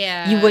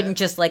wouldn't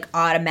just like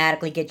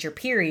automatically get your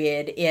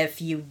period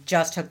if you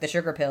just took the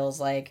sugar pills.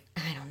 Like,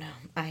 I don't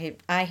know.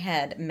 I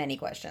had many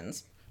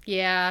questions.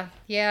 Yeah,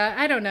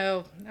 I don't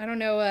know.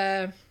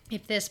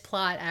 If this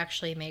plot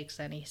actually makes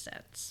any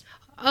sense.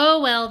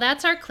 Oh, well,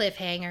 that's our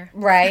cliffhanger.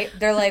 Right?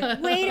 They're like,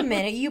 wait a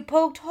minute, you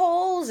poked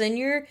holes in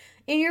your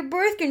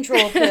birth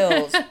control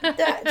pills.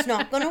 That's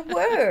not gonna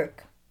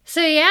work.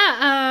 So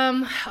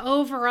yeah,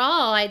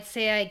 overall, I'd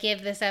say I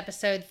give this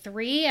episode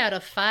 3 out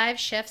of 5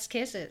 chef's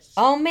kisses.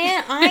 Oh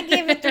man, I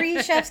gave it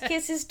 3 chef's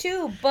kisses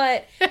too,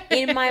 but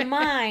in my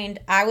mind,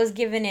 I was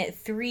giving it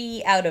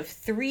 3 out of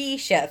 3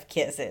 chef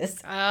kisses.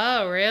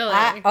 Oh, really?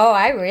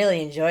 I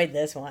really enjoyed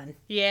this one.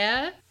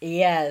 Yeah?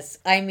 Yes.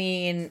 I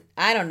mean,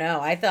 I don't know.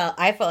 I felt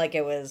like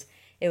it was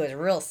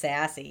real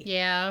sassy.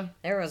 Yeah.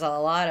 There was a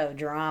lot of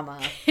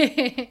drama.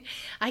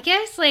 I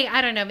guess, like,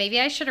 I don't know, maybe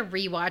I should have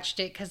rewatched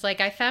it because,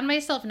 like, I found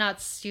myself not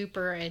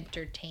super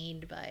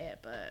entertained by it,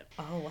 but...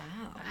 Oh,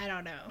 wow. I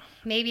don't know.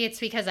 Maybe it's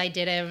because I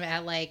did them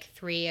at, like,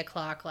 3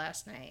 o'clock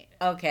last night.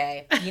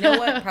 Okay. You know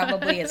what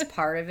probably is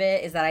part of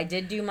it is that I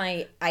did do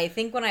I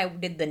think when I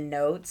did the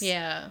notes,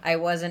 I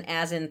wasn't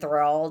as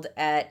enthralled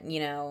at,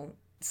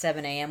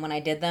 7 a.m. when I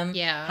did them.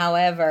 Yeah.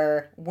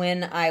 However,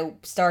 when I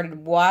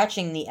started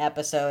watching the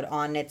episode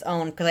on its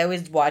own, because I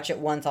always watch it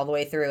once all the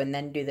way through and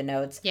then do the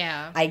notes.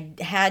 Yeah. I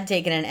had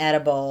taken an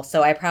edible,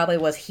 so I probably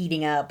was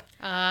heating up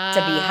to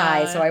be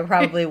high. So I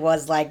probably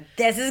was like,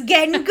 this is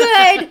getting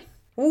good.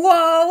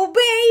 Whoa,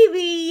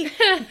 baby.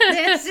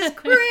 This is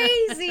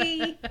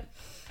crazy.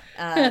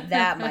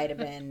 That might have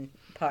been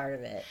part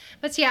of it.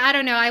 But yeah, I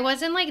don't know. I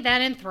wasn't like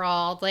that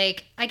enthralled.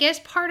 Like, I guess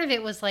part of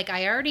it was like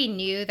I already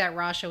knew that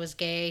Rasha was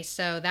gay,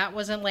 so that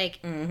wasn't like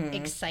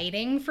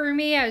exciting for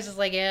me. I was just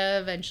like, yeah,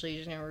 eventually you're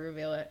just gonna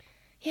reveal it.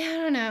 Yeah, I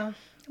don't know.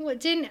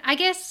 I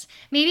guess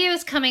maybe it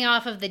was coming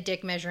off of the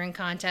dick measuring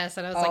contest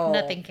and I was like,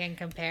 nothing can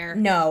compare.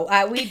 No,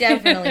 we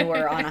definitely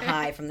were on a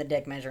high from the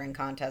dick measuring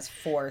contest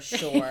for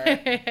sure.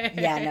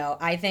 Yeah, no,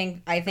 I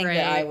think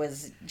that I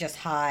was just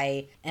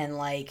high and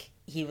like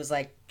he was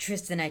like,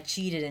 Tristan, I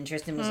cheated, and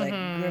Tristan was like,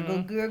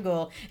 gurgle,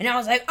 gurgle. And I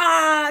was like,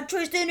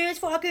 Tristan is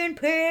fucking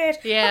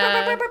pissed.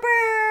 Yeah.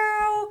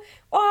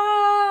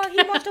 Oh,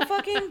 he wants to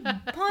fucking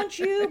punch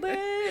you,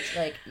 bitch.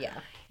 Like, yeah.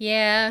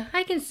 Yeah,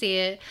 I can see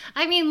it.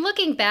 I mean,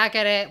 looking back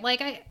at it,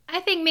 like, I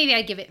think maybe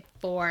I'd give it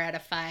 4 out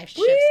of 5 chef's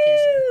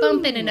kisses.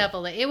 Bumping it up a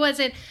little. It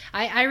wasn't,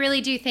 I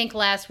really do think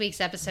last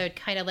week's episode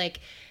kind of like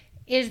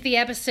is the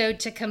episode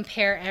to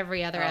compare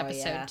every other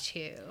episode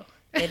to.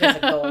 It is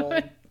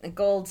a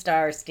gold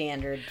star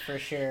standard for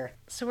sure.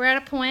 So we're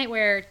at a point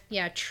where,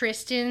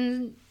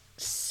 Tristan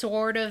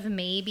sort of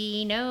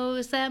maybe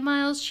knows that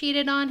Miles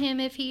cheated on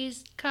him if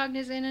he's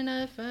cognizant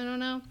enough. I don't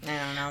know.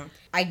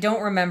 I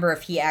don't remember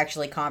if he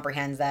actually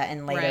comprehends that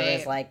and later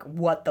is like,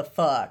 what the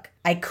fuck?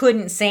 I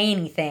couldn't say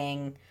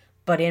anything,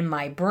 but in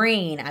my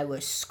brain, I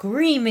was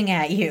screaming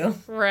at you.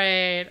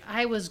 Right.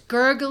 I was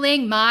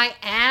gurgling my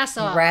ass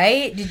off.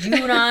 Right? Did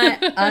you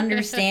not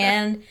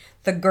understand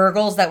the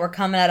gurgles that were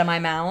coming out of my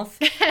mouth.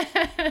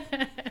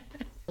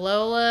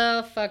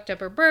 Lola fucked up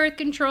her birth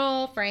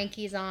control.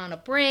 Frankie's on a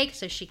break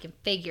so she can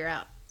figure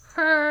out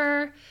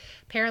her.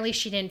 Apparently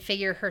she didn't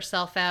figure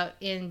herself out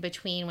in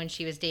between when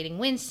she was dating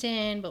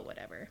Winston, but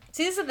whatever.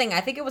 See, this is the thing.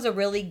 I think it was a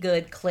really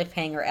good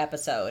cliffhanger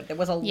episode. There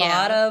was a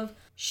lot of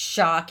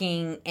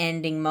shocking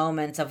ending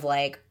moments of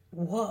like,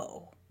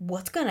 whoa,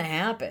 what's gonna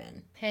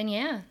happen? And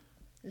yeah,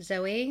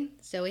 Zoe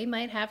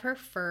might have her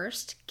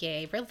first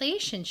gay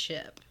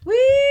relationship.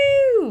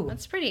 Woo!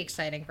 That's pretty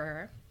exciting for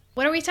her.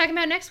 What are we talking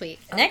about next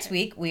week? Next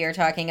week, we are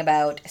talking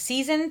about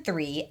Season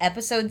 3,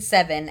 Episode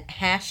 7,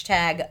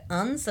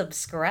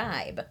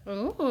 #unsubscribe.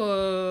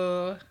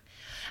 Ooh.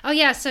 Oh,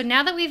 yeah, so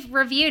now that we've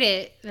reviewed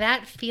it,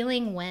 that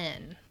feeling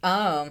when?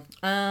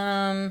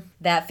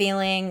 That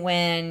feeling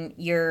when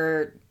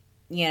you're,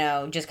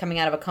 just coming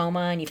out of a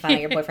coma and you find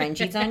out your boyfriend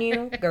cheats on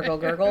you. Gurgle,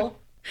 gurgle.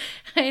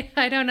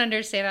 I don't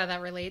understand how that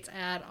relates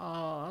at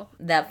all.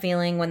 That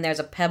feeling when there's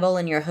a pebble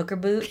in your hooker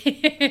boot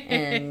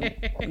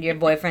and your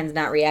boyfriend's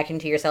not reacting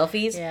to your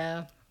selfies.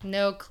 Yeah,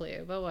 no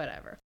clue, but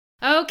whatever.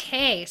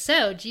 Okay,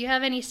 so do you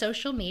have any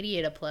social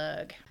media to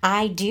plug?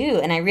 I do,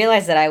 and I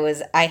realized that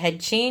I had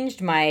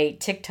changed my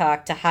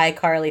TikTok to Hi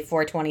Carly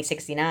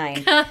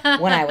 42069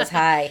 when I was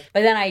high,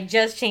 but then I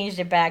just changed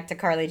it back to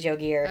Carly Jo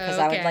Gear because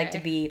I would like to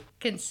be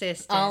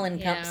consistent, all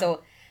encompassing.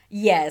 So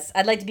yes,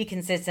 I'd like to be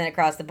consistent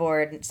across the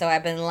board. So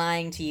I've been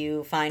lying to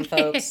you, fine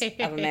folks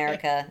of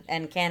America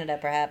and Canada,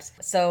 perhaps.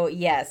 So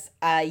yes,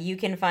 you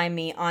can find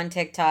me on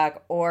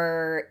TikTok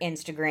or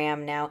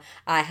Instagram now.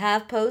 I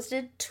have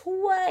posted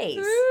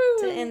twice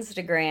to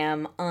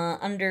Instagram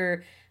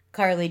under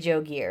Carly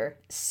Jo Gear.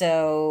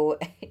 So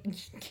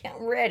get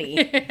ready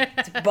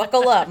to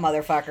buckle up,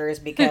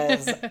 motherfuckers,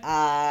 because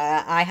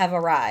I have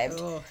arrived.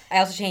 Ooh. I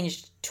also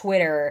changed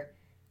Twitter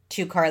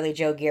to Carly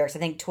Jo Gear, because I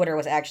think Twitter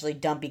was actually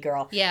Dumpy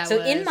Girl. Yeah,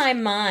 so in my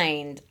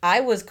mind,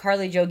 I was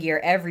Carly Jo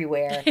Gear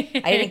everywhere. I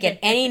didn't get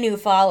any new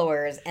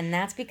followers, and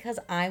that's because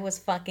I was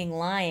fucking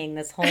lying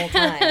this whole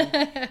time.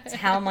 It's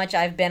how much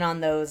I've been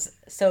on those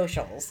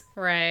socials.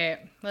 Right.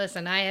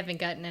 Listen, I haven't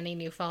gotten any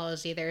new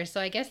follows either,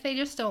 so I guess they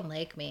just don't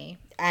like me.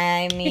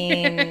 I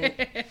mean,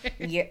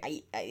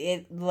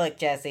 look,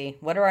 Jesse,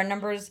 what are our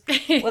numbers?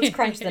 Let's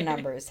crunch the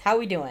numbers. How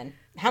we doing?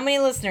 How many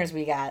listeners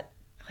we got?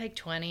 Like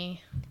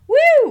 20.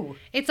 Woo!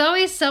 It's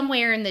always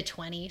somewhere in the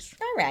 20s.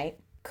 All right.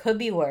 Could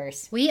be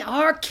worse. We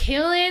are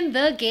killing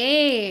the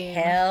game.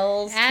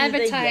 Hells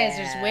Advertisers,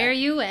 to the yeah. Where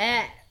you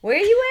at? Where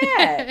you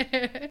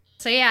at?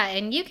 So yeah,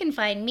 and you can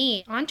find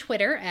me on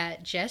Twitter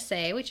at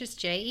Jessay, which is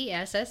Jessay,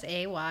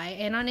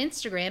 and on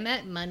Instagram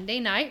at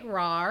Monday Night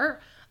Rawr,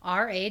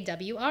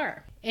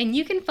 RAWR. And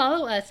you can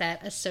follow us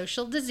at A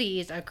Social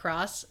Disease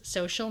across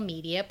social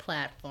media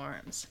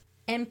platforms.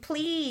 And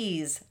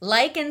please,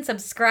 like and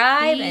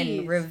subscribe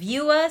and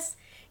review us.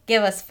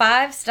 Give us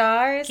 5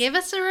 stars. Give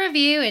us a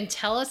review and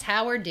tell us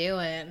how we're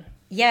doing.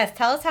 Yes,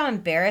 tell us how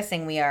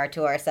embarrassing we are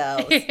to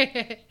ourselves.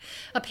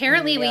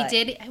 Apparently,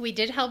 we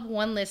did help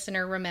one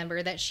listener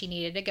remember that she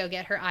needed to go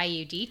get her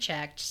IUD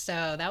checked,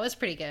 so that was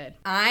pretty good.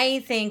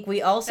 I think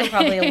we also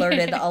probably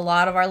alerted a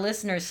lot of our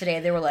listeners today.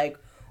 They were like,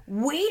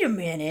 wait a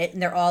minute.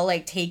 And they're all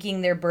like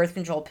taking their birth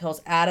control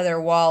pills out of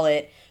their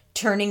wallet,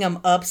 turning them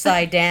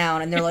upside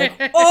down, and they're like,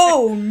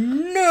 oh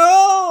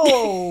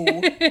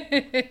no.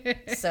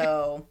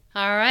 So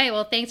all right,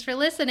 well, thanks for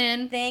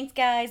listening. Thanks,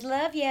 guys.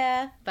 Love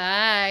ya.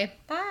 Bye.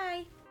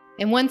 Bye.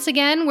 And once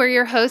again, we're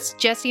your hosts,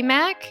 Jesse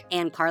Mack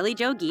and Carly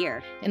Jo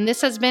Gear. And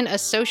this has been a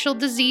Social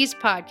Disease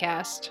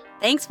podcast.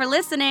 Thanks for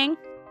listening.